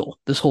playing the heel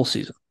this whole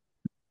season.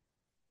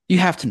 You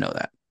have to know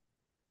that.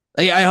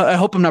 Like, I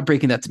hope I'm not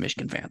breaking that to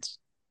Michigan fans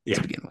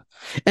to begin with.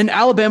 And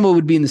Alabama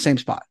would be in the same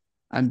spot.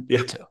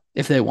 Too,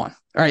 if they won.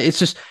 All right, it's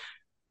just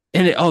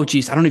I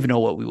don't even know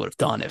what we would have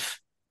done if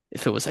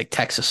it was like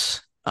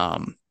Texas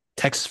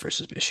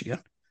versus Michigan.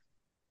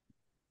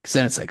 Because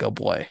then it's like, oh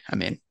boy, I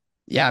mean.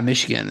 Yeah,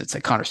 Michigan, it's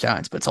like Connor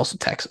Stallions, but it's also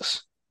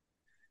Texas.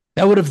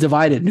 That would have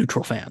divided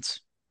neutral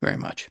fans very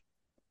much.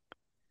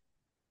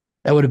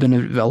 That would have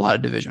been a lot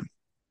of division.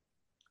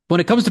 When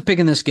it comes to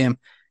picking this game,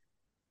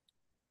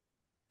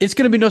 it's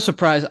going to be no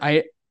surprise.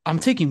 I'm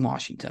taking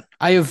Washington.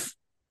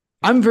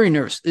 I'm very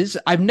nervous.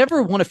 I've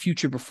never won a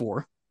future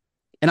before,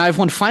 and I've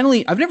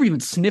never even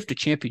sniffed a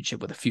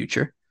championship with a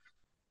future,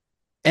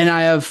 and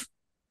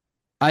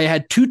I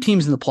had two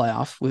teams in the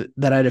playoff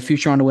that I had a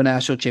future on to win a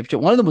national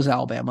championship. One of them was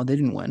Alabama. They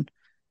didn't win.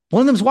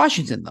 One of them is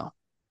Washington, though.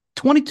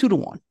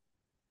 22-1.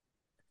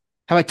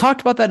 Have I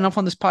talked about that enough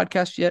on this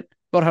podcast yet?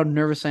 About how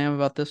nervous I am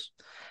about this?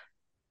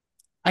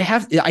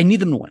 I need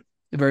them to win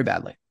very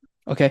badly.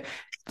 Okay.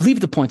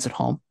 Leave the points at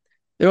home.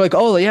 They're like,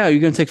 oh, yeah,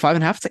 you're going to take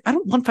 5.5. It's like, I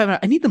don't want 5.5.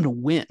 I need them to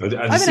win.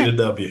 I just need a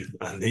W.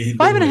 I need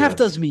five and a half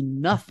does me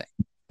nothing.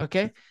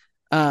 Okay.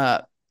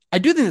 I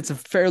do think it's a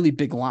fairly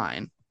big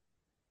line.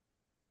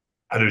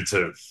 I do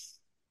too.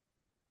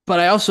 But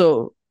I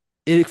also,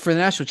 for the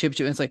national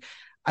championship, it's like,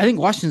 I think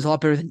Washington's a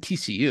lot better than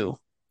TCU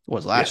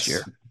was last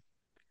year.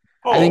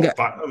 Oh, I think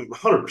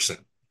 100%.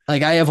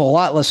 Like I have a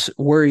lot less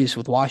worries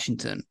with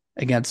Washington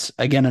against,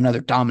 again, another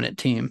dominant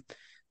team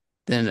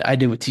than I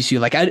did with TCU.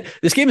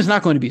 This game is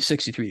not going to be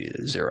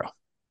 63-0.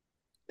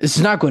 This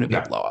is not going to be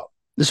a blowout.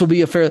 This will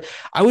be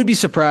I would be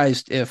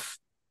surprised if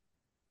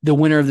the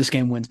winner of this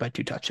game wins by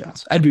 2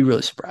 touchdowns. I'd be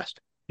really surprised.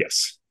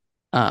 Yes.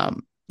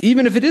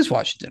 Even if it is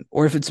Washington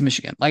or if it's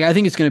Michigan. I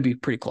think it's going to be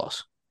pretty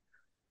close.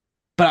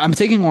 But I'm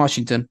taking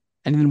Washington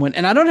and then win.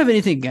 And I don't have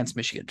anything against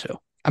Michigan, too.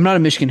 I'm not a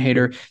Michigan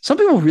hater. Some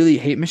people really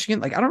hate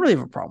Michigan. I don't really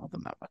have a problem with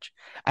them that much.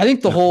 I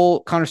think the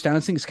whole Connor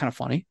Stalions thing is kind of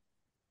funny.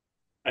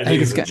 I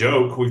think it's a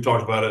joke. We've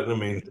talked about it. I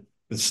mean,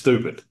 it's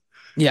stupid.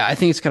 Yeah, I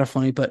think it's kind of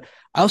funny. But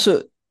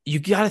also, you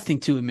got to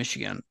think, too, in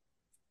Michigan.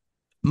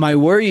 My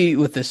worry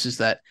with this is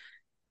that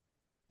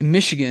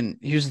Michigan,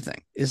 here's the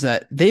thing, is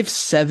that they have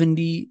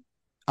 70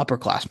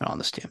 upperclassmen on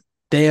this team.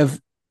 They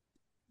have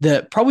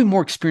probably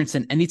more experience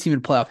than any team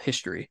in playoff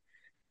history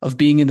of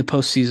being in the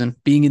postseason,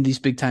 being in these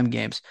big time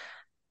games.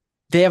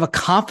 They have a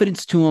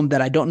confidence to them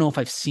that I don't know if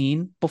I've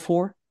seen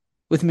before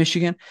with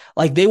Michigan.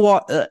 They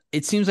walk.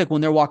 It seems like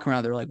when they're walking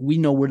around, they're like, "We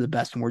know we're the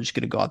best, and we're just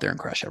going to go out there and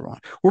crush everyone."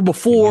 Where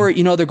before,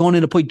 they're going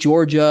in to play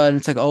Georgia, and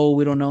it's like, "Oh,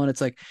 we don't know," and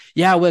it's like,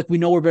 "Yeah, we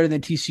know we're better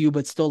than TCU,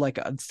 but still,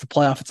 it's the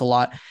playoff. It's a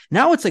lot."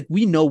 Now it's like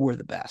we know we're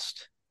the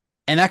best,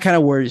 and that kind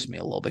of worries me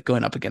a little bit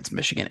going up against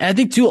Michigan. And I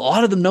think too, a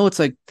lot of them know it's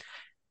like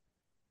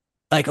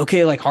okay,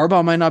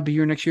 Harbaugh might not be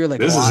here next year.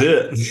 This is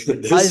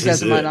it. These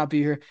guys might not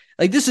be here.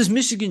 This is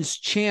Michigan's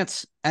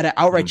chance at an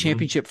outright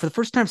championship for the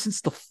first time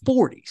since the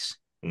 40s.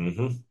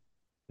 Mm-hmm.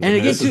 And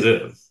again,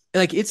 too,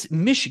 it's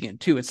Michigan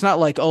too. It's not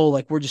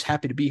we're just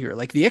happy to be here.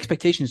 The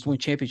expectation is to win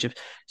championships.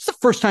 It's the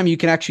first time you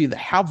can actually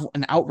have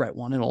an outright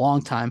one in a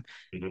long time.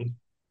 Mm-hmm.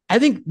 I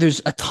think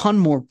there's a ton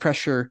more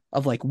pressure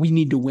of we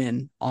need to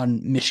win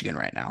on Michigan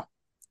right now,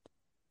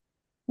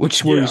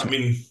 which worries me. I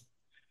mean,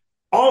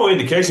 all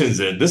indications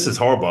that this is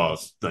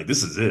Harbaugh's.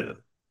 This is it.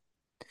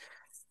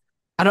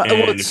 I don't.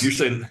 And if you're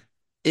saying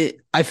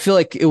I feel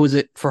like it was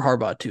it for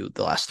Harbaugh too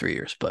the last 3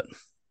 years, but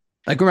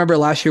remember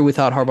last year we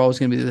thought Harbaugh was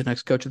going to be the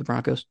next coach of the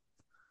Broncos.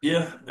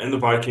 Yeah, and the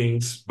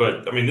Vikings,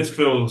 but I mean this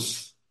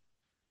feels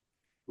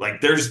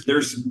like there's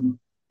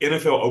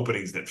NFL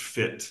openings that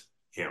fit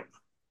him.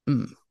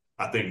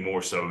 I think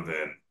more so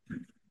than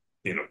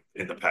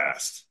in the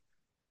past,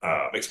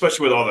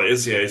 especially with all the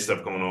NCAA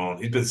stuff going on.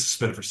 He's been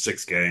suspended for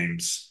 6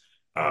 games.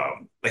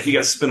 He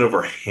got suspended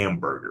over a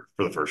hamburger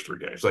for the first 3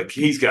 games.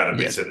 He's got to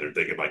be sitting there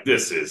thinking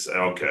this is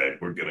okay.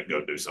 We're gonna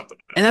go do something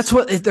else. And that's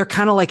what they're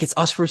kind of like. It's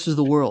us versus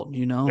the world,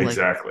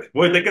 Exactly.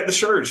 Well, they got the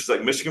shirts. It's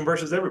like Michigan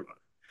versus everybody.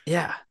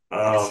 Yeah.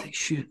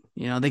 Shoot.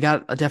 They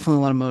got definitely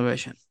a lot of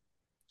motivation.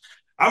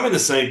 I'm in the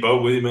same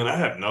boat with you, man. I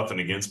have nothing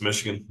against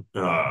Michigan.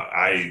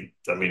 I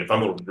mean, if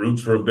I'm going to root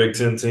for a Big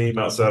Ten team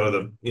outside of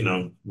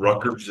the,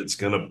 Rutgers, it's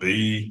going to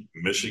be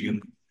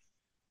Michigan.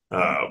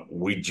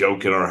 We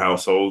joke in our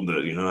household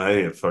that,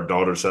 hey, if our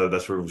daughter decided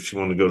that's where she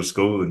wanted to go to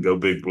school and go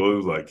Big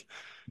Blue,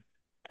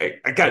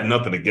 I got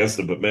nothing against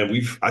them, but man,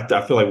 I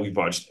feel like we've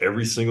watched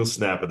every single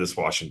snap of this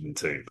Washington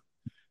team.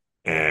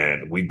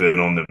 And we've been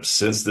on them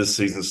since this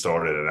season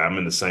started, and I'm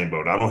in the same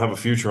boat. I don't have a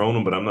future on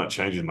them, but I'm not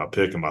changing my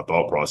pick and my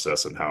thought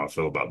process and how I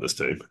feel about this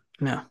team.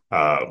 No.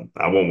 I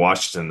want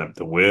Washington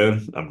to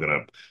win. I'm going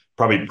to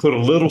probably put a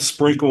little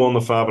sprinkle on the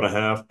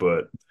 5.5,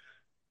 but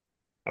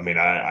I mean,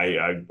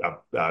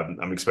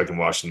 I'm expecting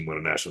Washington to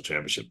win a national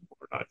championship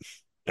overnight.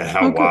 And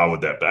how wild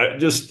would that be?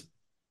 Just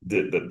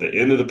the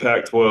end of the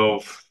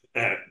Pac-12,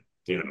 and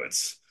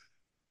it's.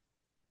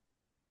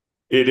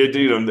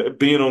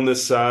 Being on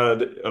this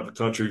side of the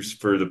country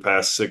for the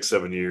past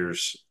 6-7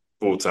 years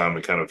full time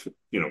and kind of,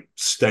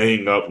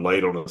 staying up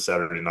late on a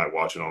Saturday night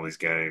watching all these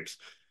games,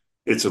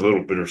 it's a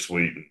little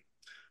bittersweet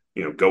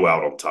and, go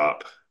out on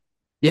top.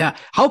 Yeah.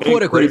 How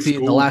poetic would it be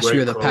the last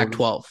year of the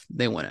Pac-12?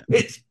 They win it.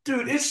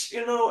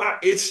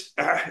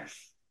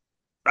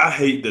 I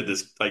hate that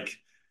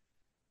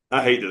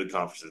I hate that the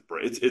conference is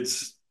break.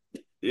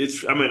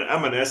 I mean,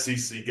 I'm an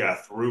SEC guy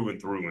through and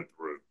through and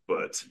through,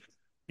 but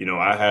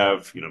I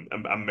have,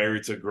 I'm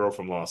married to a girl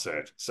from Los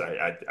Angeles.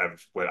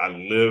 I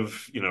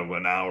live,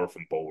 an hour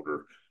from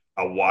Boulder.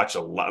 I watch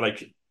a lot.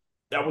 Like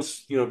I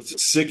was,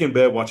 sick in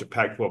bed watching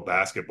Pac-12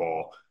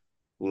 basketball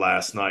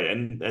last night,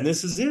 and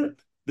this is it.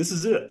 This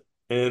is it,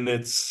 and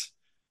it's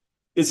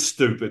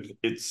stupid.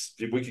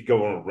 We could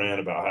go on a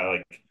rant about how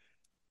like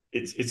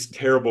it's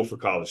terrible for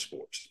college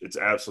sports. It's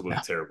absolutely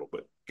Yeah. terrible.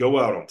 But go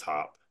out on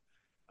top.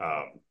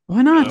 Um, Why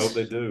and I not? hope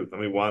they do. I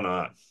mean, why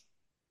not?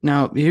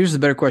 Now, here's the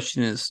better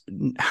question is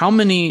how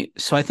many?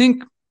 So I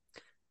think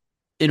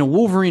in a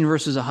Wolverine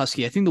versus a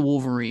Husky, I think the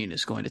Wolverine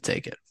is going to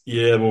take it.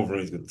 Yeah,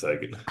 Wolverine's going to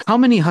take it. How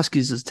many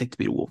Huskies does it take to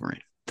beat a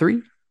Wolverine?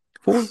 Three?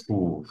 Four?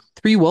 Ooh.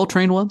 Three well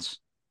trained ones?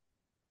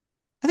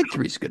 I think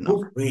three is a good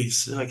number.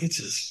 Wolverines, like it's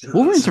just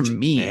Wolverines are such a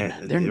mean.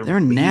 they're They're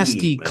mean,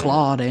 nasty man.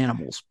 clawed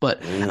animals,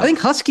 but I Yeah, think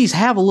Huskies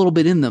have a little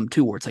bit in them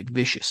too, where it's like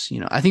vicious.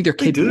 I think they're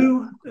they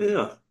capable. do.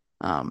 Yeah.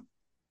 Um,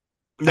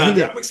 I No,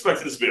 think I'm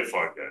expecting this to be a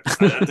fun game.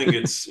 I think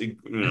it's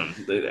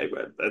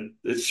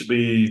it should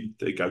be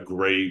like a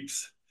great,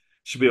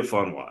 should be a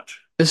fun watch.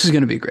 this is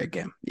going to be a great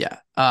game. Yeah,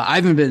 I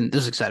haven't been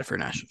this excited for a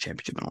national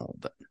championship in a little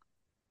bit.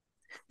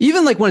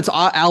 Even like when it's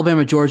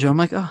Alabama Georgia, I'm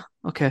like, oh,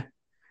 okay.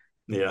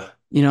 Yeah.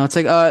 It's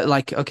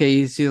like okay,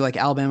 you see like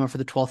Alabama for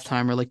the 12th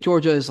time, or like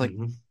Georgia is like,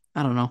 Hmm.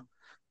 I don't know,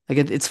 like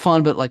it's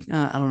fun, but like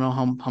I don't know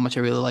how much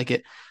I really like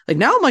it. Like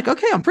now I'm like,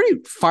 okay, I'm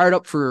pretty fired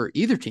up for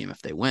either team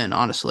if they win.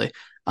 Honestly,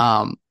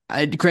 I'm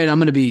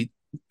going to be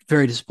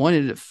very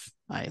disappointed if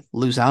I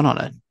lose out on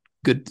a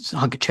good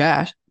hunk of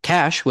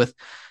cash with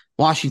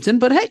Washington.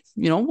 But hey,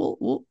 we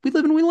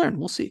live and we learn.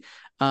 We'll see.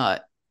 Uh,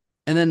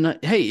 and then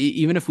hey,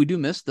 even if we do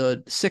miss,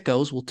 the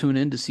sickos will tune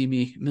in to see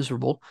me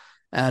miserable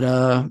at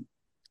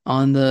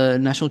on the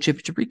national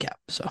championship recap.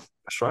 So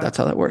That's right. that's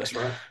how that works.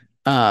 That's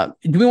right.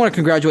 Do we want to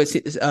congratulate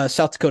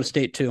South Dakota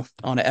State too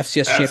on an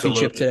FCS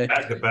championship Absolutely. today,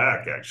 Back to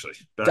back, actually. Back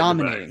to back.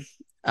 dominating?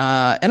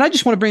 And I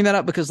just want to bring that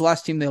up because the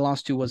last team they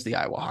lost to was the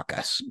Iowa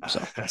Hawkeyes.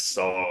 So, I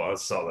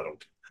saw that on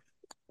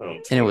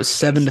and it was Twitter.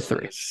 seven to That's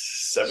three.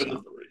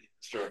 7-3.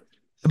 Sure.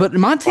 But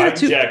Montana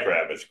Fighting too,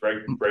 Jackrabbits.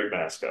 Great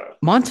mascot.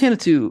 Montana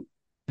too.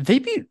 They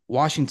beat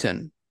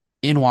Washington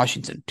in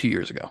Washington 2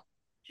 years ago.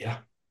 Yeah.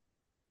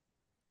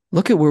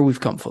 Look at where we've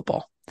come,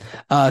 football.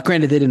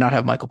 Granted, they did not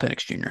have Michael Penix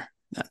Jr.,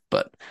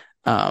 but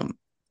um,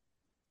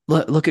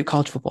 look at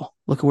college football.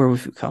 Look at where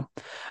we've come.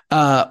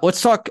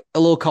 Let's talk a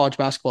little college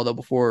basketball though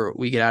before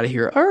we get out of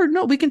here. Or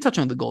no, we can touch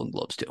on the Golden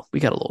Globes too. We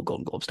got a little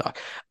Golden Globes talk.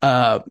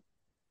 Uh,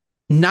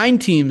 9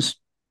 teams,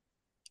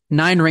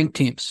 9 ranked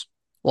teams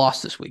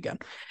lost this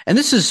weekend, and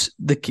this is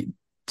the key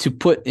to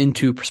put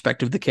into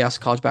perspective the chaos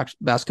of college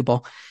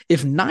basketball.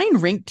 If 9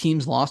 ranked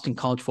teams lost in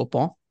college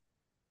football,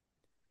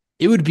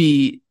 it would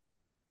be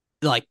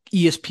like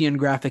ESPN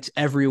graphics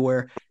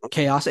everywhere,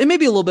 chaos. And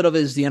maybe a little bit of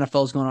it is the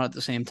NFL is going on at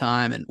the same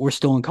time, and we're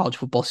still in college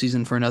football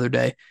season for another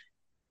day.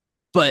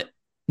 But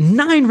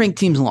 9 ranked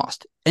teams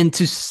lost, and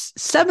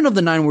 7 of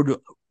the 9 were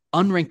to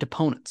unranked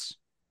opponents.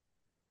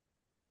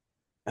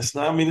 It's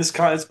not. I mean, it's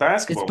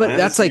basketball, But man.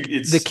 that's like the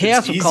It's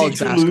chaos of easy college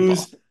to basketball,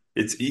 lose.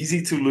 It's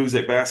easy to lose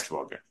at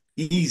basketball game.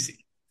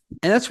 Easy.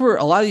 and that's where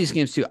a lot of these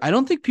games too. I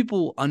don't think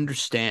people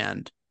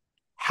understand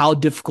how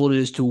difficult it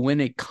is to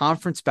win a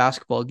conference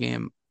basketball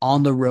game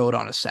on the road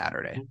on a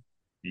Saturday.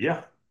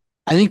 Yeah.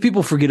 I think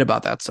people forget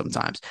about that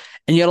sometimes.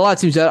 And you had a lot of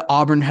teams that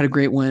Auburn had a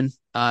great win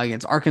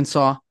against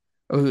Arkansas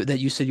that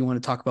you said you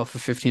want to talk about for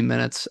 15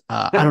 minutes.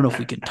 I don't know if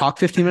we can talk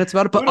 15 minutes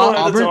about it, but We don't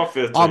have to Auburn talk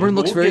 15, Auburn but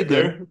looks we'll very get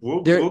good. there.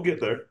 We'll They're we'll get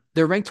there.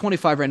 they're ranked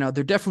 25 right now.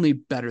 They're definitely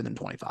better than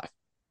 25.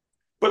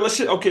 But let's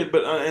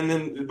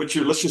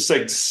just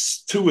say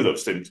two of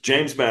those things.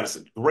 James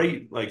Madison,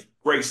 great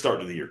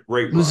start to the year,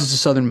 great run. Loses to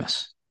Southern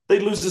Miss. They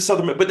lose to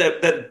Southern Miss, but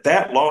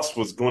that loss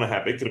was going to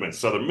happen. It could have been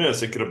Southern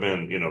Miss. It could have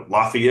been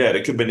Lafayette. It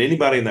could have been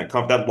anybody in that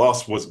comp. That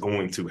loss was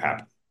going to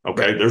happen.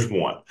 Right. Okay, there's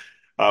one.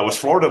 Was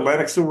Florida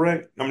Atlantic still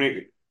ranked? I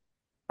mean,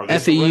 are they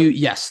still FAU, ranked?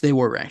 yes, they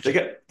were ranked. They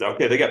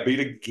got beat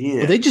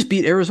Well, they again. just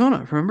beat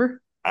Arizona,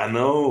 remember? I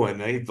know, and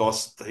they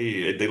lost.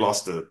 They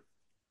lost to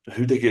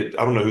who they get.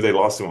 I don't know who they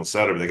lost to on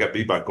Saturday. They got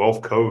beat by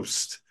Gulf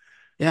Coast.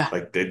 Yeah.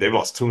 Like they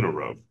lost two in a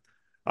row.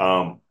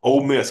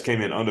 Ole Miss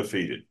came in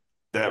undefeated.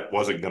 That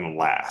wasn't going to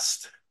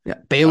last. Yeah.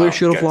 Baylor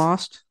should have Guys,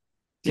 lost.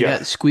 They yeah.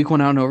 got squeak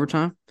one out in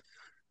overtime.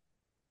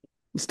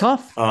 It's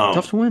tough.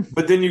 Tough to win.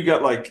 But then you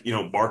got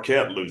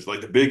Marquette lose.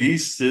 Like the Big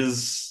East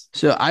is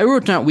So I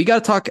wrote down we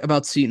got to talk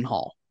about Seton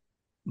Hall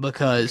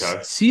because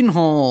okay. Seton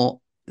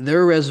Hall,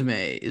 their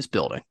resume is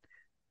building.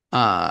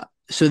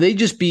 So they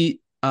just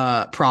beat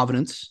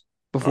Providence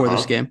before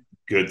this Uh-huh. game.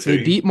 Good They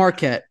team. beat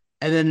Marquette,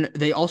 and then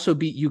they also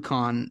beat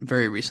UConn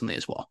very recently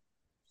as well.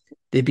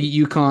 They beat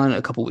UConn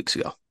a couple weeks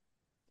ago.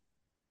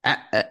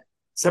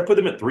 Does that put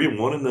them at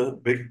 3-1 in the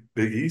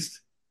Big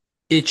East?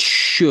 It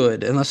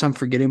should, unless I'm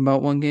forgetting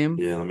about one game.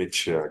 Yeah, let me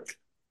check.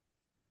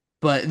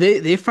 But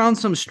they found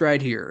some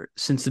stride here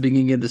since the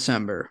beginning of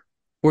December,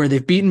 where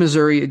they've beaten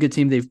Missouri, a good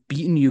team. They've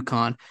beaten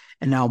UConn,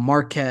 and now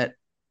Marquette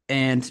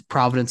and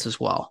Providence as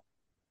well.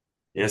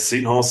 Yeah,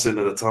 Seton Hall's sitting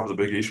at the top of the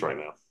Big East right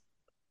now.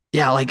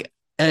 Yeah, like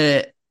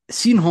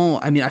Seton Hall,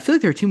 I mean, I feel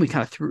like they're a team we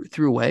kind of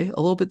threw away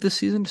a little bit this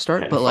season to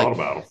start, Hadn't but thought like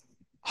about them.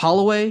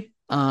 Holloway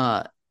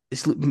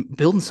is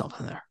building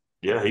something there.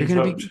 Yeah, They're he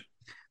going to be, coached.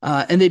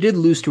 and they did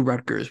lose to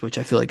Rutgers, which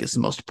I feel like is the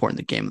most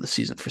important game of the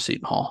season for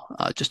Seton Hall,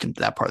 just in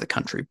that part of the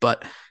country.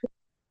 But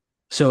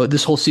so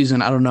this whole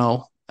season, I don't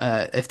know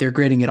if they're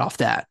grading it off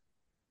that,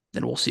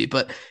 then we'll see.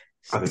 But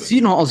I think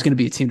Seton Hall is going to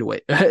be a team to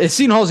wait.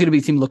 Seton Hall is going to be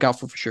a team to look out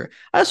for sure.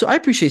 I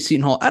appreciate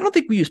Seton Hall. I don't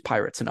think we use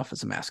pirates enough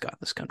as a mascot in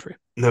this country.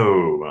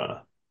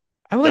 no,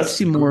 I would like to that's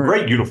see more.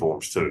 great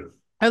uniforms too.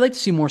 I'd like to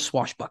see more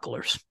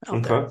swashbucklers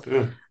out there.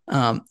 Okay,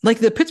 yeah, Like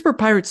the Pittsburgh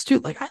Pirates too.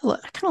 Like I kind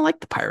of like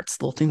the Pirates,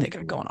 the little thing they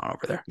got going on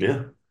over there.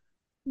 yeah,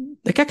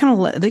 They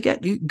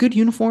got good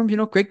uniforms,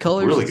 great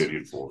colors. really good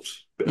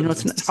uniforms.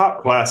 It's It's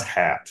top class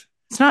hat.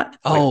 it's not. Like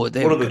Oh,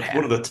 they have a good hat.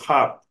 one of the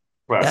top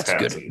class That's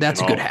hats good. in That's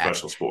a all good hat.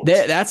 professional sports.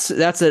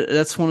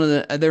 That's one of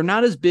the. They're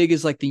not as big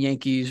as like the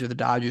Yankees or the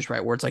Dodgers,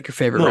 right? Where it's like your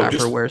favorite No, rapper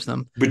just wears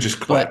them. but just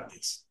But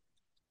class.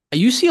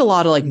 you see a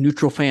lot of like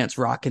neutral fans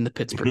rocking the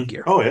Pittsburgh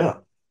gear. Oh yeah,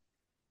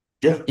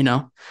 yeah. You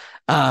know,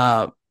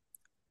 uh,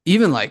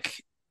 even like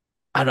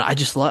I don't. I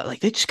just love like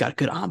they just got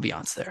good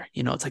ambiance there.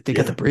 It's like they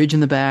got Yeah. the bridge in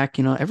the back.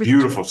 Everything.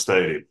 Beautiful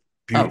stadium.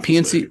 Oh,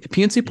 Beautiful stadium.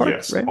 PNC Park,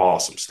 Yes, right?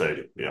 awesome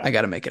stadium. Yeah. I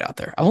got to make it out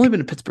there. I've only been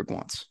to Pittsburgh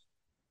once.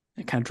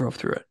 I kind of drove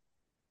through it,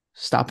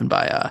 stopping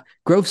by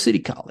Grove City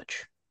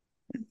College.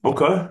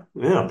 Okay.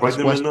 Yeah.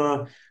 West, West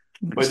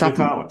Played them in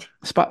college.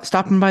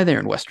 stopping by there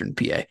in Western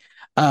PA.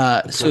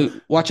 So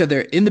watch out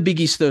there in the Big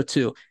East though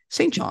too.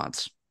 St.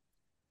 John's.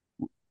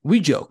 We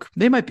joke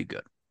they might be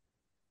good.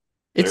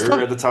 It's They're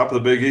tough. at the top of the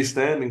Big East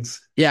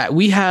standings. Yeah,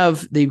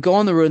 they go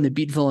on the road and they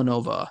beat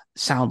Villanova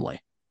soundly.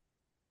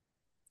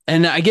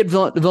 And I get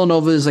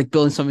Villanova is like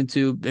building something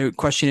too. They're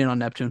questioning on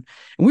Neptune.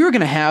 And we were going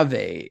to have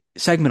a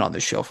segment on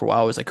this show for a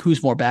while. It was like,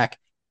 who's more back,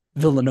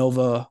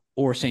 Villanova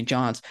or St.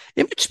 John's?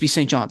 It might just be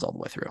St. John's all the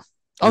way through.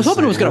 I was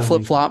hoping it was going to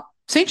flip flop.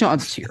 St.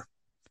 John's is here.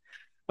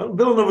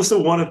 Villanova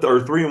still won it, or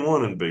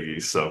 3-1 in Big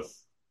East. So,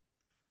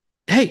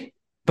 hey,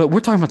 but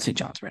we're talking about St.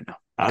 John's right now.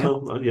 okay? I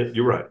know. Yeah,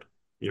 you're right.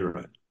 You're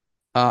right.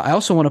 I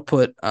also want to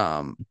put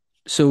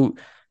so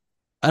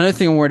another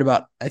thing I'm worried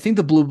about. I think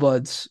the Blue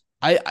Bloods.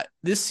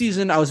 This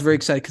season I was very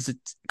excited because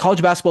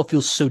college basketball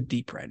feels so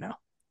deep right now,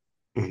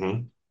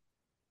 Mm-hmm.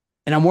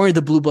 and I'm worried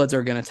the Blue Bloods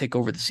are going to take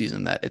over the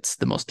season. That it's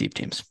the most deep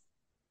teams.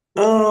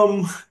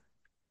 Um,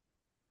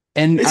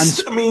 And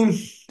I mean,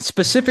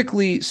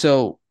 specifically,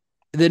 so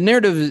the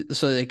narrative.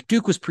 So like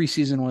Duke was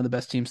preseason one of the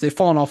best teams. They've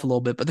fallen off a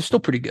little bit, but they're still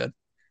pretty good.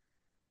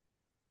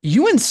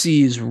 UNC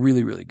is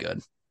really, really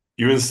good.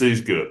 UNC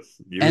is good.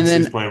 UNC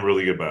is playing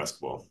really good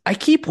basketball. I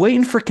keep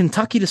waiting for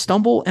Kentucky to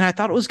stumble, and I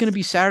thought it was going to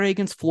be Saturday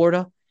against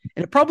Florida,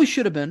 and it probably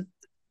should have been.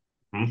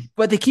 Mm-hmm.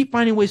 But they keep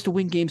finding ways to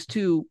win games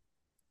too,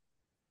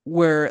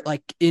 where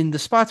like in the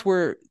spots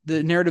where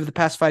the narrative of the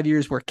past 5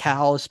 years where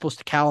Cal is supposed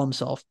to Cal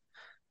himself,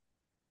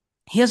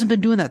 he hasn't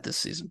been doing that this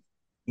season.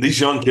 These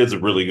young kids are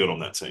really good on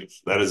that team.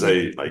 That is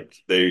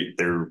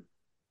they're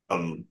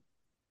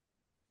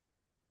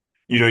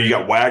you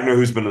got Wagner,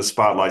 who's been in the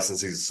spotlight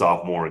since he's a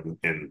sophomore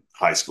in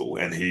high school,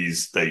 and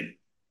he's having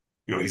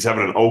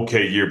an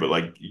okay year, but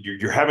like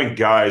you're having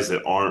guys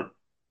that aren't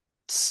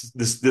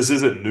this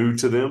isn't new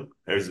to them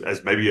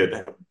as maybe it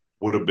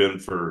would have been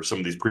for some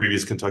of these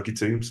previous Kentucky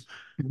teams.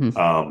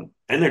 Mm-hmm.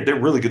 And they're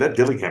really good. That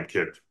Dillingham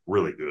kid,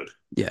 really good.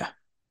 Yeah.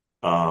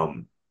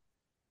 The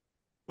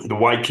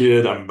white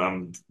kid,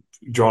 I'm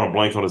drawing a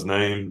blank on his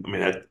name. I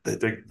mean,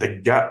 they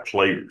got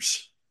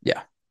players.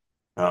 Yeah.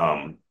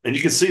 And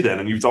you can see that,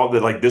 and you thought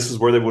that like this is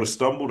where they would have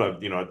stumbled. I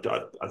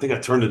think I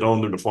turned it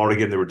on during the Florida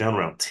game. They were down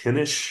around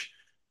 10-ish.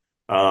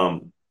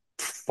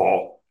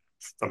 Fall.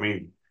 I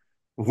mean,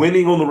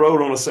 winning on the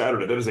road on a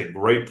Saturday, that is a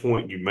great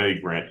point you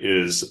made, Grant,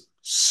 is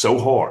so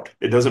hard.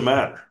 It doesn't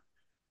matter.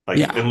 Like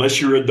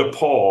unless you're a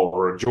DePaul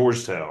or a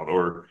Georgetown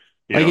or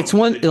it's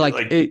one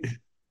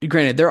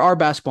granted, there are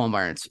basketball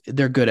environments.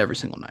 They're good every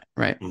single night,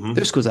 right? Mm-hmm.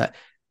 There's schools that,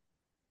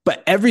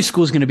 but every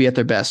school is going to be at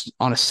their best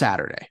on a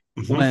Saturday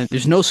mm-hmm. when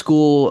there's no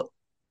school.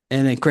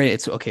 And then granted,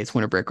 it's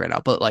winter break right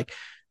now, but like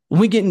when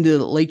we get into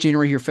late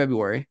January here,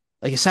 February,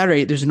 like a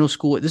Saturday, there's no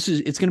school. It's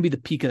going to be the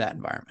peak of that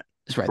environment.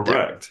 It's right there.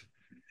 Correct.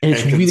 And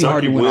it's really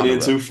hard to win went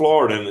into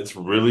Florida, and it's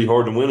really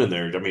hard to win in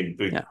there. I mean,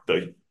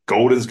 the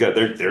Golden's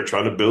they're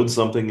trying to build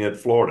something at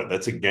Florida.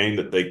 That's a game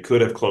that they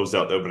could have closed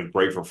out. That would have been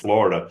great for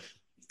Florida.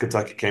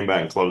 Kentucky came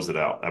back and closed it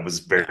out. That was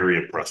very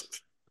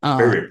impressive.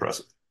 Very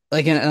impressive.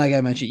 Like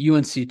I mentioned,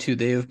 UNC too.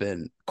 They have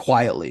been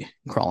quietly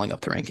crawling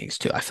up the rankings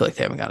too. I feel like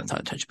they haven't gotten a ton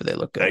of attention, but they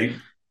look good.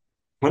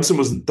 Clemson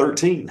was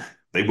 13.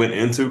 They went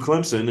into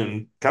Clemson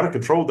and kind of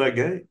controlled that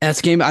game. And that's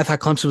a game I thought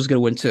Clemson was going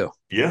to win too.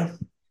 Yeah.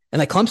 And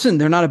like Clemson,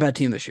 they're not a bad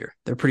team this year.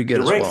 They're pretty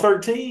good. They're ranked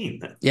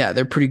 13. Yeah,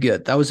 they're pretty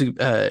good. That was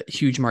a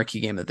huge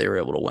marquee game that they were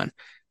able to win.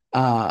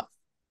 And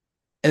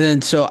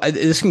then so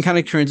this can kind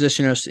of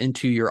transition us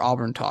into your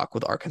Auburn talk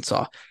with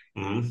Arkansas.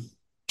 Mm-hmm.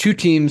 Two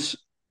teams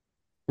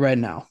right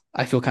now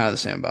I feel kind of the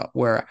same about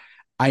we'll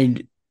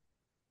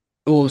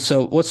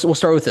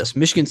start with this.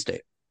 Michigan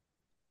State.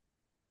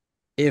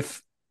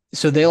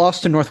 So they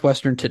lost to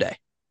Northwestern today.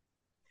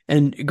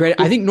 And great,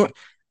 I think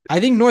I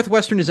think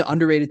Northwestern is an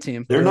underrated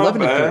team. They're And not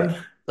 11 is great.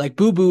 bad. Like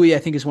Boo Buie, I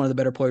think is one of the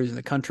better players in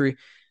the country.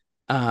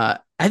 I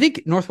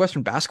think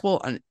Northwestern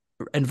basketball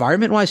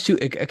environment wise too.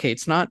 Okay,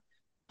 it's not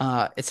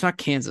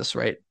Kansas,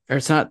 right? Or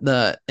it's not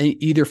the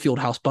either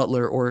Fieldhouse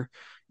Butler or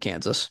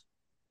Kansas.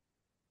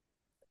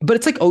 But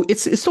it's like, oh,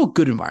 it's still a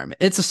good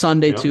environment. It's a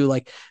Sunday Yeah. too.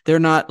 Like they're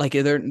not like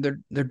they're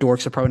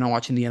dorks are probably not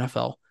watching the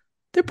NFL.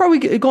 They're probably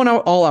going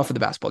out all out for the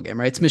basketball game,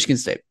 right? It's Michigan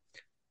State.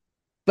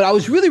 But I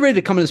was really ready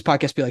to come into this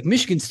podcast and be like,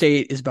 Michigan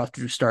State is about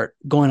to start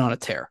going on a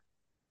tear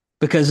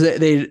because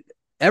they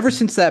ever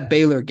since that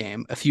Baylor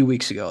game a few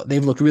weeks ago,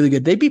 they've looked really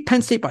good. They beat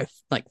Penn State by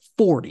like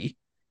 40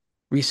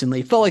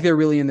 recently. Felt like they're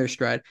really in their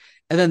stride,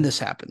 and then this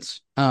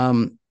happens.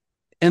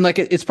 And like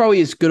it's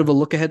probably as good of a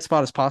look ahead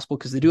spot as possible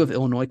because they do have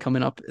Illinois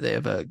coming up. They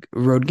have a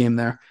road game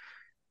there,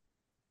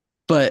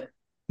 but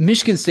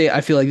Michigan State,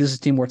 I feel like this is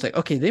a team where it's like,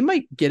 okay, they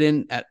might get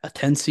in at a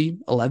 10 seed,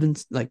 11,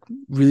 like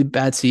really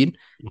bad seed.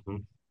 Hmm.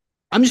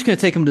 I'm just going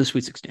to take them to the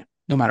Sweet 16,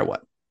 no matter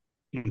what.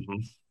 Hmm.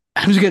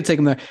 I'm just going to take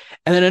them there.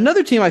 And then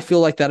another team I feel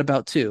like that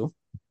about too,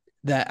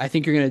 that I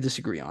think you're going to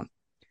disagree on.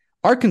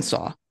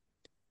 Arkansas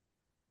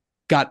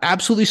got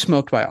absolutely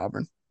smoked by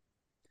Auburn.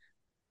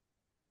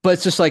 But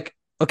it's just like,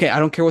 okay, I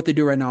don't care what they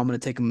do right now. I'm going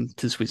to take them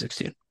to the Sweet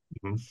 16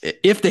 Hmm.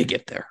 if they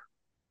get there.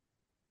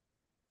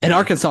 And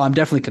Arkansas, I'm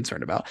definitely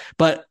concerned about.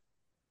 But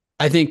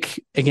I think,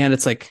 again,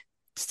 it's like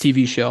it's a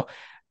TV show.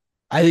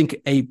 I think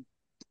if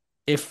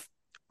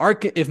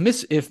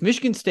if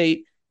Michigan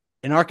State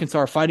and Arkansas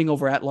are fighting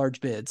over at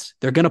large bids,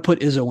 they're going to put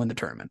Izzo in the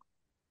tournament.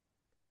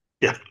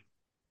 Yeah.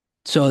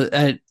 So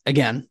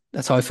again,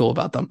 that's how I feel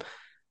about them.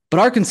 But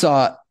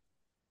Arkansas,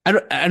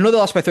 I know they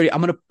lost by 30.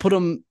 I'm going to put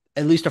them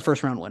at least a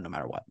first round win, no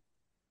matter what.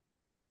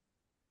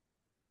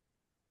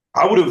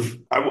 I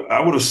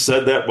would have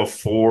said that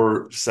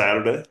before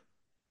Saturday.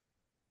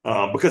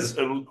 Because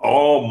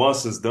all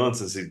Muss has done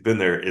since he's been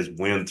there is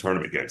win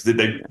tournament games.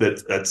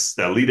 That's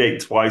the Elite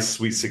Eight twice,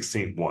 Sweet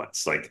 16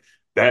 once. Like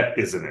that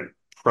is an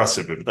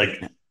impressive.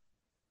 Like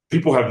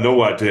people have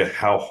no idea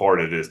how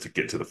hard it is to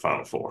get to the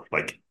Final Four.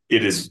 Like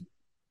it It's is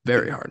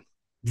very hard.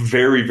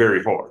 very,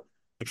 very hard.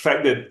 The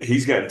fact that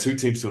he's gotten two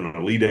teams to an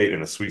Elite Eight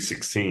and a Sweet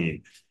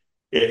 16,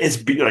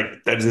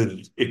 like that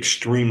is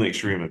extremely,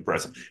 extremely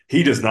impressive.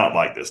 He does not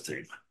like this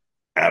team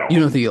at You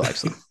all. don't think he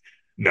likes them?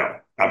 No,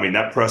 I mean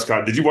that press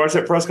conference. Did you watch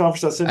that press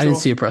conference I I sent didn't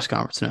see you? a press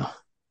conference. No.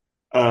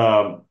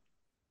 Um,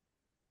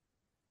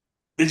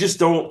 they just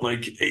don't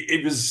like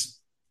it was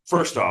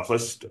first off,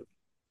 let's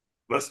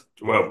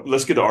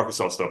get the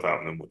Arkansas stuff out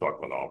and then we'll talk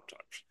about the Auburn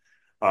Tigers.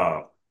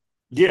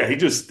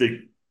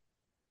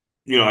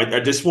 Yeah, I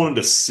just wanted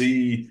to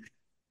see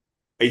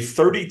a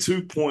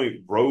 32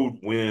 point road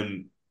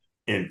win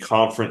in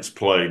conference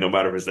play, no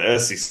matter if it's the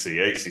SEC,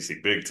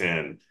 ACC, Big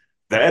Ten.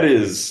 That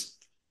is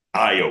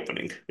eye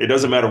opening. It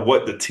doesn't matter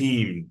what the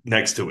team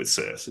next to it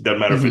says. It doesn't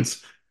matter if Mm-hmm.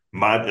 it's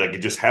it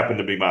just happened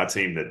to be my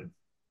team that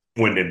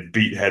went and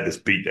had this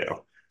beat down.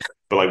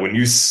 But like when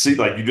you see,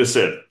 like you just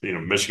said,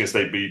 Michigan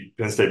State beat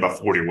Penn State by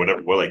 40 or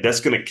whatever, well, like that's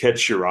going to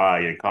catch your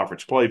eye in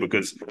conference play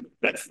because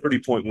that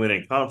 30-point win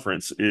in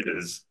conference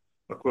is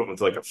equivalent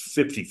to like a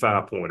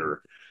 55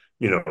 pointer,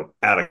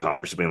 out of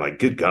conference. Being like,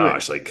 good Right.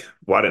 gosh, like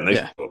why didn't they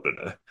Yeah. go up in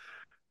that?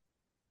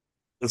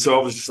 And so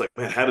I was just like,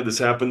 man, how did this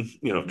happen?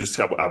 Just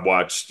how I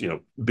watched,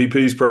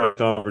 BP's press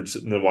conference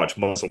and then watched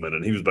Musselman,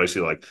 and he was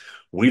basically like,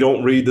 we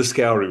don't read the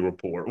scouting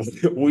report.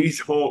 We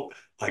don't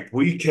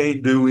we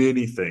can't do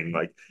anything.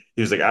 Like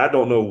he was like, I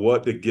don't know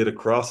what to get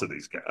across to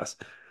these guys.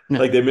 Yeah.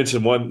 Like they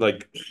mentioned one,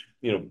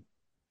 you know,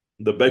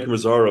 the Baker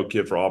Mazzaro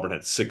kid for Auburn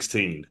had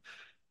 16,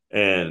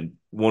 and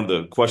one of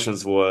the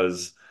questions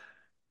was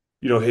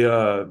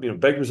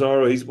Baker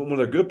Mazzaro, he's one of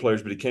their good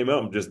players, but he came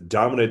out and just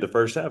dominated the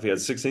first half. He had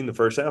 16 the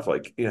first half.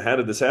 Like, how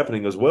did this happen?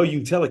 He goes, well, you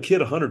can tell a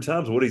kid 100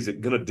 times what he's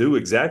going to do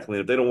exactly.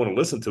 And if they don't want to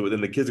listen to it,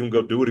 then the kid's going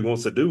to go do what he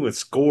wants to do and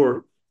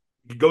score,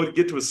 go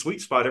get to a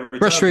sweet spot every time,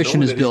 Frustration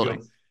knowing is that he's going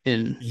building to.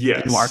 in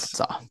Yes.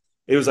 Arkansas.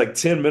 It was like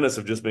 10 minutes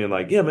of just being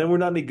like, yeah, man, we're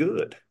not any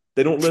good.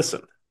 They don't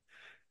listen.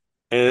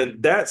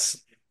 And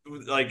that's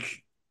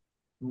like,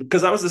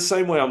 because I was the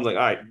same way. I'm like,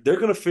 all right, they're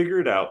going to figure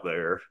it out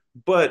there.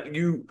 But I'd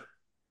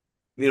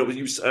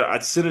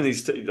send in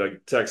these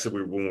like texts that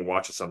when we're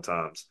watching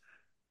sometimes.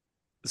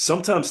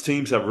 Sometimes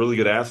teams have really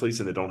good athletes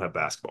and they don't have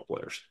basketball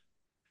players,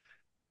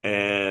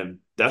 and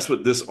that's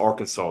what this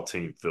Arkansas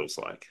team feels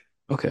like.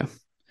 Okay.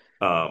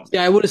 Um,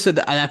 Yeah, I would have said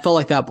that. I felt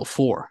like that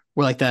before.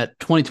 Where like that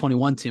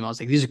 2021 team, I was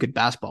like, these are good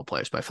basketball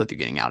players, but I feel like they're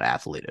getting out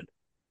athleted.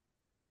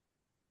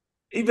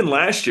 Even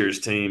last year's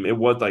team, it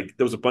was like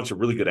there was a bunch of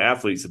really good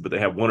athletes, but they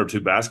had one or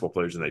two basketball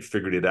players and they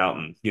figured it out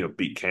and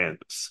beat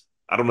Kansas.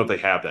 I don't know if they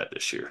have that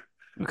this year.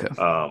 Okay.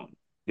 Um,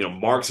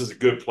 Marks is a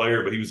good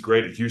player, but he was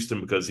great at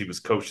Houston because he was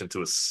coached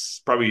into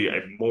probably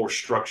a more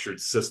structured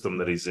system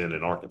that he's in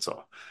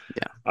Arkansas.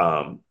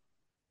 Yeah.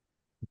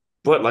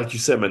 But like you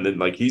said, man, then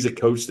like he's a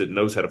coach that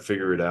knows how to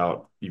figure it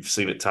out. You've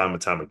seen it time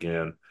and time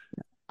again.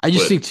 But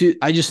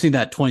I just think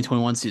that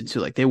 2021 season too,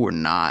 like they were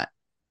not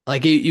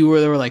like you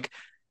were, they were like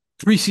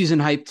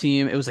preseason hype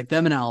team. It was like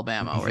them in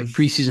Alabama, right? mhm.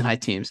 Preseason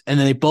hype teams. And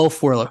then they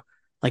both were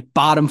like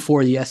bottom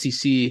four of the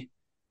SEC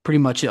pretty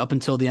much up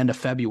until the end of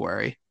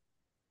February.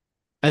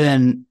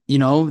 And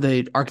then,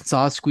 they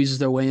Arkansas squeezes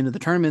their way into the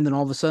tournament, and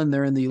all of a sudden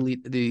they're in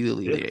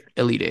Yeah.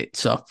 Elite Eight.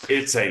 So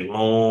It's a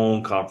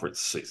long conference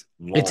season,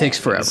 it takes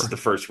long, and this is forever. the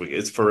first week.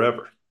 It's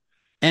forever.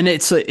 And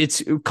it's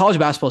college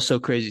basketball is so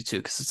crazy too,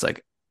 because it's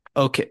like,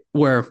 okay,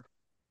 where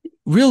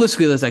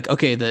realistically it's like,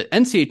 okay, the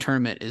NCAA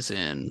tournament is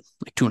in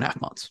like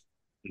 2.5 months,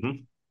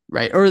 Hmm.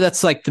 right? Or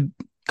that's like the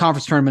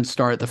conference tournaments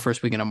start the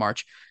first weekend of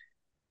March.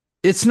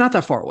 It's not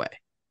that far away,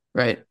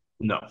 right?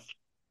 No.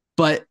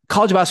 But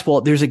college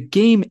basketball, there's a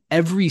game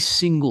every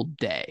single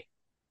day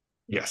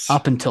Yes.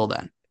 up until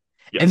then.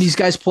 And these Yes.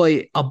 guys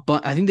play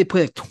I think they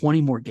play like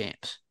 20 more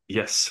games.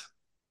 Yes.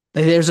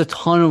 Like, there's a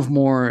ton of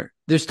more.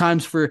 There's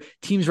times for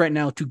teams right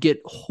now to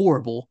get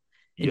horrible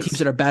and teams Yes.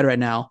 that are bad right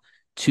now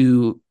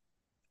to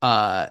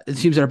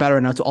teams that are bad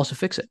right now to also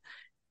fix it.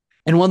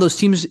 And one of those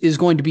teams is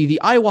going to be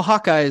the Iowa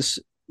Hawkeyes,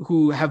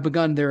 who have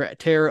begun their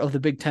tear of the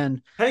Big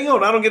Ten. Hang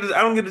on. I don't get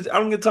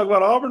to talk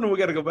about Auburn, or we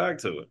got to go back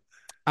to it.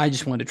 I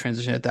just wanted to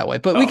transition it that way,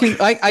 but we Oh, can.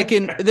 I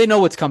can. okay. They know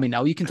what's coming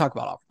now. You can talk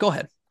about Auburn. Go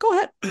ahead. Go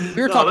ahead.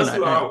 We were No, talking. let's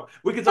do our.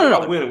 We can No, talk no,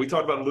 about no. winning. We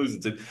talked about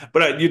losing too.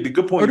 But the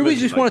good point Or you do we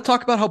mentioned, just like, want to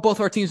talk about how both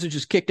our teams have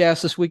just kicked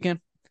ass this weekend?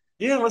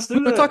 yeah, let's We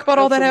do want to talk that. about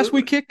all that ass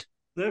we Absolutely. kicked.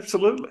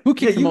 Absolutely. Who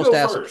Yeah, kicked the you most go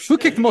ass? first. Who Yeah,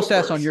 kicked the you go most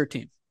ass on first. your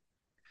team?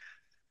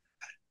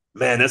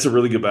 Man, that's a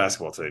really good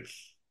basketball team.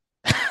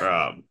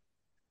 Um,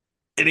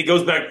 and it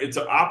goes back. It's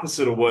the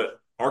opposite of what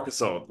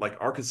Arkansas. Like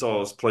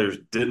Arkansas's players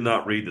did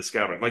not read the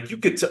scouting. Like you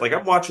could tell. Like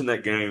I'm watching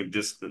that game,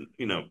 just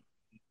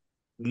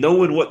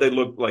knowing what they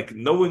look like,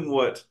 knowing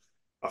what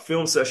a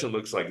film session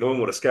looks like, knowing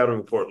what a scouting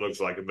report looks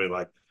like, and being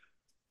like,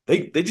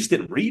 they just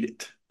didn't read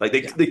it. Like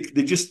Yeah,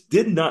 they just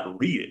did not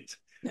read it.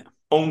 yeah,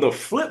 On the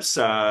flip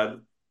side,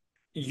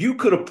 you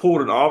could have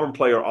pulled an Auburn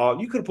player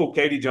off. You could have pulled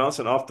Katie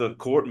Johnson off the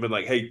court and been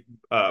like, "Hey,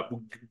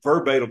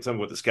 verbatim, tell me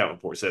what the scouting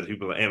report said."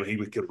 And he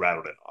could have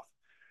rattled it off.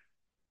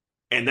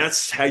 And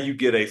that's how you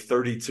get a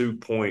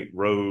 32-point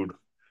road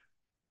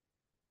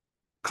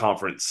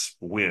conference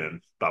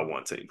win by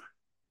one team,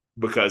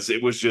 because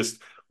it was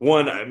just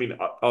one. I mean,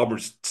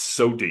 Auburn's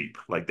so deep.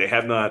 Like they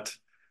have not.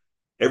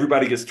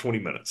 Everybody gets 20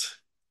 minutes.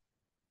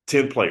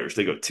 10 players.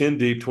 They go 10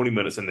 deep, 20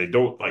 minutes, and they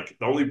don't like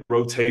the only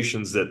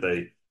rotations that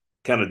they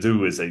kind of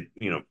do is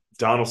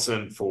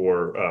Donaldson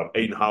for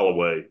Aiden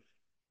Holloway,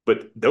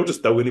 but they'll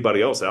just throw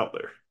anybody else out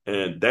there.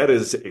 And that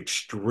is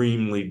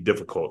extremely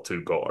difficult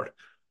to guard,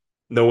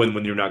 knowing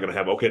when you're not going to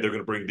have, okay, they're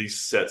going to bring these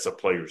sets of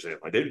players in.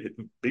 Like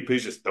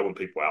BP's just throwing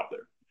people out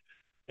there.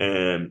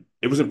 And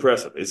it was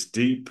impressive. It's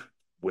deep.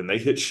 When they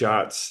hit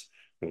shots,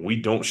 when we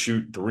don't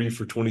shoot 3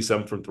 for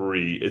 27 from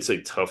three, it's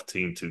a tough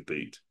team to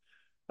beat.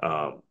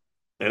 Um,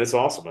 and it's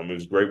awesome. I mean, it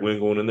was a great win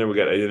going in there. We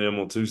got A&M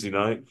on Tuesday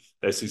night,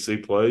 SEC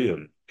play,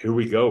 and here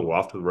we go. We're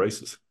off to the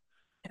races.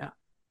 yeah.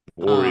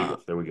 War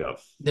Eagle. There we go.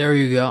 There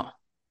you go.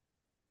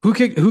 Who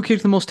kicked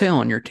the most tail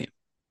on your team?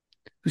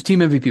 Who's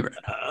team MVP right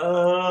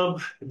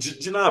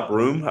Janai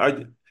Broom. now?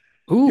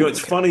 Ooh, It's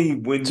okay. funny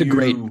when It's a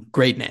you,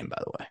 great name,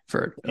 by the way,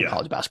 for a yeah,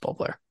 college basketball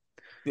player.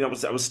 I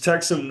was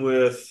texting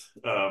with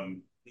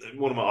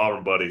one of my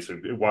Auburn buddies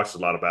who watched a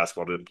lot of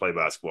basketball, didn't play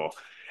basketball,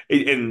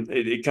 and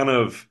it kind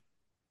of,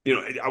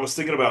 I was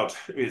thinking about.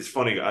 It's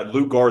funny.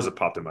 Luke Garza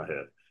popped in my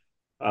head.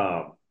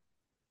 Um,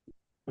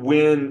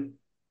 when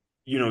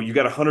you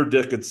got a Hunter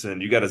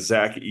Dickinson, you got a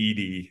Zach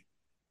Edey.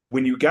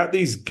 When you got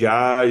these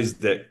guys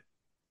that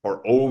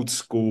are old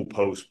school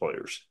post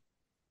players,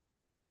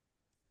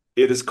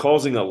 it is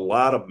causing a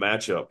lot of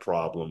matchup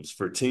problems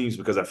for teams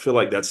because I feel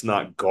like that's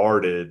not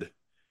guarded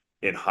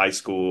in high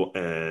school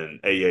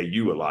and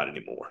AAU a lot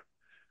anymore.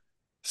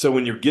 So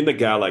when you're getting a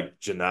guy like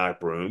Janai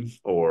Broom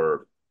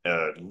or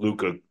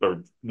Luca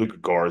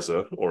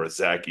Garza or a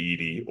Zach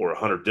Edey or a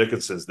Hunter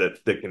Dickinson's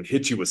that can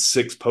hit you with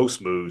six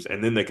post moves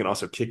and then they can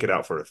also kick it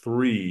out for a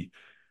three,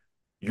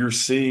 you're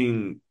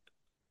seeing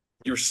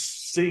you're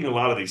seeing a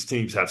lot of these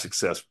teams have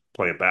success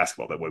playing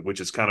basketball that way,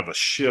 which is kind of a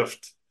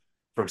shift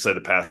from say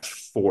the past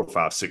 4,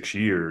 5, 6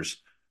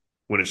 years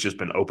when it's just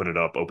been open it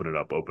up, open it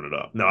up, open it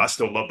up. Now I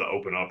still love the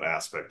open up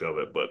aspect of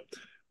it, but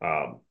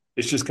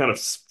it's just kind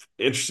of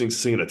interesting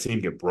seeing a team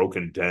get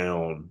broken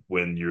down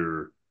when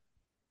you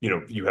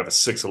have a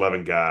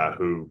 6'11" guy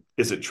who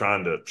isn't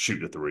trying to shoot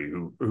the three,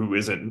 who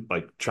isn't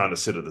like trying to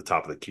sit at the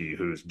top of the key,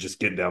 who's just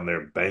getting down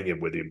there and banging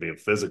with you and being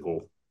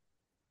physical,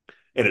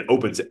 and it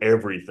opens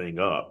everything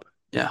up.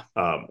 Yeah.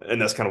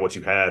 And that's kind of what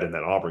you had in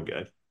that Auburn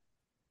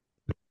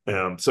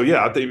game. So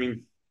yeah, I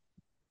mean,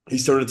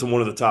 he's turned into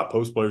one of the top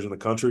post players in the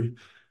country.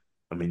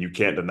 I mean, you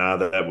can't deny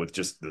that with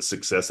just the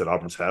success that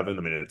Auburn's having.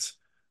 I mean, it's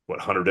what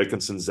Hunter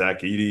Dickinson,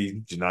 Zach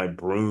Edey, Janai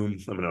Broom.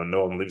 I mean, I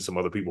know I'm leaving some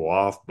other people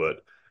off,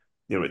 but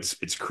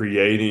it's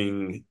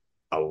creating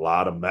a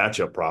lot of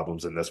matchup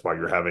problems, and that's why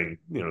you're having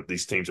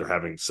these teams are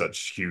having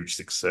such huge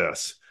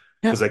success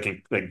Yeah. because they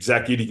can like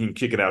Zach Edey can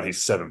kick it out.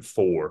 He's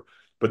 7'4",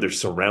 but they're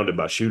surrounded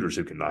by shooters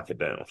who can knock it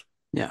down.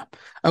 Yeah.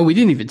 Oh, we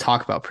didn't even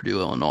talk about Purdue,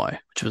 Illinois,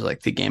 which was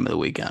like the game of the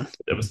weekend.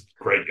 It was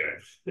a great game.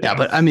 Yeah, Yeah.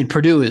 but I mean,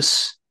 Purdue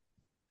is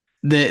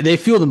they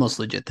feel the most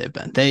legit they've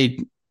been.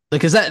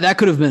 Because that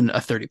could have been a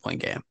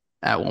 30-point game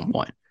at one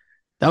point.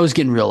 That was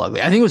getting real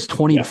ugly. I think it was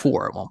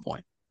 20-4 at one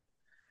point.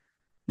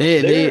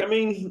 I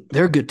mean,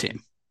 They're a good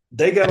team.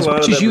 they got a As lot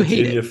much of as that you hate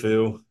Virginia it,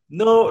 feel.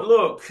 No,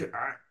 look,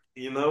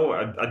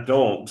 I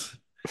don't.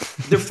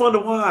 They're fun to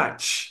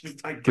watch.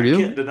 I Purdue.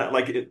 can't deny.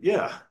 Like,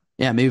 yeah.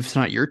 Yeah, maybe if it's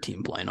not your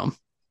team playing them.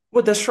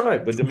 Well, that's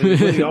right. But I mean, when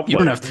do y'all You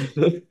don't play have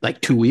them? like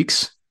 2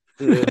 weeks.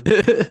 Yeah.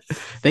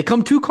 They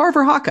come to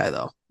Carver Hawkeye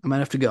though. I might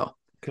have to go.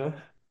 Okay.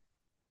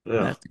 I might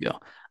Yeah. have to go.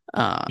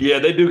 Uh, Yeah,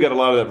 they do got a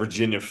lot of that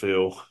Virginia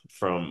feel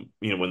from,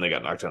 when they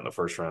got knocked out in the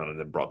first round and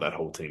then brought that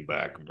whole team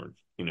back and were,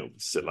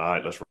 sitting, all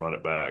right, let's run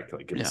it back.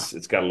 Like yeah,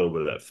 it's got a little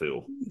bit of that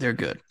feel. they're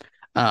good.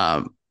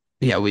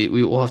 Yeah, we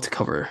will have to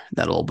cover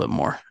that a little bit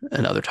more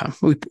another time.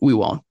 We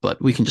won't,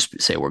 but we can just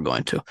say we're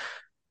going to.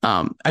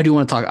 I do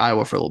want to talk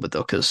Iowa for a little bit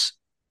though, because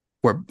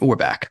we're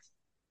back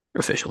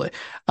officially.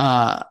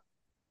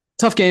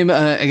 Tough game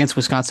against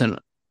Wisconsin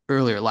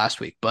earlier last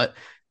week, but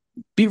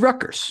beat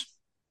Rutgers,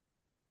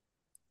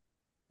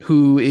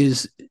 who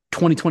is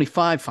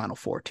 2025 Final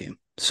Four team.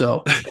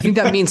 So I think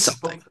that means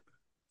something.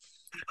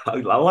 I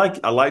like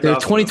They're the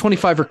optimism.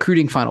 2025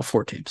 recruiting Final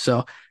Four team.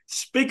 So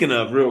Speaking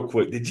of, real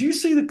quick, did you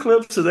see the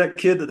clips of that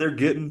kid that they're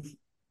getting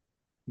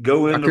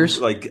go into,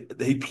 Rutgers, like,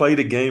 he played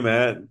a game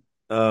at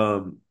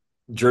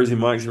Jersey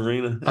Mike's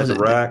Arena at the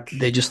rack?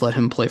 they just let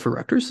him play for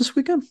Rutgers this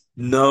weekend.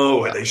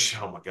 No, Oh,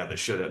 oh my God, they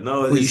should have.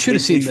 No, well, you should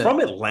have seen he's the.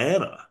 from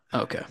Atlanta.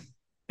 Okay.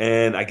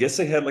 And I guess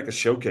they had like a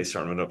showcase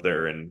tournament up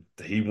there, and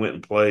he went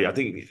and played. I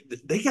think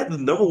they got the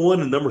number one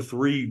and number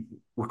three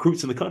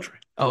recruits in the country.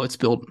 Oh, it's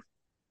building.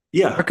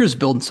 Yeah. Rutgers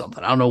building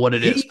something. I don't know what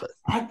it is, but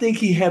I think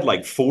he had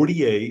like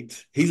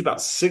 48. He's about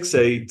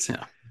 6'8".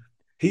 yeah.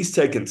 He's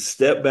taking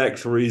step back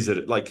threes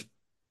that like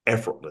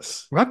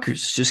effortless.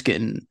 Rutgers is just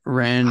getting I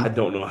ran.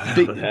 don't know how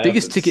it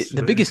Biggest ticket. happens.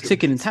 The biggest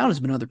ticket in town has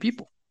been other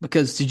people.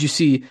 Because did you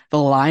see the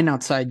line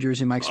outside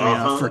Jersey Mike's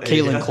Arena for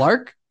Caitlin Yeah.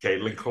 Clark?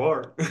 Caitlin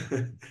Clark.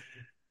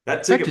 That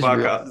Respect ticket is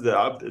box,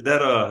 real.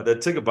 that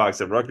ticket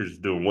box at Rutgers is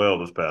doing well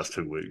this past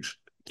 2 weeks.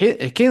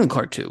 Caitlin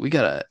Clark too. We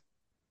gotta.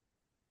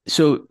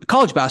 So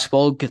college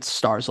basketball gets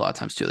stars a lot of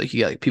times too. Like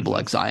you get like people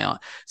like Zion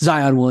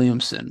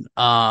Williamson,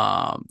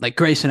 like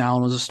Grayson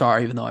Allen was a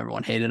star, even though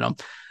everyone hated him.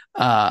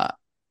 Uh,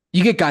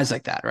 you get guys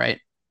like that,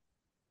 right?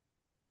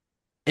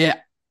 Yeah,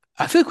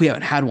 I feel like we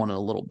haven't had one in a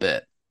little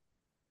bit,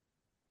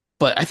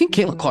 but I think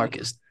Caitlin Clark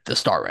is the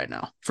star right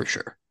now for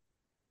sure.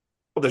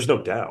 Well, there's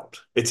no doubt.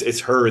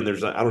 It's her, and I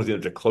don't think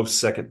there's a close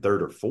second,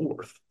 third, or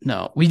fourth.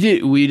 No, we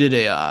did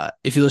a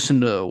if you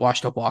listen to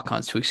Washed Up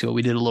Walk-Ons 2 weeks ago,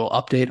 we did a little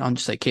update on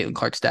just like Caitlin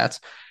Clark stats.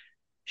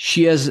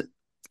 She has,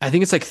 I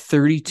think it's like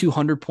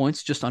 3,200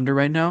 points, just under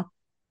right now.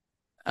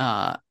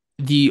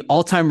 The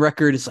all-time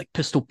record is like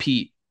Pistol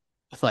Pete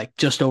with like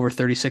just over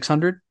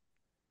 3,600.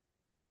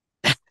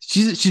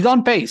 She's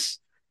on pace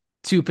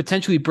to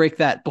potentially break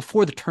that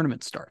before the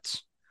tournament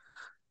starts.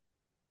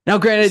 Now,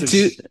 granted,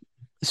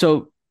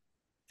 so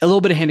a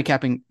little bit of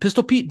handicapping.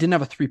 Pistol Pete didn't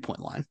have a 3-point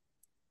line.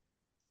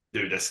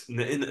 Dude, isn't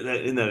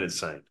that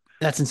insane?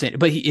 That's insane.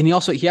 But he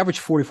also averaged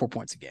 44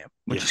 points a game,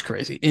 which is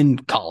crazy in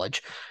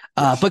college.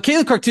 But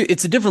Caitlin Clark too,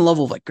 it's a different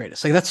level of like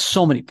greatness. Like that's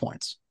so many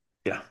points.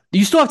 Yeah.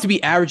 You still have to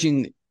be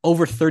averaging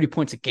over 30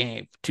 points a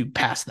game to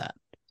pass that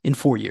in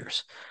 4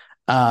 years.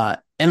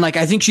 And like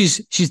I think she's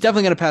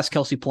definitely going to pass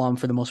Kelsey Plum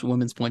for the most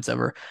women's points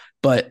ever.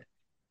 But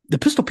the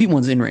Pistol Pete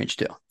one's in range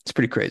too. It's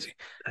pretty crazy.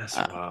 That's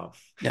wow.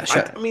 Yeah,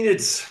 I mean,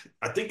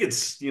 I think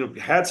it's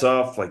hats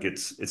off. Like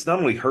it's not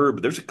only her,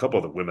 but there's a couple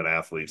of the women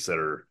athletes that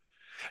are.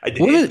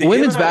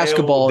 Women's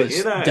basketball the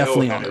is NIL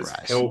definitely on the has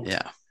rise. helped.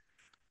 Yeah.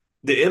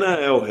 The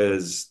NIL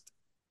has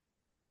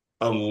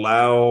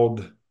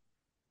allowed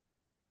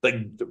like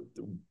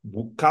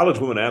college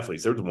women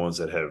athletes. They're the ones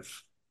that have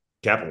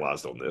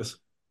capitalized on this.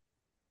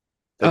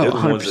 Like, Oh, they're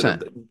the ones that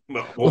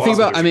 100%. well, Think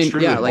about, there's I mean,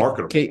 extremely yeah, like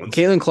marketable ones.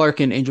 Caitlin Clark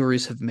and Angel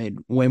Reese have made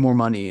way more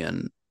money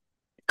in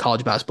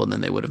college basketball than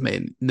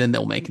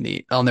they'll make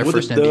on their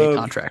first NBA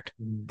contract.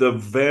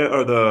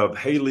 The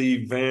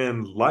Haley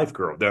Van Life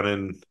girl down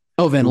in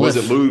Van was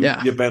it Liff. Lou?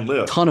 Yeah. Van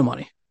Liff. Ton of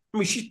money. I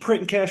mean, she's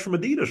printing cash from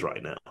Adidas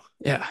right now.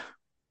 Yeah.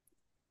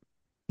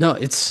 No,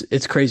 it's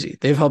crazy.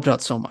 They've helped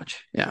out so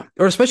much. Yeah.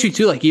 Or especially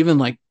too, like even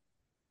like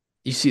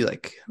you see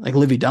like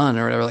Livy Dunn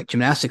or whatever, like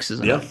gymnastics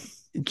isn't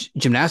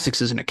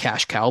a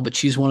cash cow, but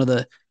she's one of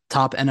the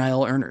top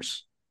NIL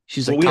earners.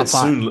 She's like top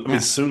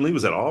five. Soon Lee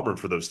was at Auburn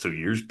for those 2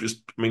 years.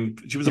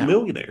 She was a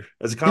millionaire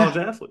as a college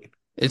athlete.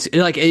 It's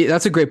like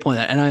that's a great point.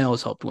 That NIL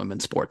has helped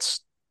women's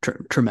sports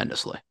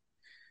tremendously.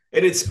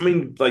 And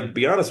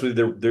be honest with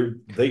you,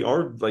 they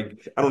are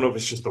like, I don't know if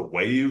it's just the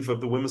wave of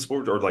the women's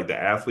sport or like the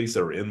athletes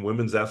that are in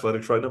women's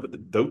athletics right now, but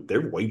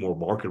they're way more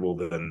marketable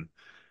than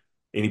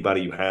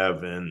anybody you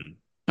have in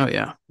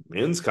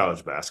men's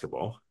college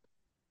basketball.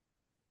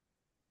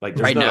 Like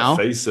there's not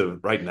a face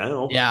of right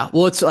now. Yeah.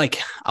 Well, it's like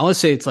I want to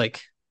say it's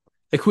like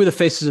who are the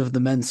faces of the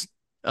men's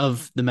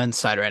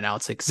side right now?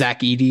 It's like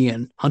Zach Edey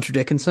and Hunter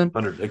Dickinson.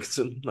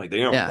 Like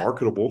they aren't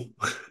marketable.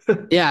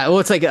 Yeah. Well,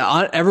 it's like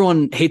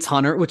everyone hates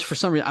Hunter, which for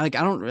some reason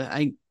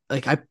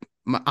I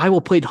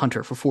Iowa played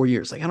Hunter for 4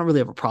 years. Like I don't really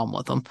have a problem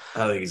with him.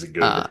 I think he's a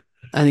goober.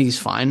 I think he's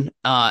fine.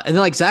 And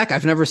then like Zach,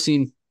 I've never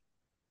seen.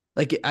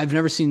 I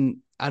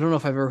don't know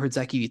if I've ever heard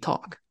Zach Edey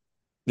talk.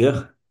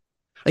 Yeah.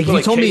 Like if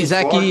you told me Caitlin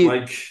Zach Clark,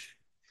 Edey,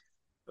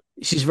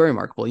 she's very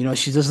remarkable.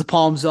 She does the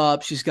palms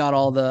up. She's got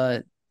all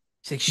the.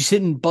 She's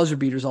hitting buzzer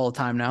beaters all the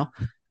time now.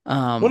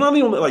 well, not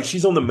even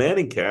she's on the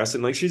Manning cast,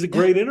 and she's a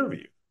great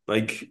interview.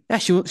 Yeah,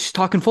 she's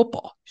talking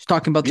football. She's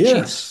talking about the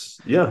Chiefs.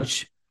 Yeah.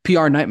 Which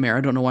PR nightmare.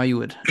 I don't know why you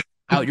would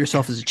out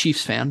yourself as a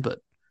Chiefs fan, but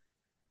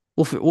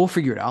we'll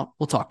figure it out.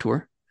 We'll talk to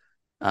her.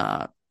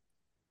 I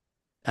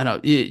know.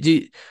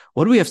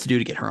 What do we have to do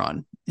to get her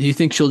on? Do you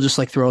think she'll just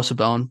throw us a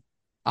bone?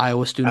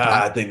 Iowa student.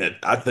 I think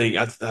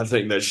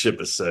that ship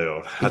has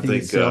sailed. I think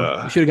we should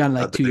have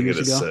gotten 2 years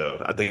ago.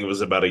 Sailed. I think it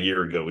was about a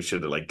year ago. We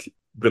should have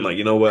been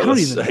you know what? I don't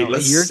even know. A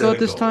year ago at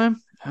this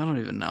time? I don't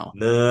even know.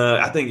 Nah,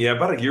 I think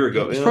about a year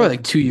ago. It's probably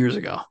 2 years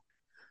ago.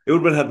 It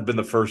would have had to been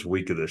the first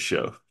week of this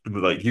show.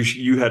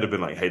 You had to have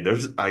been hey,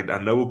 I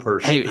know a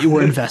person. Hey,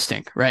 we're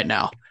investing right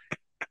now.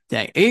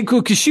 Dang,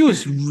 because she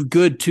was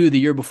good too the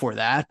year before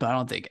that, but I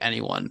don't think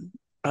anyone.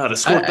 To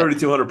score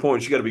 3,200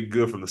 points, you got to be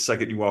good from the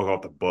second you walk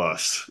off the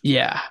bus.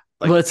 Yeah,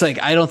 but it's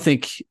I don't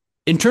think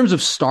in terms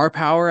of star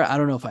power, I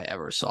don't know if I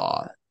ever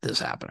saw this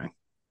happening.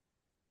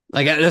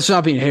 That's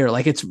not being a hater.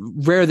 It's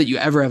rare that you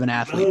ever have an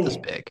athlete this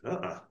big.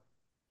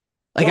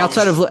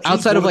 Outside of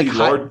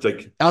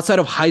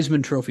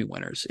Heisman Trophy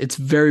winners, it's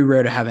very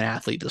rare to have an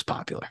athlete this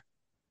popular.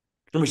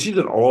 I mean, she's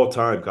an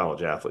all-time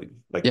college athlete.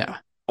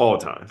 All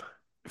time.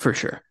 For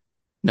sure.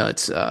 No,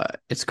 it's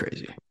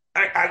crazy.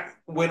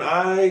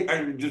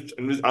 I'm just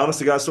honest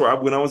to God story.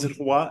 When I was in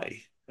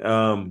Hawaii,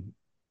 I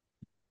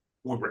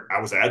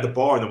was at the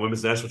bar and the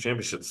women's national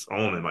championships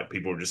on, and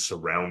people were just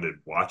surrounded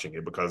watching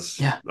it because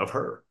of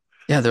her.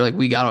 Yeah, they're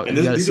we got to. And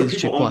these are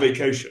people on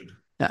vacation.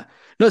 Yeah,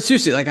 no,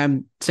 seriously.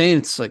 I'm saying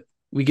it's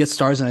we get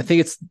stars, and I think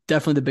it's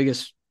definitely the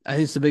biggest. I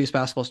think it's the biggest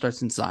basketball star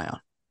since Zion,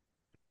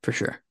 for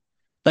sure.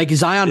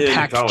 Zion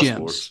packed gyms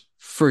sports.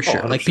 For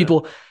sure.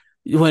 People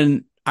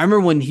when. I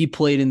remember when he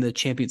played in the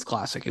Champions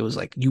Classic, it was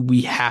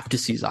we have to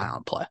see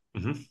Zion play.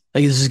 Mm-hmm.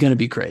 This is going to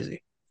be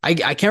crazy. I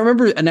can't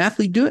remember an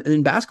athlete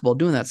in basketball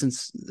doing that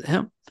since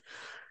him.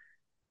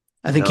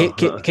 I think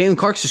Caitlin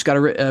Clark's just got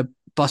to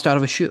bust out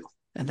of a shoe,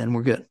 and then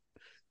we're good.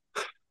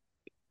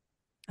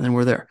 And then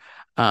we're there.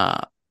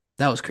 That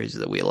was crazy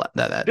that we let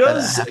that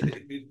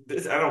happened.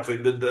 I don't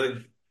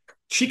think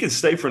she can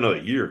stay for another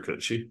year,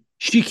 could she?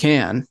 She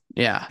can,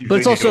 yeah. But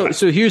it's also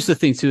so. Here's the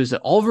thing too: is that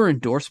all of her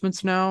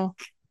endorsements now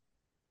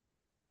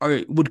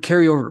would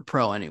carry over to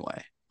pro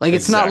anyway.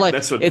 It's not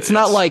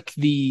not like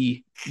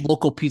the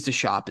local pizza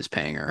shop is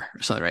paying her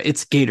or something, right?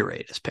 It's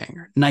Gatorade is paying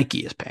her.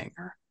 Nike is paying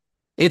her.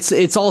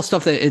 It's all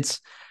stuff that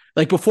it's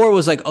before it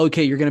was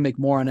okay, you're going to make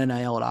more on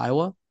NIL at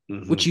Iowa,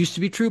 which used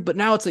to be true, but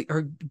now it's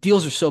her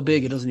deals are so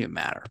big it doesn't even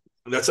matter.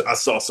 I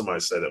saw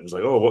somebody say that was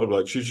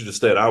oh, she should just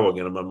stay at Iowa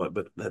again. I'm like,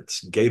 but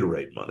that's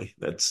Gatorade money.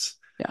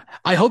 Yeah.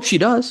 I hope she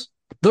does.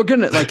 They're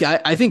gonna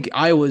I think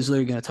Iowa's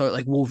literally going to tell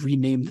her we'll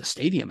rename the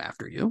stadium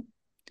after you.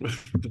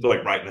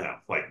 Right now,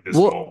 this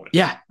moment.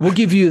 Yeah, we'll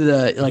give you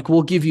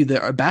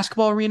the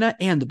basketball arena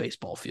and the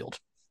baseball field.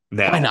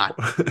 Now. Why not?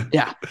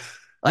 Yeah,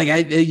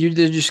 they're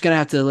just gonna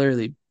have to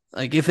literally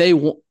if they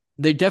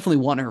definitely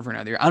want her for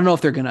another year. I don't know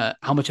if they're gonna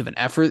how much of an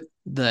effort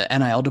the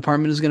NIL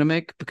department is gonna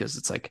make because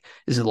it's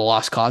is it a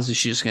lost cause? Is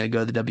she just gonna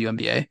go to the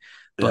WNBA?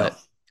 But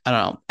I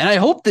don't know, and I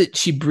hope that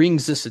she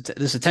brings this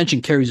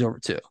attention carries over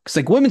too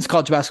because women's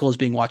college basketball is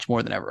being watched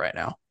more than ever right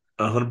now.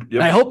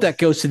 Yep. I hope that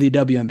goes to the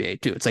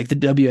WNBA too. It's the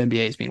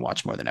WNBA is being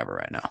watched more than ever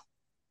right now.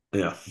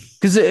 Yeah.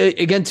 Because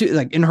again,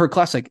 too, in her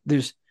class,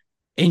 there's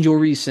Angel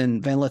Reese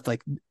and Van Lith,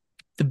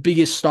 the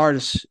biggest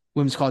stars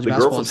women's college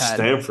basketball has had.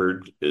 The girl from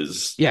Stanford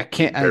is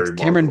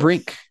Cameron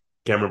Brink.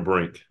 Cameron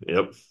Brink.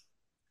 Yep.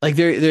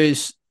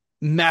 There's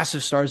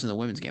massive stars in the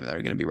women's game that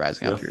are going to be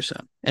rising up here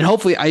soon. And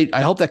hopefully,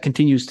 I hope that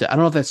continues to. I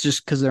don't know if that's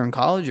just because they're in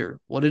college or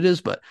what it is,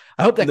 but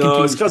I hope that continues.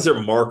 No, it's because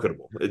they're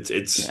marketable. It's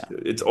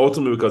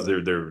ultimately because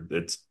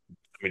it's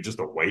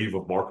just a wave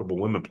of marketable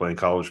women playing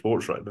college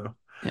sports right now.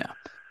 Yeah.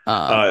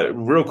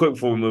 Real quick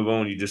before we move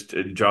on, you just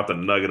dropped a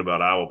nugget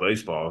about Iowa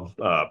baseball.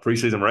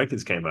 Preseason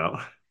rankings came out.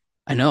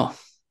 I know.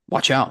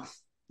 Watch out.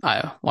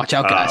 Watch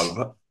out, guys.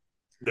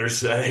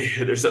 There's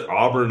an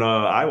Auburn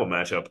Iowa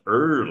matchup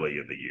early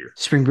in the year.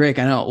 Spring break,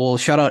 I know. Well,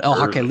 shout out El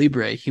Jaque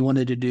Libre. He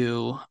wanted to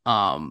do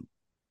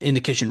in the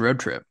kitchen road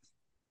trip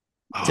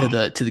to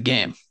the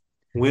game.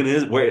 When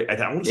is wait?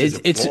 I want to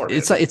say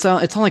it's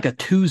on a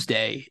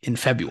Tuesday in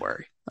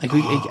February. I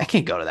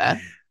can't go to that.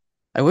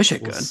 I wish I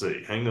could. Let's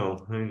see. Hang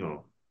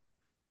on.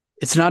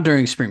 It's not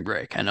during spring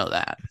break. I know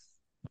that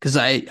because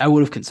I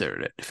would have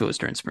considered it if it was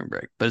during spring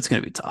break, but it's going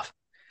to be tough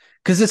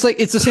because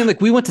it's the same.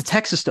 We went to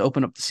Texas to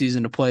open up the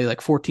season to play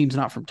 4 teams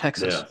not from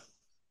Texas.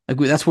 Yeah.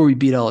 That's where we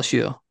beat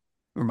LSU.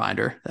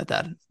 Reminder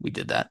that we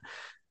did that.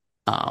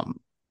 But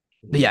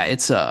yeah,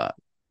 it's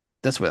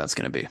that's where that's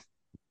going to be.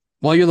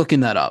 While you're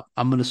looking that up,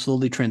 I'm going to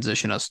slowly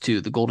transition us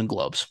to the Golden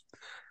Globes.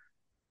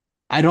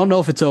 I don't know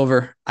if it's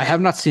over. I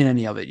have not seen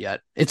any of it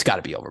yet. It's got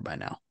to be over by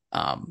now.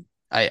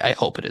 I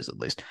hope it is at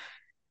least.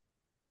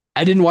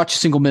 I didn't watch a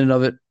single minute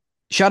of it.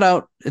 Shout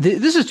out.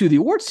 This is to the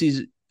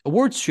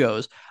awards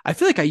shows. I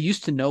feel like I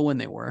used to know when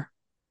they were.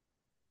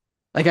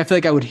 Like I feel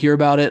like I would hear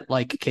about it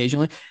like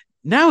occasionally.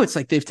 Now it's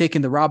like they've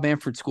taken the Rob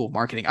Manfred School of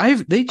Marketing.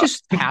 They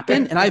just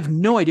happen, and I have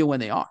no idea when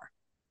they are.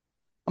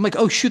 I'm like,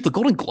 oh shoot, the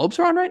Golden Globes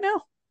are on right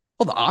now.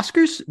 Oh, the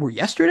Oscars were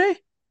yesterday.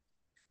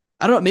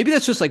 I don't know. Maybe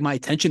that's just like my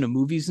attention to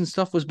movies and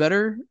stuff was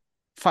better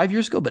 5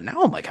 years ago, but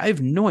now I'm like, I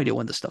have no idea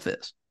when this stuff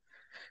is.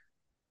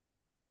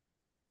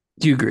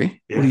 Do you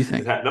agree? Yeah, What do you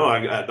think? no,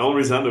 the only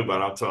reason I knew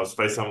about it, I was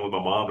FaceTiming with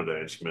my mom today,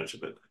 and she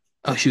mentioned it.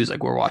 Oh, she was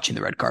like, we're watching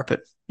the red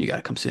carpet. You got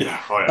to come see it.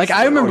 Yeah, oh yeah. Like She's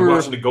I like, "Oh, you remember,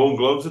 watching the Golden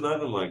Globes tonight?"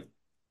 I'm like,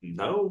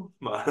 "No,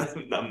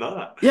 I'm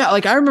not." yeah,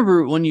 like I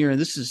remember one year.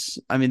 This is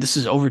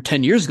over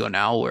 10 years ago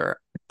now, where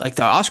like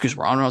the Oscars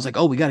were on, and I was like,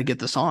 oh, we got to get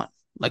this on.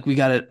 Like we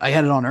got it. I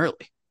had it on early.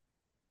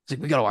 It's like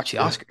we got to watch the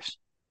Yeah, Oscars.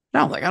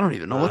 Now I'm like, I don't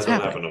even know no, what's that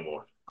don't happening. happen no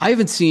more. I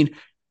haven't seen.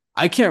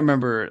 I can't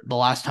remember the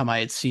last time I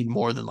had seen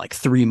more than like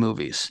three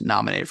movies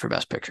nominated for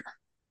Best Picture.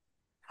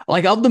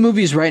 Like of the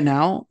movies right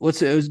now,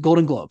 it was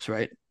Golden Globes,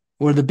 right?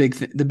 Where the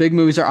big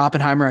movies are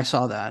Oppenheimer. I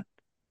saw that.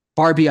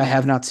 Barbie, I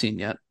have not seen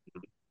yet.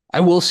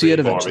 I will see it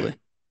Seen Barbie, eventually.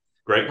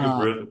 great,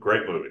 Uh,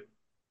 great movie,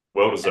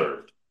 well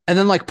deserved. and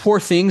then like Poor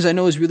Things, I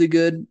know is really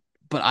good,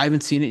 but I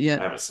haven't seen it I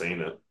yet. haven't seen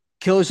it.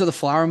 Killers of the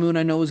Flower Moon,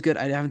 I know is good.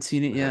 I haven't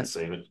seen it I haven't yet.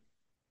 seen it.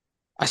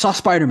 I saw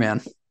Spider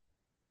Man.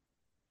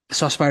 I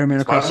saw Spider Man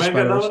Across Spider the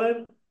Man got Spider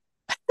Verse.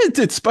 nominated.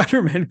 Did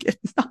Spider Man get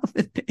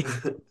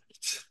nominated?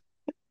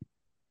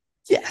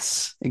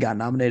 Yes, it got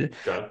nominated.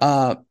 Okay.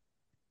 Uh,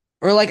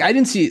 or like I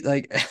didn't see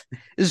like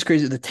this is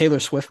crazy. The Taylor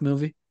Swift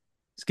movie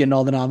is getting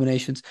all the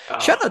nominations.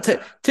 Shout Oh out to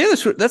yeah, Taylor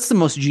Swift. That's the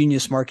most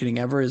genius marketing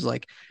ever. Is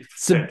like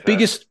it's the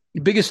fantastic.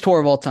 biggest tour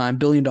of all time, $1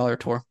 billion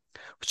tour.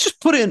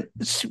 Just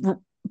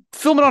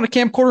film it on a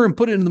camcorder and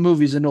put it in the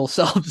movies, and it'll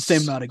sell the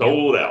same amount again.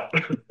 Sold out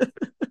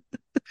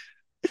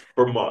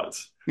for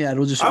months. Yeah,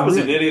 it'll just I was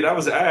an ruin. idiot. I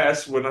was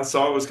asked when I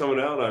saw it was coming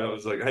out. I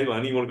was like, "Hey,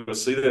 Lani, you want to go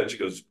see that?" And she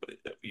goes,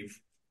 "You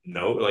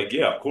no, like,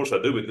 yeah, of course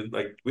I do." But then,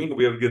 like, we ain't gonna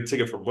be able to get a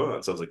ticket for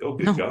months. I was like, "Oh,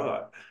 good No,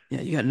 God!"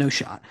 yeah, you got no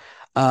shot.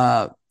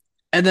 Uh,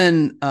 and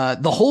then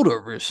the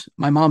holdovers.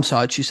 My mom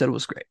saw it. She said it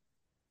was great.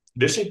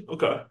 Did she?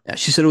 Okay. Yeah,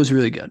 she said it was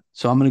really good.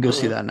 So I'm gonna go All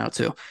see right. that now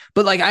too.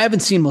 But like I haven't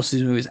seen most of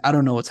these movies. I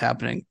don't know what's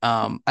happening.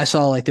 I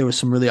saw like there was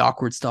some really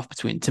awkward stuff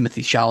between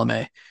Timothy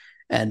Chalamet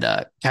and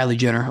Kylie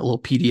Jenner, a little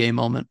PDA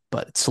moment,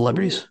 but it's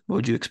celebrities. Ooh, What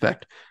would you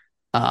expect?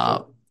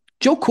 Uh okay.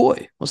 Joe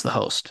Coy was the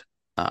host.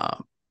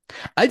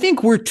 I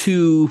think we're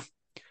too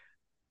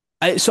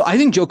I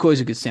think Joe Coy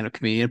is a good stand-up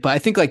comedian, but I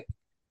think like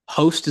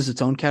host is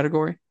its own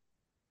category.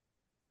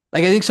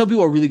 Like I think some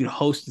people are really good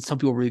hosts and some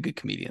people are really good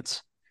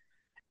comedians.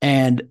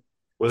 And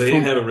Well, they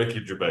ain't from having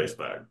Ricky Gervais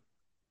back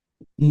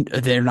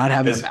they're not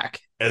having him as back.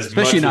 as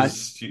Especially much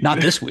as you, not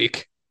this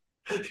week.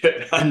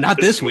 And not not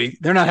this this week. week.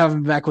 They're not having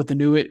him back with the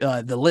new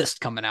the list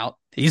coming out.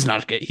 He's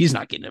not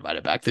getting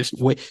invited back.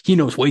 He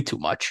knows way too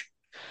much.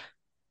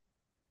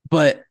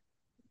 But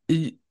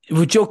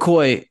with Joe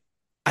Coy,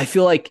 I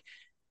feel like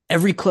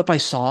every clip I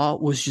saw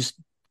was just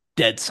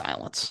dead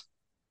silence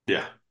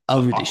Yeah,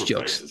 over these awkward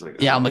jokes. faces. Like,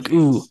 Yeah, I'm oh like,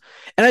 ooh. Jesus.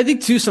 And I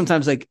think too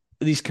sometimes like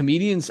these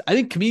comedians, I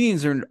think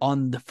comedians are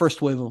on the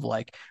first wave of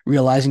like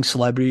realizing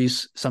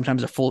celebrities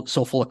sometimes are full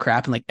of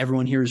crap and like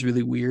everyone here is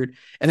really weird.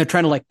 And they're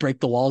trying to like break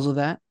the walls of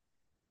that.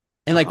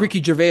 And like Uh-huh.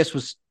 Ricky Gervais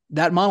was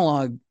that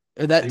monologue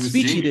or He that was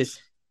speech he did, genius.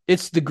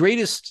 it's the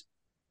greatest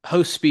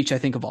host speech I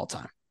think of all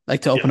time.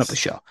 Like to open up a Yes.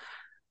 show.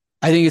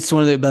 I think it's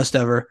one of the best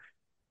ever.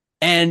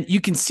 And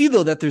you can see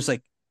though that there's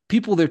like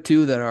people there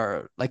too that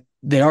are like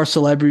they are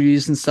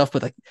celebrities and stuff,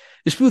 but like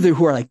there's people there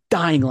who are like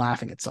dying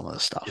laughing at some of the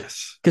stuff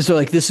Yes. because they're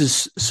like, this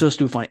is so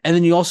stupid funny. And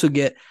then you also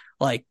get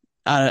like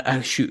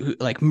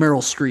like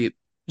Meryl Streep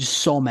just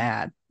so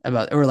mad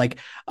about or like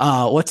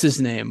what's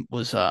his name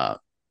was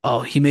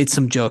oh he made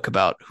some joke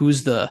about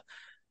who's the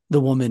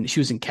woman she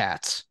was in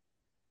Cats.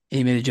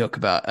 He made a joke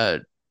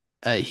about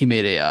he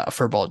made a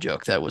furball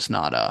joke that was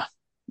not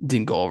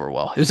didn't go over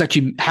well. It was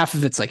actually half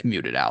of it's like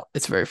muted out.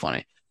 It's very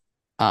funny.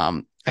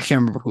 I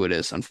can't remember who it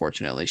is,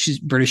 unfortunately. She's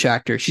a British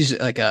actor. She's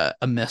like a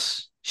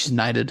miss. She's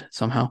knighted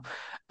somehow.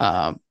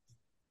 Um,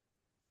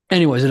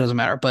 anyways, it doesn't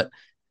matter. But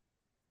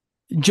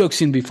jokes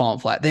seem to be falling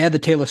flat. They had the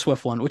Taylor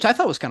Swift one, which I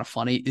thought was kind of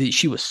funny.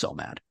 She was so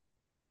mad.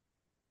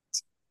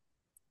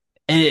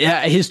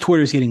 And his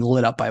Twitter is getting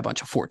lit up by a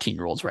bunch of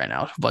 14-year-olds right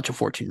now. A bunch of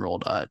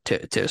 14-year-old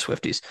Taylor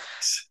Swifties.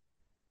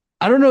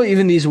 I don't know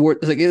even these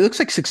words. Like it looks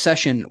like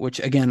Succession, which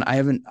again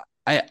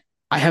I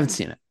I haven't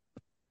seen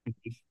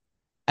it.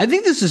 I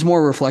think this is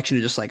more a reflection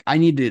of just like I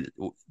need to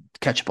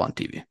catch up on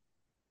TV.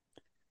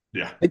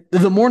 Yeah. Like,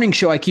 the morning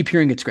show, I keep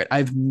hearing it's great. I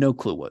have no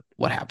clue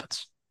what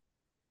happens.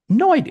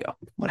 No idea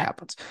what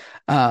happens.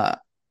 Uh,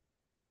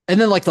 and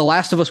then like The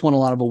Last of Us won a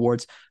lot of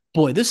awards.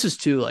 Boy, this is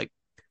too like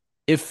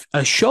if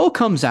a show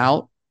comes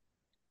out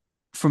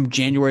from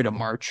January to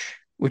March,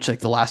 which like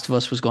The Last of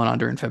Us was going on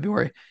during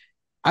February.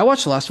 I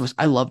watched The Last of Us.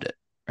 I loved it.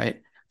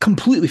 Right,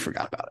 completely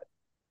forgot about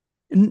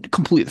it.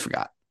 Completely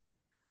forgot.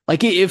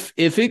 Like if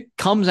it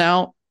comes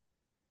out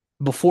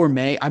before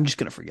May, I'm just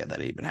gonna forget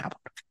that it even happened.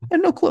 I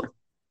had no clue.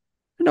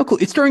 No clue.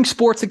 It's during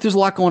sports. Like there's a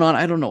lot going on.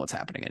 I don't know what's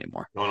happening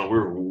anymore. No, no,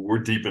 we're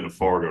deep into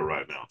Fargo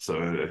right now.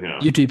 So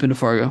You deep into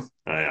Fargo?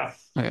 yeah.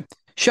 Okay.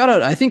 Shout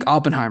out. I think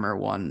Oppenheimer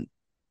won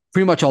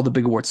pretty much all the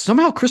big awards.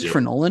 Somehow Christopher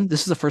Yep. Nolan.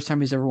 This is the first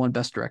time he's ever won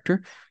Best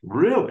Director.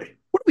 Really?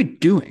 What are we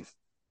doing?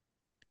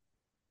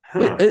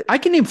 Wait, Huh. I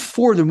can name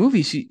four of the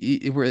movies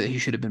where he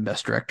should have been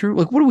Best Director.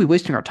 Like, what are we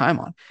wasting our time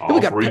on? Then we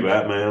All got three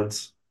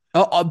Batmans.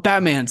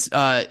 Batman's.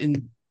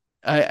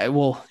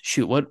 Well,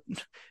 shoot. What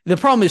the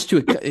problem is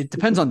too? It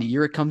depends on the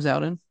year it comes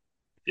out in.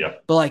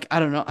 Yep. But like, I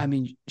don't know. I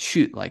mean,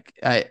 shoot. Like,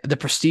 The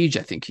Prestige.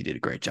 I think he did a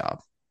great job.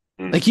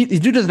 Mm. Like, the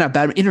dude doesn't have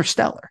bad.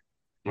 Interstellar.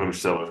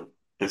 Interstellar.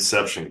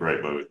 Inception,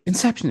 great movie.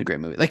 Inception is a great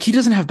movie. Like, he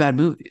doesn't have bad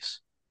movies.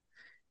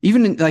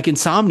 Even like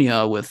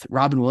Insomnia with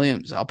Robin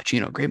Williams, Al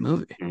Pacino, great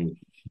movie. Mm.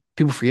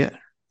 People forget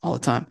all the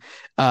time.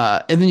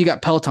 And then you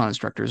got Peloton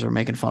instructors are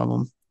making fun of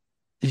him.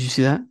 Did you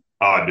see that?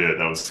 Oh, I did.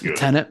 That was good.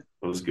 Tenet.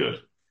 That was good.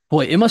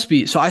 Boy, it must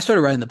be. So I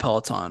started riding the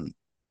Peloton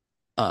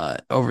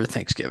over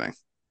Thanksgiving.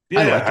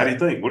 Yeah. Like How it. do you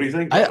think? What do you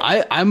think?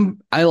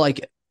 I like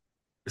it.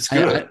 It's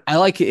good. I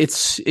like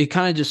it. It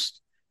kind of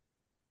just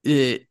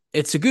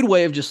it's a good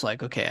way of just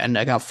like, okay, and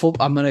I got full.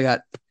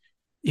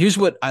 Here's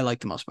what I like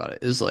the most about it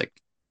is like,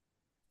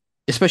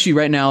 especially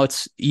right now,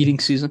 it's eating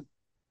season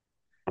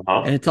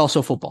Uh-huh. and it's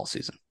also football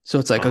season. So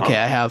it's like, okay,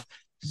 Uh-huh. I have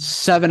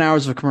 7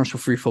 hours of commercial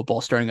free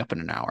football starting up in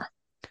an hour.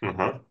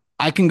 Uh-huh.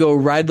 I can go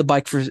ride the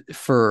bike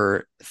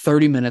for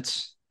 30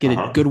 minutes, get a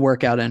Uh-huh. good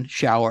workout in,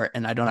 shower,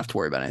 and I don't have to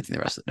worry about anything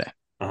the rest of the day.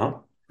 Uh-huh.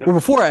 Where Yep.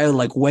 before I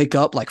like wake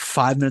up like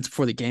 5 minutes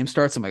before the game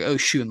starts, I'm like, oh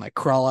shoot, and like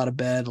crawl out of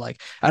bed.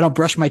 Like I don't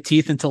brush my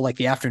teeth until like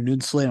the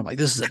afternoon slate. I'm like,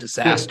 this is a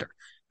disaster.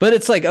 But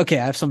it's like, okay,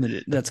 I have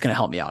something that's gonna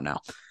help me out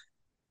now.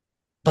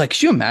 Like,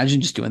 could you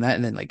imagine just doing that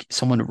and then like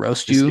someone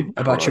roast Just you get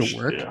about your crushed.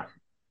 work Yeah.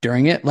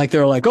 during it? Like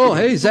they're like, oh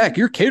hey Zach,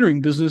 your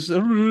catering business. Ah.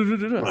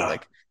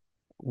 Like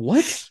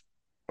what?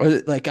 Or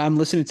like I'm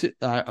listening to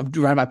I'm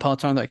riding my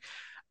Peloton. Like,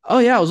 oh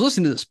yeah, I was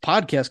listening to this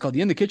podcast called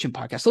the In the Kitchen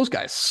podcast. Those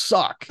guys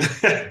suck.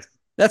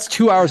 That's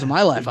 2 hours of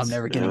my life I'm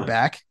never getting Yeah.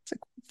 back. It's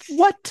like,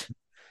 what?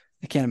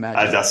 I can't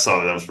imagine. I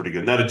saw that was pretty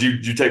good. Now, did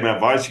you take my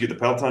advice? You get the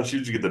Peloton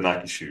shoes, you get the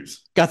Nike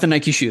shoes. Got the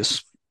Nike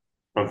shoes.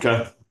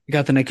 Okay.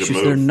 Got the Nike Good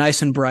shoes. They're move.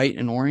 nice and bright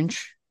and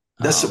orange.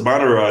 That's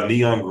mine are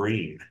neon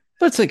green.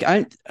 But it's like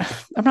I'm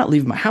not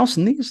leaving my house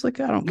in these. Like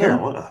I don't care.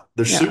 No,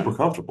 they're Yeah, super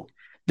comfortable.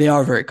 they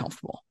are very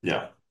comfortable.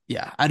 Yeah.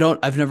 Yeah,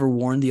 I've never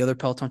worn the other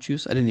Peloton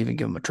shoes. I didn't even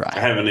give them a I try.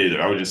 haven't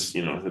either. I would just,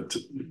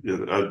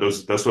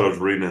 that's what I was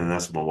reading, and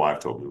that's what my wife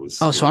told me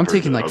was, Oh, so I'm compared to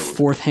taking the like other ones.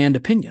 fourth hand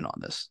opinion on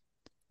this.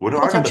 What do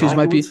I Peloton got the shoes Nike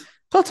might be ones?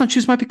 Peloton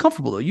shoes might be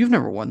comfortable though. You've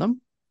never worn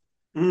them.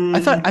 Mm,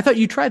 I thought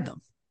you tried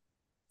them.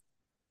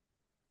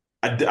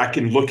 I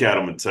can look at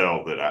them and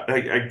tell that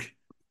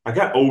I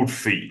got old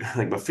feet.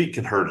 Like my feet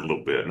can hurt a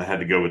little bit, and I had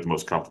to go with the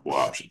most comfortable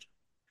option.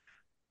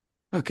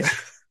 Okay.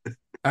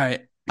 All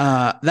right.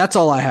 That's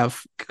all I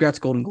have. Congrats,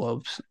 Golden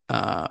Globes.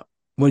 What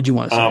did you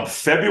want to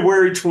say?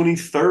 February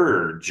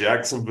 23rd,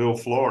 Jacksonville,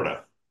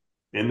 Florida,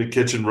 in the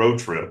kitchen road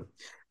trip.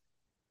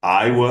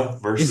 Iowa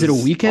Is it a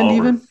versus weekend Auburn.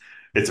 even?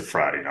 It's a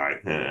Friday night.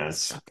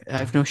 I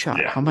have no shot.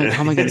 Yeah, How am I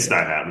gonna it's get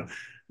not there? happening.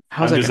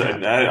 How's that I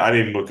gonna happen?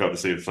 didn't even look up to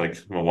see if like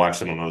my wife's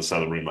sitting on the other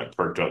side of the room, like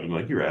perked up and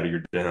like, you're out of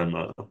your damn.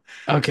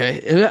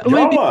 Okay. Maybe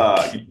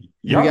we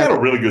Y'all got got a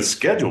really good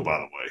schedule, by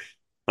the way.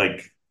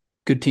 Like,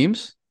 good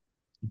teams.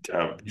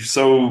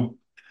 so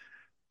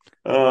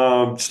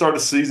start the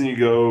season, you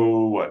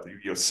go what? You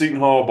go Seton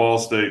Hall, Ball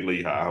State,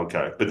 Lehigh.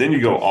 Okay, but then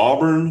you go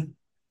Auburn,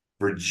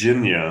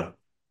 Virginia,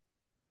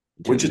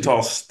 Dude.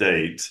 Wichita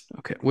State.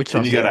 Okay. Then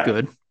Wichita you got State, a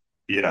good.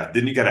 yeah.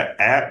 Then you got a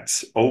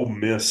at Ole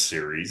Miss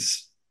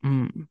series.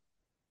 Mm.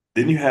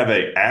 Then you have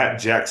a at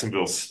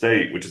Jacksonville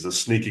State, which is a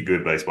sneaky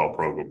good baseball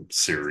program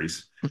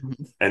series. Mhm.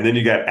 And then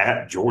you got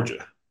at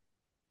Georgia.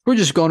 We're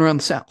just going around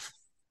the South.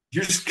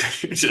 You're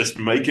just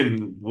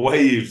making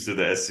waves to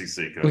the SEC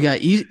We coach. got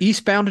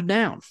eastbound and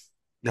down.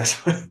 That's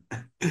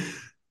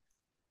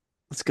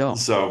Let's go.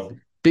 so.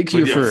 Big But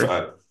year yeah,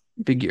 for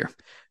big year.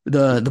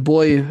 The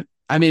boy.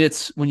 I mean,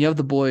 it's when you have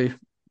the boy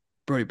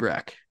Brody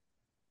Breck.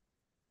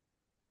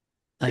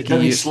 Like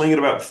doesn't he sling it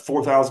about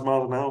 4,000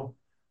 miles an hour?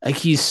 like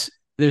he's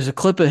there's a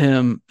clip of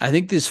him. I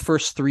think his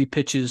first three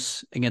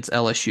pitches against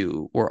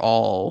LSU were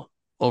all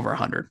over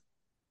 100.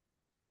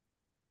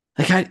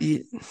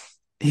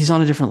 He's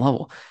on a different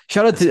level.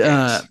 Shout out That's to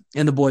gas.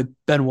 and the boy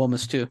Ben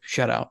Wilmus too.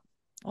 Shout out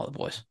all the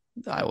boys.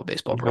 The Iowa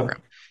baseball Okay.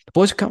 program. The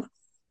boys are coming.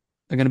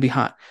 They're going to be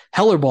hot.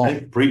 Hellerball.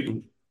 Hey,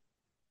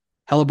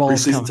 Hellerball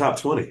is preseason coming. top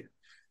 20.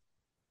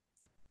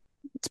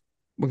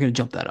 We're going to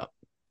jump that up.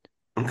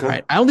 Okay. All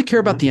right. I only care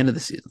about the Mhm. end of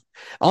the season.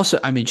 Also,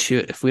 I mean,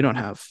 shoot, if we don't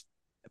have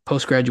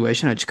post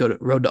graduation, I just go to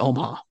road to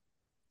Omaha.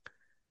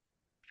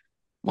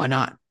 Why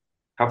not?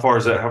 How far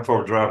is that? How far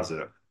of a drive is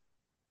that?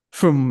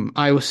 From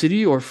Iowa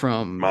City or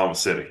from Miami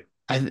City.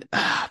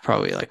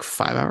 probably like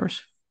 5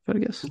 hours, I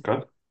guess.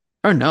 Okay.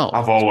 Or no,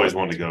 I've always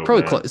wanted to go,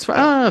 probably man. close. It's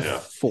Yeah.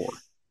 4.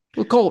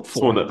 We'll call it It's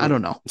one 4. of I the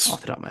don't know it's,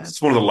 off the top of my head.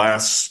 it's one of the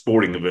last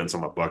sporting events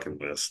on my bucket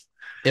list.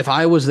 If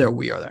I was there,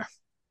 we are there.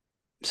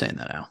 I'm saying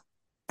that now.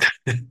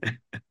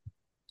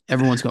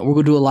 Everyone's going. We're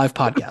going to do a live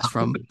podcast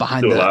from Do a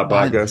live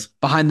podcast.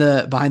 behind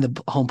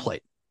the home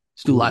plate.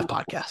 Let's do a live Ooh,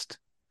 podcast.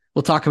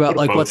 We'll talk about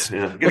what a like both. Yeah,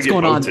 gotta what's get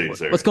going both on. teams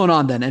there. What's going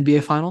on then?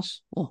 NBA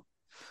Finals. We'll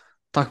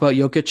talk about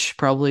Jokic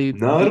probably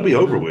No, it'll be beating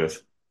over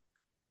with.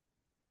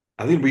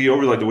 I think it'll be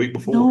over like the week No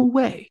before.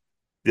 way.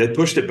 They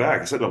pushed it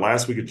back. It's like the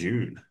last week of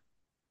June.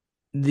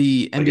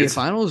 The Like NBA it's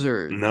Finals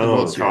or the no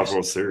World the College Series?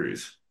 World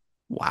Series.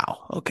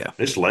 Wow. Okay.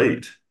 It's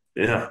late.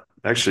 Yeah,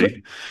 But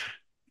actually,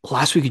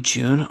 last week of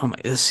June. Oh my!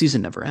 This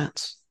season never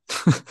ends.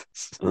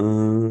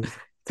 uh,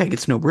 Guy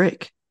gets no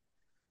break.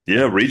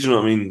 yeah,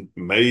 regional. I mean,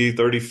 May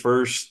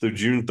 31st through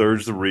June 3rd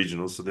is the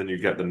regional. So then you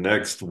got the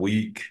next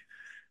week.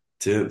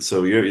 10th.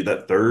 So yeah,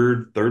 that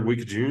third week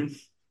of June.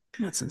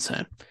 That's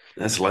insane.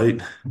 That's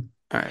late. All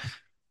right.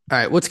 All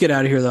right. Let's get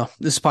out of here though.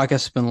 This podcast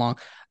has been long.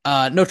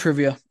 No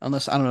trivia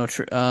unless I don't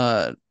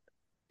know.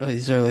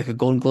 Is there like a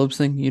Golden Globes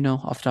thing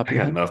off the top of I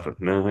your got head? nothing.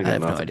 No, I I got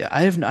have no nothing.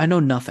 idea. I know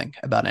nothing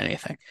about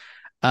anything.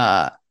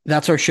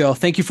 That's our show.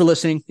 Thank you for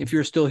listening. If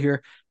you're still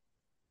here,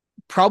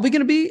 probably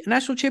going to be a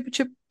national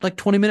championship, like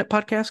 20-minute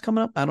podcast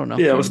coming up. I don't know.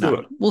 Yeah, Maybe let's do not.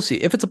 it. We'll see.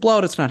 If it's a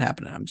blowout, it's not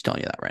happening. I'm just telling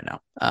you that right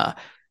now.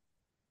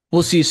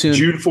 We'll see you soon.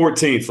 June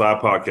 14th,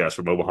 live podcast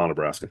from Omaha,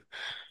 Nebraska.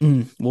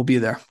 We'll be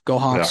there. Go Yeah.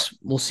 Hawks.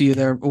 We'll see you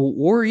there.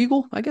 Or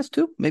Eagle, I guess,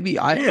 too. Maybe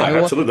Yeah,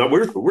 Iowa. absolutely. No,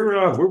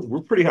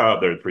 we're pretty high up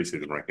there in the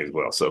preseason ranking as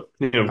well. So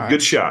All right.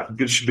 good shot.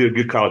 Good should be a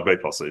good college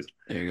baseball season.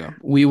 There you go.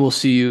 We will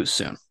see you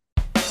soon.